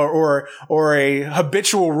horrible or a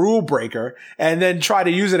habitual rule breaker, and then try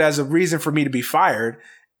to use it as a reason for me to be fired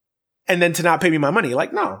and then to not pay me my money.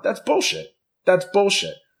 Like, no, that's bullshit. That's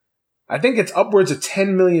bullshit. I think it's upwards of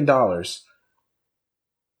 $10 million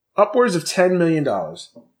Upwards of $10 million.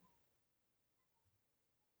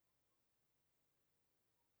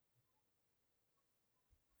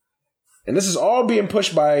 And this is all being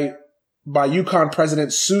pushed by UConn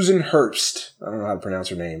president Susan Herbst. I don't know how to pronounce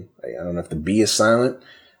her name. I don't know if the B is silent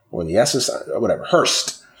or the S is silent, or whatever.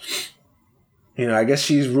 Herbst. I guess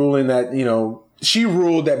she's ruling that, she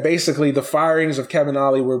ruled that basically the firings of Kevin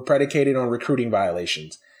Ollie were predicated on recruiting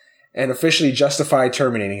violations and officially justified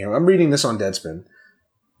terminating him. I'm reading this on Deadspin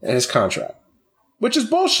and his contract, which is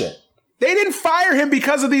bullshit. They didn't fire him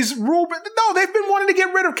because of these rules. No, they've been wanting to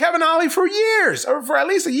get rid of Kevin Ollie for years, or for at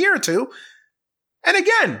least a year or two. And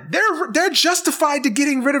again, they're justified to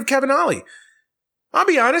getting rid of Kevin Ollie. I'll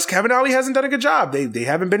be honest, Kevin Ollie hasn't done a good job. They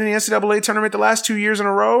haven't been in the NCAA tournament the last 2 years in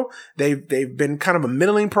a row. They've been kind of a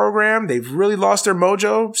middling program. They've really lost their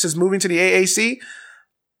mojo since moving to the AAC.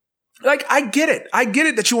 Like, I get it. I get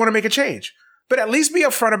it that you want to make a change. But at least be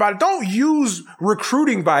upfront about it. Don't use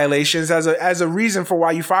recruiting violations as a reason for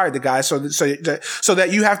why you fired the guy so that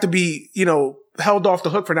you have to be, held off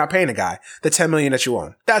the hook for not paying the guy the $10 million that you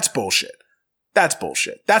owe. That's bullshit. That's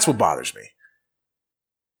bullshit. That's what bothers me.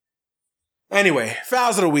 Anyway,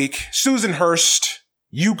 fouls of the week. Susan Herbst,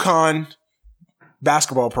 UConn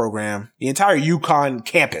basketball program, the entire UConn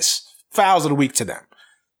campus. Fouls of the week to them.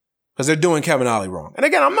 Because they're doing Kevin Ollie wrong. And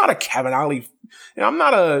again, I'm not a Kevin Ollie. I'm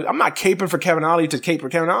not caping for Kevin Ollie to cape for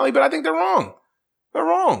Kevin Ollie, but I think they're wrong. They're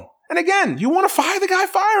wrong. And again, you want to fire the guy,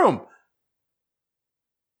 fire him.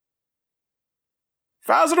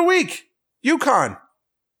 Fouls of the week. UConn.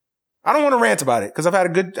 I don't want to rant about it because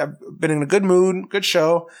I've been in a good mood, good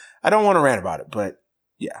show. I don't want to rant about it, but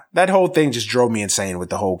yeah, that whole thing just drove me insane with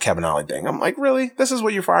the whole Kevin Ollie thing. I'm like, really? This is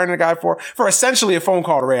what you're firing the guy for? For essentially a phone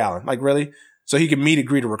call to Ray Allen. Like, really? So he can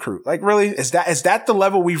agree to recruit. Like, really? Is that the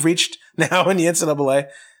level we've reached now in the NCAA?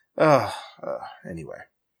 Anyway.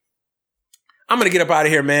 I'm going to get up out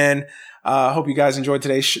of here, man. Hope you guys enjoyed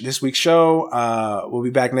this week's show. We'll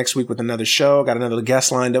be back next week with another show. Got another guest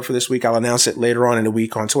lined up for this week. I'll announce it later on in the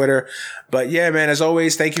week on Twitter. But yeah, man, as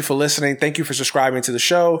always, thank you for listening. Thank you for subscribing to the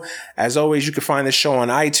show. As always, you can find this show on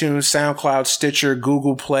iTunes, SoundCloud, Stitcher,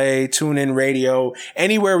 Google Play, TuneIn Radio,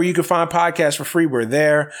 anywhere where you can find podcasts for free. We're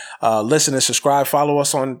there. Listen and subscribe. Follow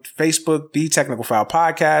us on Facebook, The Technical Foul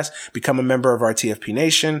Podcast. Become a member of our TFP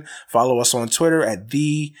Nation. Follow us on Twitter at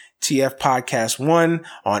The TF Podcast 1,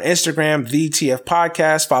 on Instagram, The TF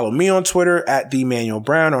Podcast. Follow me on Twitter at The Manuel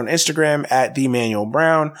Brown, on Instagram at The Manuel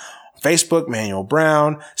Brown, Facebook, Manuel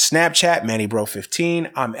Brown, Snapchat,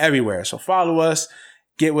 MannyBro15. I'm everywhere. So follow us,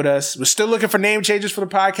 get with us. We're still looking for name changes for the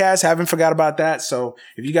podcast. Haven't forgot about that. So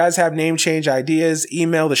if you guys have name change ideas,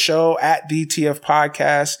 email the show at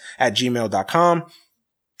thetfpodcast@gmail.com.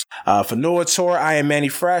 For Noah Tor, I am Manny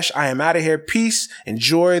Fresh. I am out of here. Peace.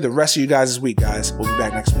 Enjoy the rest of you guys' week, guys. We'll be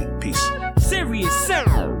back next week. Peace. Serious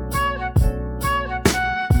sound.